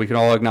been there. We can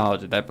all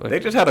acknowledge it. They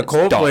just had a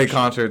Coldplay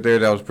concert there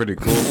that was pretty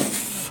cool.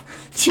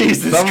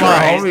 Jesus Some of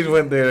Christ. my homies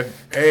went there.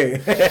 Hey.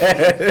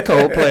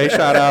 Coldplay,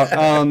 shout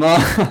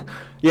out.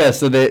 Yeah,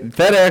 so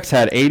FedEx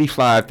had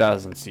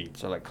 85,000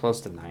 seats, so like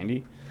close to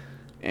 90.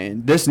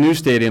 And this new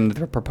stadium that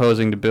they're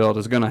proposing to build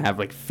is going to have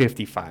like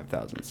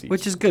 55,000 seats.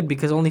 Which is good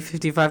because only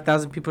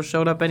 55,000 people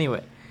showed up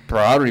anyway.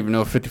 Bro, I don't even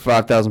know if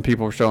 55,000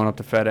 people were showing up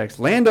to FedEx.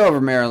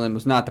 Landover, Maryland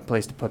was not the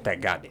place to put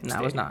that goddamn stadium.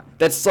 No, it was not.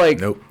 That's like,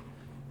 Nope.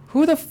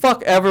 who the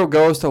fuck ever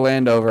goes to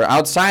Landover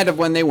outside of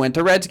when they went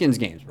to Redskins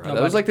games, bro? Nobody.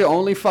 That was like the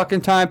only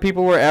fucking time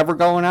people were ever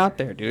going out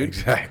there, dude.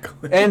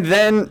 Exactly. And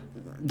then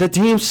the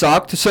team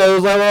sucked, so it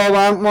was like, well,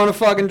 I don't want to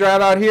fucking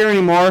drive out here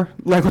anymore.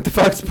 Like, what the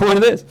fuck's the point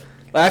of this?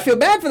 Like, I feel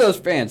bad for those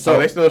fans. So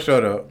they still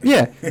showed up.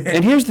 yeah,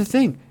 and here's the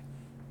thing.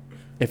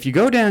 If you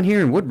go down here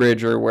in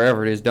Woodbridge or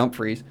wherever it is,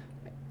 Dumfries,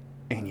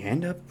 and you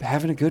end up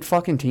having a good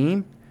fucking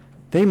team,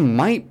 they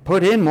might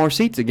put in more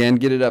seats again,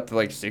 get it up to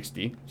like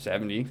 60,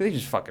 70. They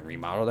just fucking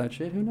remodel that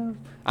shit. Who knows?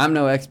 I'm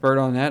no expert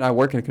on that. I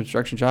work in a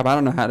construction shop. I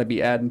don't know how to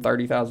be adding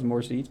 30,000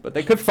 more seats, but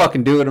they could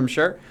fucking do it, I'm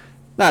sure.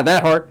 Not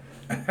that hard.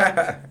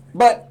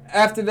 But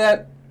after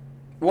that,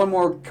 one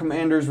more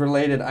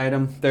Commanders-related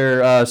item.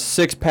 Their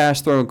 6-pass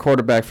throwing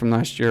quarterback from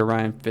last year,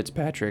 Ryan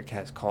Fitzpatrick,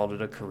 has called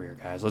it a career,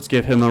 guys. Let's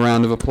give him a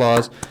round of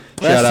applause.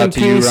 Shout out to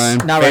you, Ryan.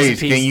 Faiz,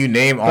 can you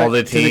name all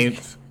the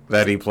teams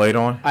that he played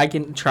on? I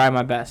can try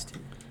my best.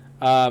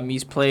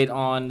 He's played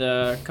on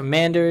the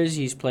Commanders.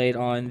 He's played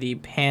on the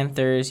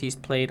Panthers. He's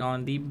played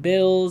on the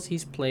Bills.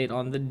 He's played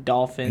on the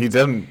Dolphins. He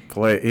didn't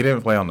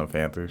play on the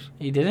Panthers.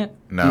 He didn't?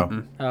 No.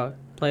 Mm-mm. Oh,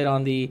 played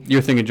on the...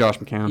 You're thinking Josh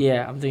McCown.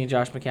 Yeah, I'm thinking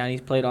Josh McCown.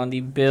 He's played on the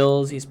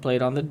Bills. He's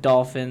played on the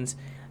Dolphins.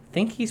 I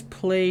think he's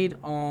played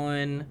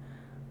on...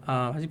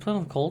 has he played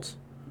on the Colts?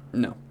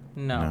 No.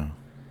 No.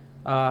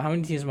 How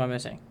many teams am I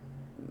missing?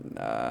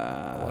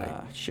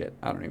 Shit,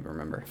 I don't even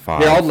remember.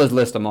 5. Here, I'll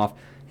list them off.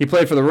 He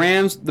played for the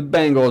Rams, the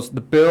Bengals,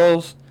 the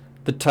Bills,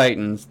 the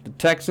Titans, the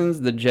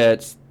Texans, the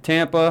Jets,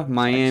 Tampa,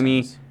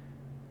 Miami,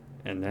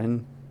 and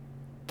then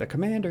the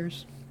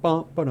Commanders.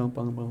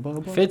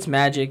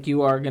 Fitzmagic,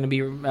 you are going to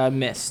be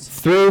missed.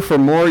 Threw for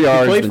more He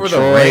yards played than for the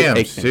Troy Rams,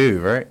 Aikman. too,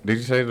 right? Did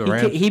you say the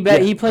Rams?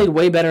 He played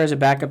way better as a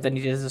backup than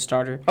he did as a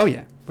starter, Oh,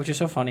 yeah. which is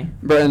so funny.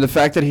 But and the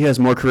fact that he has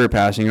more career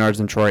passing yards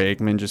than Troy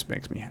Aikman just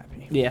makes me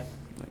happy. Yeah.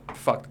 Like,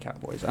 fuck the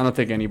Cowboys. I don't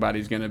think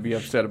anybody's going to be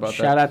upset about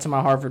Shout out to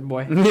my Harvard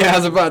boy. that. Yeah, I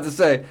was about to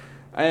say.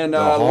 And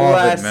Harvard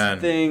last man.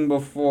 thing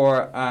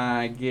before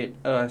I get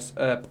us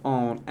up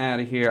on out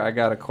of here, I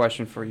got a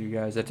question for you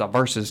guys. It's a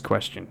versus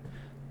question.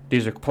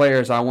 These are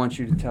players I want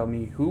you to tell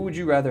me who would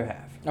you rather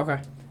have.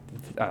 Okay.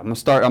 I'm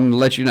gonna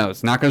let you know.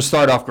 It's not gonna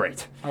start off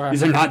great. All right.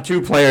 These are not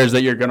two players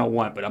that you're gonna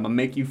want, but I'm gonna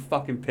make you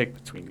fucking pick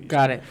between these.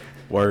 Got it.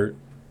 Word.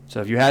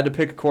 So if you had to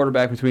pick a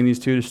quarterback between these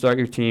two to start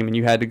your team, and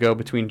you had to go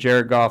between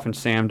Jared Goff and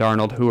Sam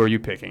Darnold, who are you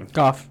picking?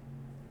 Goff.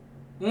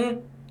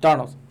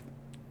 Darnold.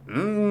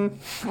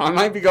 I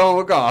might be going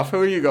with Goff. Who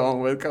are you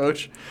going with,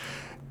 Coach?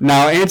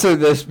 Now answer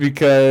this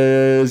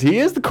because he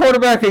is the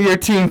quarterback of your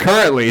team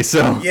currently.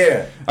 So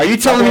Yeah. are you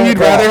telling me you'd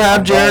rather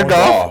have Jared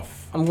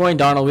Goff? I'm going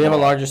Darnold. We have a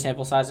larger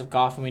sample size of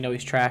Goff, and we know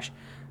he's trash.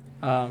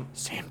 Sam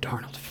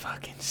Darnold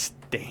fucking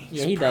stinks.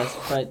 Yeah, he does,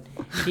 but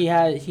he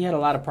had a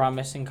lot of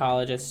promise in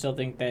college. I still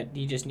think that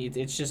he just needs.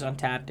 It's just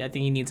untapped. I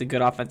think he needs a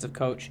good offensive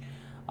coach,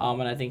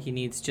 and I think he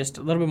needs just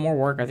a little bit more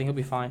work. I think he'll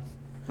be fine.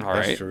 All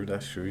right.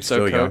 That's true. He's So,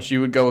 still young. Coach,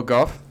 you would go with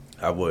Goff?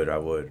 I would.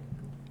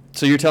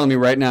 So you're telling me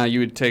right now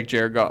you would take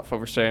Jared Goff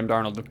over Sam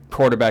Darnold, the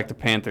quarterback the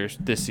Panthers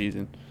this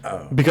season,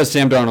 Oh. because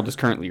Sam Darnold is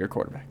currently your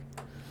quarterback.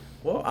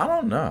 Well, I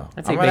don't know.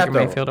 I'd take Baker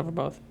Mayfield over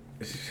both.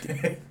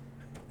 The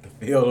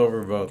field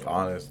over both,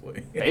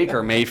 honestly.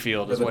 Baker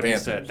Mayfield is For the what he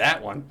Panthers. said.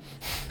 That one.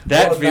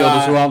 That Well, field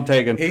is who nah, I'm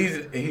taking.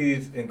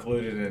 He's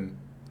included in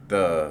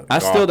the. I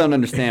golf. still don't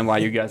understand why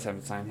you guys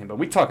haven't signed him, but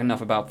we talk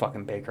enough about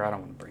fucking Baker. I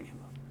don't want to bring him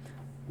up.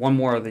 One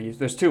more of these.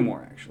 There's two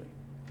more, actually.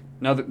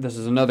 This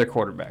is another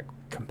quarterback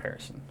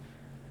comparison.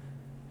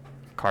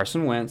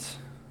 Carson Wentz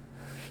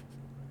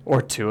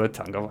or Tua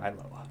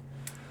Tagovailoa.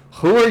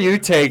 Who are you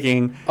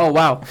taking? Oh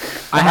wow,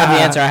 I have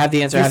the answer. I have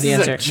the answer. I have the This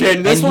is a answer.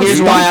 gen- this And one's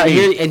here's why.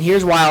 easy. And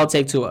here's why I'll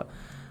take Tua.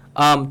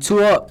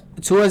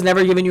 Tua's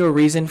never given you a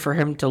reason for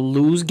him to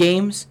lose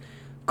games.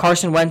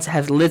 Carson Wentz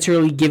has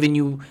literally given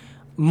you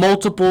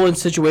multiple in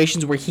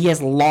situations where he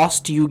has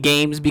lost you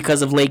games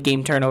because of late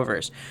game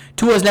turnovers.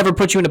 Tua's never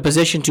put you in a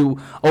position to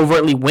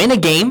overtly win a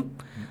game.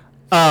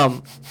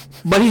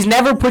 But he's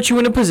never put you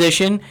in a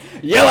position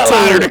Yell out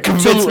louder to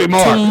convince me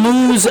more. to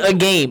lose a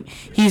game.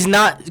 He's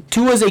not.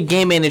 Tua's a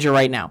game manager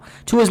right now.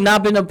 Tua's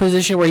not been in a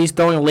position where he's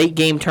throwing late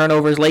game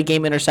turnovers, late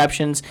game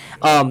interceptions,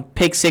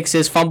 pick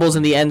sixes, fumbles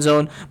in the end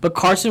zone. But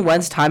Carson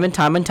Wentz, time and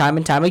time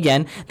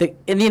again, the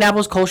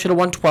Indianapolis Colts should have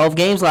won 12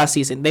 games last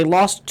season. They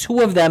lost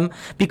 2 of them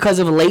because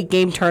of late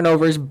game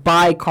turnovers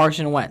by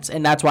Carson Wentz,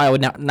 and that's why I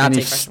would not And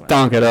take he Carson Wentz.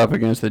 stunk it up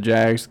against the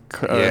Jags.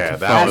 Yeah,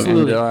 that was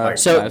Absolutely. like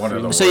So- one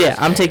of the So yeah,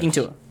 worst I'm games. taking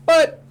Tua.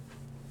 But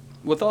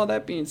with all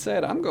that being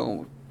said, I'm going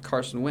with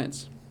Carson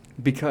Wentz.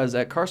 Because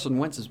at Carson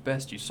Wentz's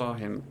best, you saw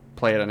him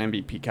play at an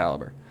MVP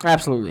caliber.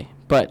 Absolutely.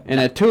 But And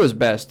at Tua's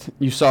best,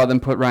 you saw them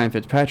put Ryan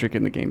Fitzpatrick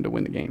in the game to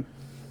win the game.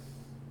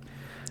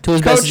 to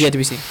his best Coach. is yet to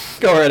be seen.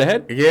 Go right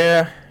ahead.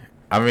 Yeah,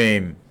 I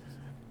mean,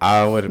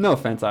 I would. No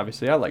offense,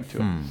 obviously. I like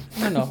Tua.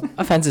 No.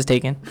 Offense is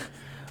taken.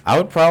 I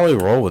would probably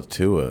roll with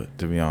Tua,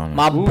 to be honest.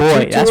 My Ooh,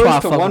 boy. two That's why I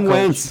Tuas to fuck one with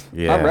Coach. wins.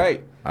 Yeah. All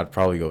right. I'd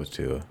probably go with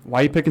Tua Why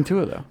are you picking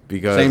Tua, though?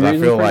 because Same I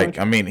reason, feel pretty like, much?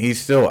 I mean, he's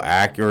still an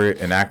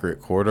accurate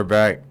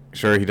quarterback.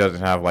 Sure, he doesn't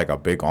have like a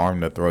big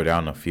arm to throw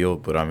down the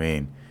field, but I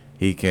mean,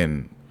 he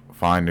can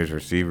find his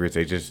receivers.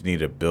 They just need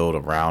to build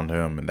around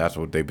him, and that's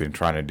what they've been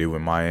trying to do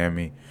in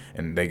Miami.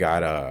 And they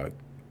got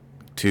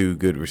 2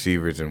 good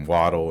receivers in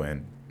Waddle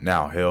and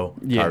now Hill,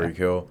 Yeah. Tyreek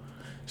Hill.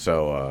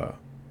 So,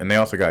 and they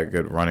also got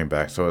good running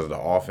backs. So as the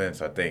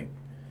offense, I think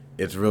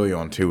it's really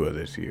on Tua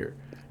this year.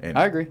 And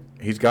I agree.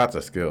 he's got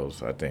the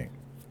skills, I think.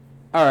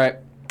 All right.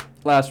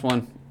 Last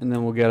one, and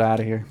then we'll get out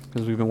of here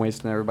because we've been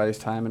wasting everybody's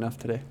time enough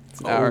today. It's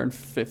an hour and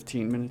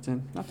 15 minutes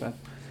in. Not bad.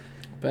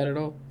 Bet at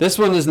all. This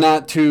one is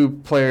not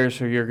 2 players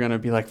who you're going to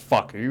be like,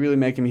 fuck, are you really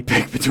making me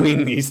pick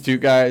between these 2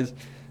 guys?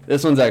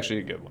 This one's actually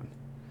a good one.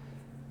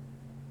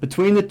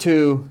 Between the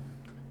 2,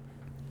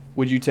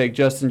 would you take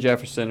Justin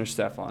Jefferson or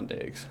Stephon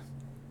Diggs?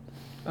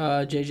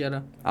 Jay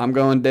Jetta. I'm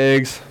going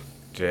Diggs.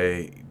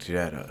 Jay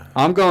Jetta.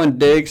 I'm going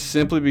Diggs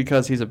simply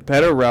because he's a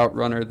better route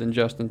runner than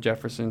Justin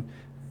Jefferson,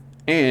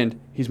 and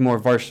he's more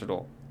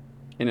versatile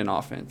in an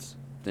offense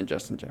than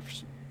Justin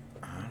Jefferson.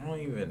 I don't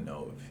even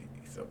know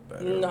if he's a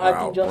better No, I think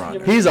route Justin runner.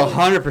 Jefferson- He's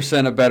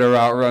 100% a better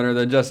route runner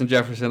than Justin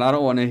Jefferson. I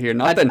don't want to hear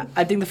nothing.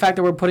 I think the fact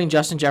that we're putting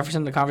Justin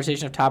Jefferson in the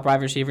conversation of top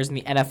wide receivers in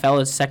the NFL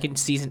his second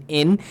season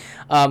in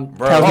tells me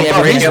Bro,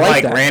 everything. he's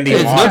like that. Randy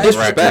It's no Moss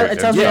disrespect. records It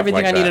tells and me stuff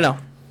everything like I need to that. know.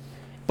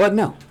 But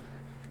no.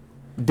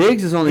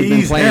 Diggs has only been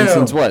He's playing him.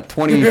 since,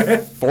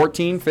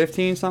 2014,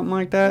 15, something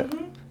like that?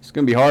 It's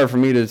going to be hard for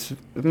me to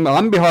I'm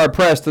going to be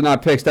hard-pressed to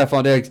not pick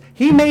Stephon Diggs.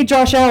 He made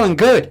Josh Allen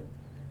good.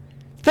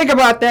 Think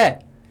about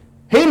that.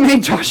 He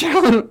made Josh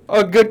Allen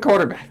a good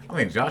quarterback. I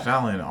mean, Josh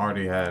Allen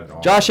already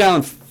had. Josh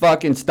Allen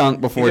fucking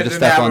stunk before he the just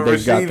didn't have Stephon a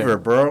Diggs got receiver, there.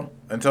 bro.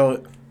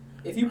 Until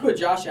If you put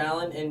Josh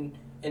Allen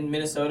in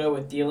Minnesota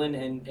with Thielen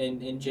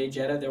and Jay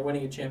Jetta, they're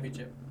winning a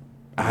championship.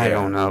 I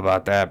don't know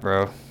about that,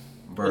 bro.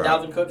 With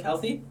Dalvin Cook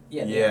healthy?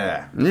 Yeah, They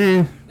are.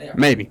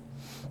 Maybe.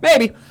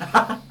 Maybe.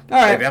 All they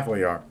right.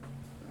 definitely are.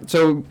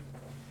 So,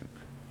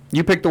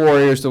 you picked the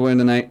Warriors to win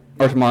tonight,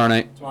 or tomorrow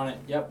night. Tomorrow night.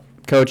 Yep.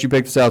 Coach, you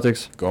picked the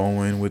Celtics.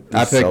 Going with the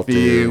I picked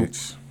the-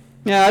 Celtics.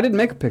 Yeah, I didn't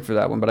make a pick for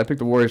that one, but I picked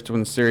the Warriors to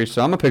win the series,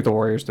 so I'm going to pick the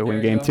Warriors to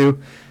win There you game go. 2.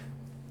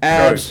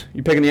 Avs, Coach.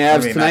 you picking the Avs I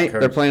mean, not tonight? coach.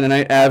 They're playing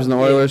tonight, Avs and the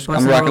Oilers. I'm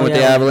Barcelona, rocking with the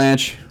yeah.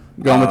 Avalanche.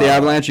 Going with the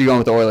Avalanche, or you going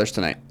with the Oilers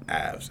tonight?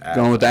 Avs.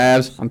 Going with the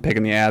Avs. I'm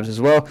picking the Avs as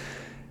well.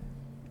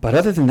 But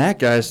other than that,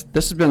 guys,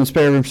 this has been the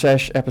Spare Room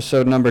Sesh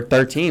episode number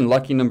 13,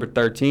 lucky number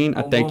 13.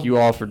 I thank you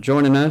all for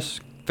joining us.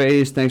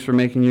 Faiz, thanks for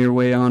making your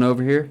way on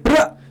over here.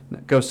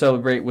 Go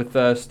celebrate with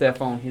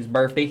Steph on his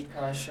birthday.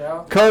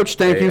 Shall. Coach,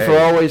 thank Hey, you for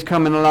hey. always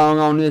coming along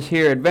on this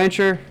here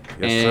adventure.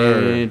 Yes,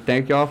 and sir.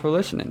 thank y'all for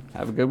listening.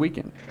 Have a good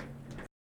weekend.